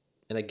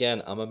 and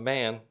again, I'm a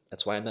man,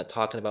 that's why I'm not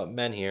talking about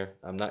men here,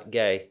 I'm not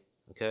gay,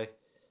 okay?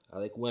 I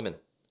like women.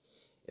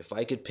 If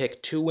I could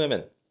pick two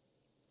women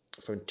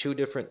from two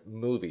different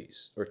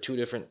movies or two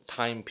different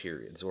time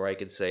periods where I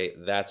could say,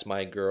 that's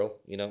my girl,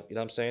 you know what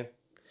I'm saying?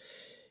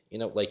 You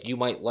know, like you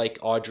might like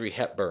Audrey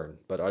Hepburn,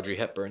 but Audrey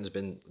Hepburn's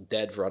been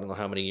dead for I don't know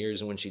how many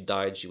years, and when she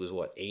died, she was,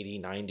 what, 80,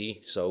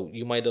 90? So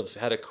you might have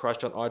had a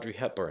crush on Audrey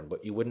Hepburn,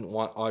 but you wouldn't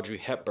want Audrey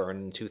Hepburn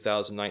in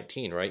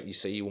 2019, right? You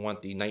say you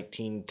want the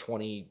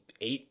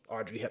 1928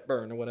 Audrey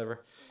Hepburn or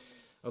whatever,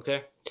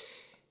 okay?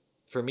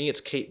 For me, it's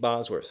Kate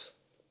Bosworth.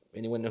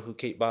 Anyone know who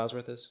Kate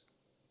Bosworth is?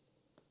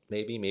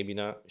 Maybe, maybe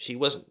not. She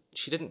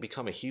didn't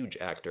become a huge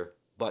actor,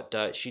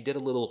 but she did a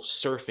little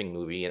surfing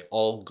movie, an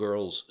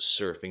all-girls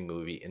surfing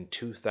movie in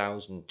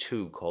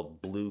 2002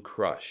 called Blue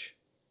Crush.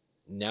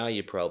 Now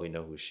you probably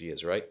know who she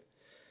is, right?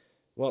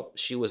 Well,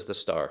 she was the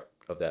star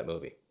of that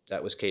movie.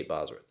 That was Kate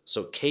Bosworth.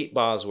 So Kate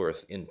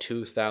Bosworth in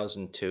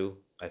 2002,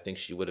 I think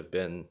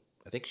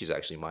she's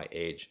actually my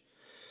age.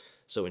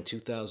 So in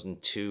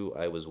 2002,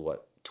 I was,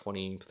 what,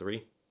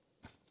 23?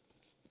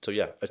 So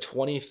yeah, a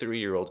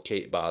 23-year-old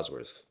Kate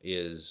Bosworth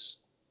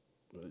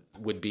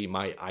would be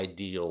my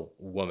ideal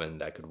woman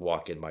that could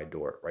walk in my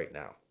door right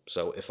now.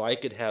 So if I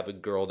could have a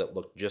girl that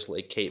looked just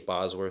like Kate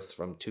Bosworth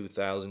from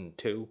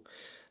 2002,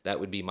 that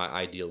would be my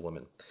ideal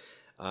woman.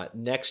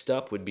 Next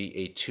up would be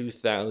a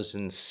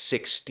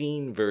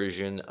 2016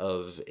 version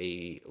of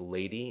a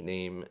lady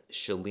named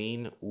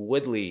Shailene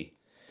Woodley.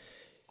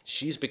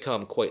 She's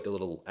become quite the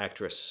little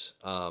actress.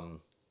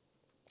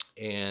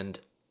 And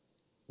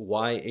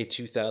why a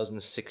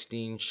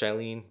 2016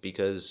 Shailene?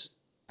 Because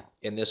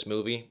in this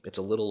movie, it's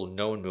a little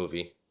known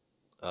movie,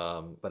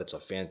 but it's a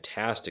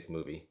fantastic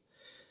movie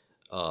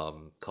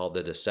called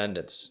The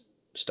Descendants,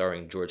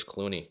 starring George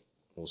Clooney.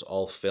 It was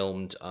all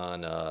filmed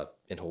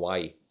in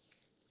Hawaii.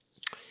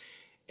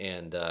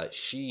 And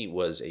she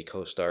was a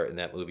co-star in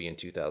that movie in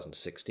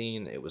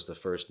 2016. It was the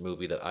first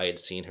movie that I had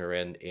seen her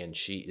in, and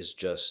she is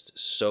just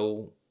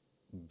so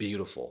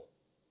beautiful,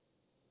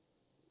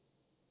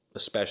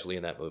 especially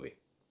in that movie.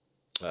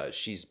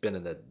 She's been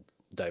in the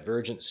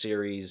Divergent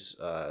series,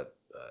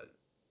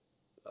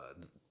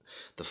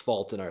 The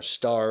Fault in Our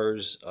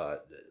Stars, a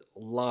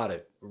lot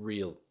of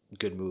real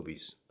good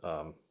movies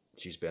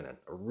she's been in.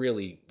 A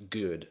really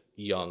good,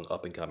 young,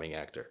 up-and-coming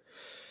actor.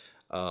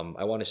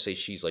 I want to say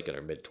she's like in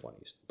her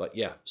mid-20s. But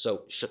yeah,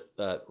 so,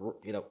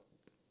 you know,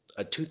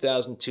 a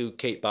 2002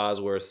 Kate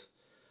Bosworth,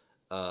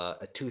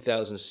 a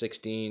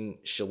 2016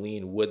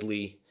 Shailene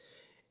Woodley,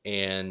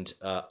 and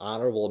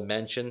honorable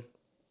mention,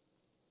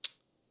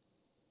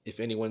 if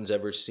anyone's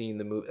ever seen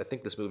the movie, I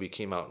think this movie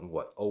came out in,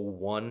 what,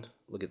 01?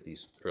 Look at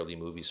these early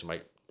movies from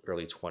my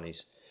early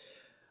 20s.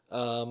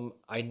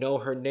 I know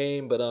her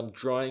name, but I'm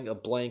drawing a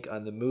blank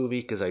on the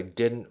movie because I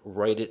didn't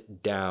write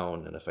it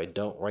down. And if I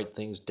don't write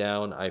things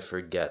down, I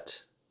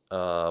forget.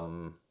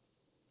 I'm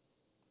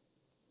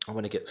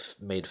going to get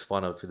made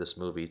fun of for this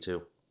movie,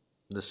 too.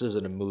 This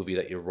isn't a movie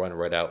that you run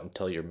right out and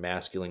tell your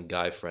masculine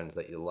guy friends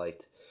that you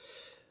liked.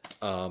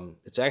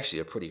 It's actually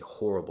a pretty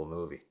horrible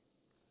movie.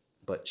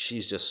 But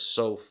she's just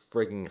so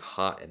friggin'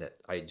 hot in it.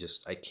 I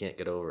can't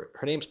get over it.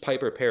 Her name's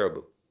Piper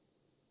Perabo.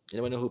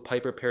 Anyone know who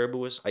Piper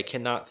Perabo is? I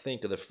cannot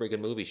think of the friggin'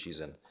 movie she's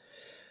in.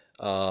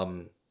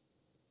 God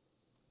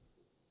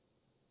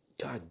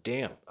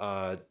damn.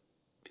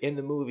 In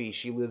the movie,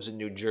 she lives in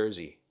New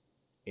Jersey.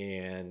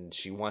 And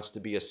she wants to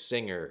be a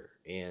singer.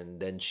 And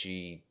then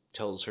she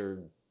tells her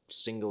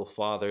single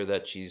father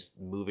that she's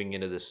moving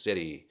into the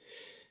city.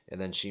 And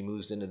then she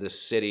moves into the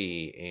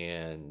city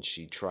and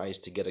she tries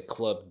to get a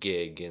club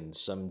gig, and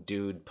some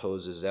dude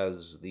poses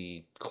as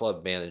the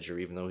club manager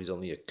even though he's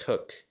only a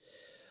cook.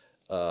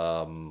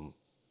 And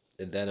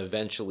then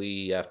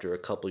eventually, after a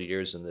couple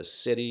years in the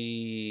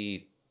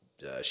city,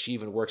 she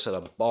even works at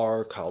a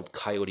bar called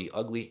Coyote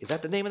Ugly. Is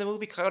that the name of the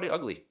movie? Coyote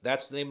Ugly.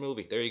 That's the name of the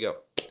movie. There you go.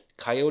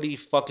 Coyote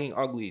fucking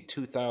Ugly,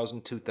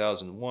 2000,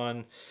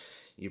 2001.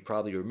 You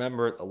probably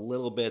remember it a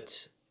little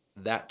bit.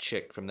 That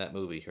chick from that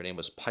movie, her name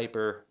was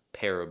Piper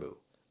Perabo.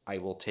 I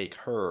will take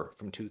her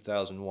from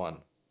 2001.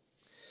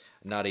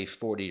 Not a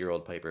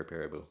 40-year-old Piper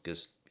Perabo,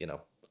 because, you know,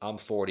 I'm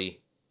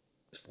 40.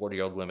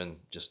 40-year-old women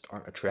just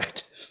aren't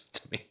attractive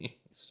to me.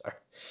 Sorry.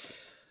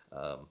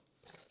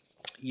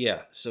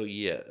 Yeah, so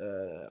yeah,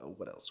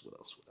 what else?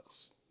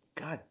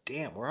 God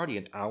damn, we're already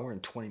an hour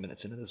and 20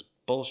 minutes into this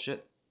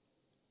bullshit.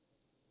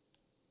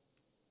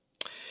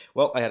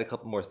 Well, I had a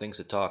couple more things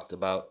to talk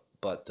about,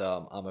 but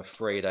I'm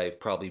afraid I've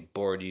probably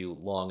bored you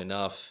long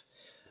enough.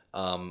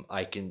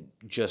 I can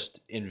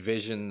just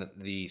envision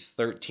the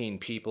 13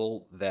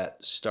 people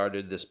that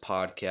started this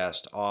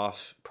podcast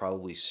off,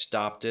 probably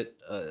stopped it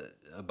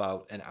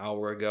about an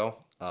hour ago.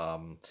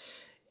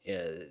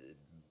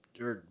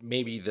 Or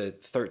maybe the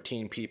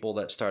 13 people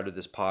that started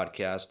this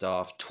podcast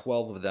off,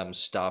 12 of them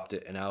stopped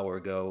it an hour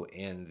ago,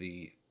 and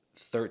the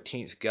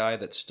 13th guy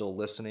that's still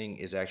listening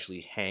is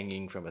actually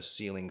hanging from a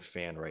ceiling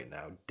fan right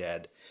now,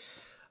 dead.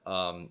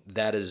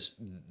 That is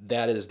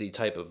the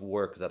type of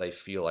work that I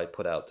feel I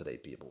put out today,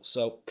 people.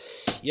 So,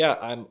 yeah,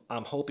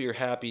 I'm hope you're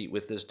happy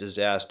with this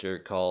disaster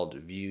called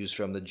Views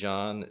from the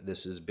John.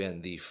 This has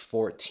been the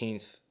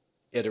 14th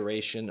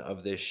iteration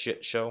of this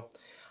shit show.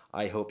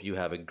 I hope you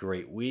have a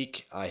great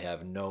week. I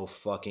have no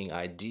fucking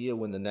idea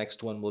when the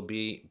next one will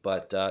be,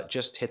 but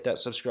just hit that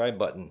subscribe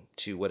button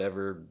to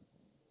whatever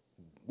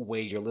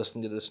way you're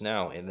listening to this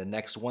now, and the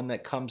next one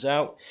that comes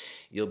out,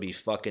 you'll be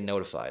fucking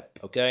notified,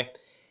 okay?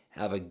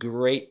 Have a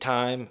great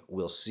time.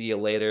 We'll see you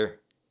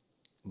later.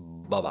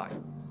 Bye-bye.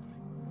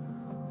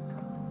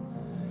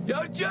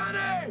 Yo,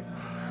 Johnny!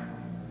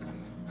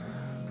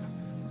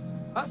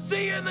 I'll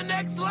see you in the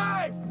next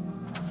life!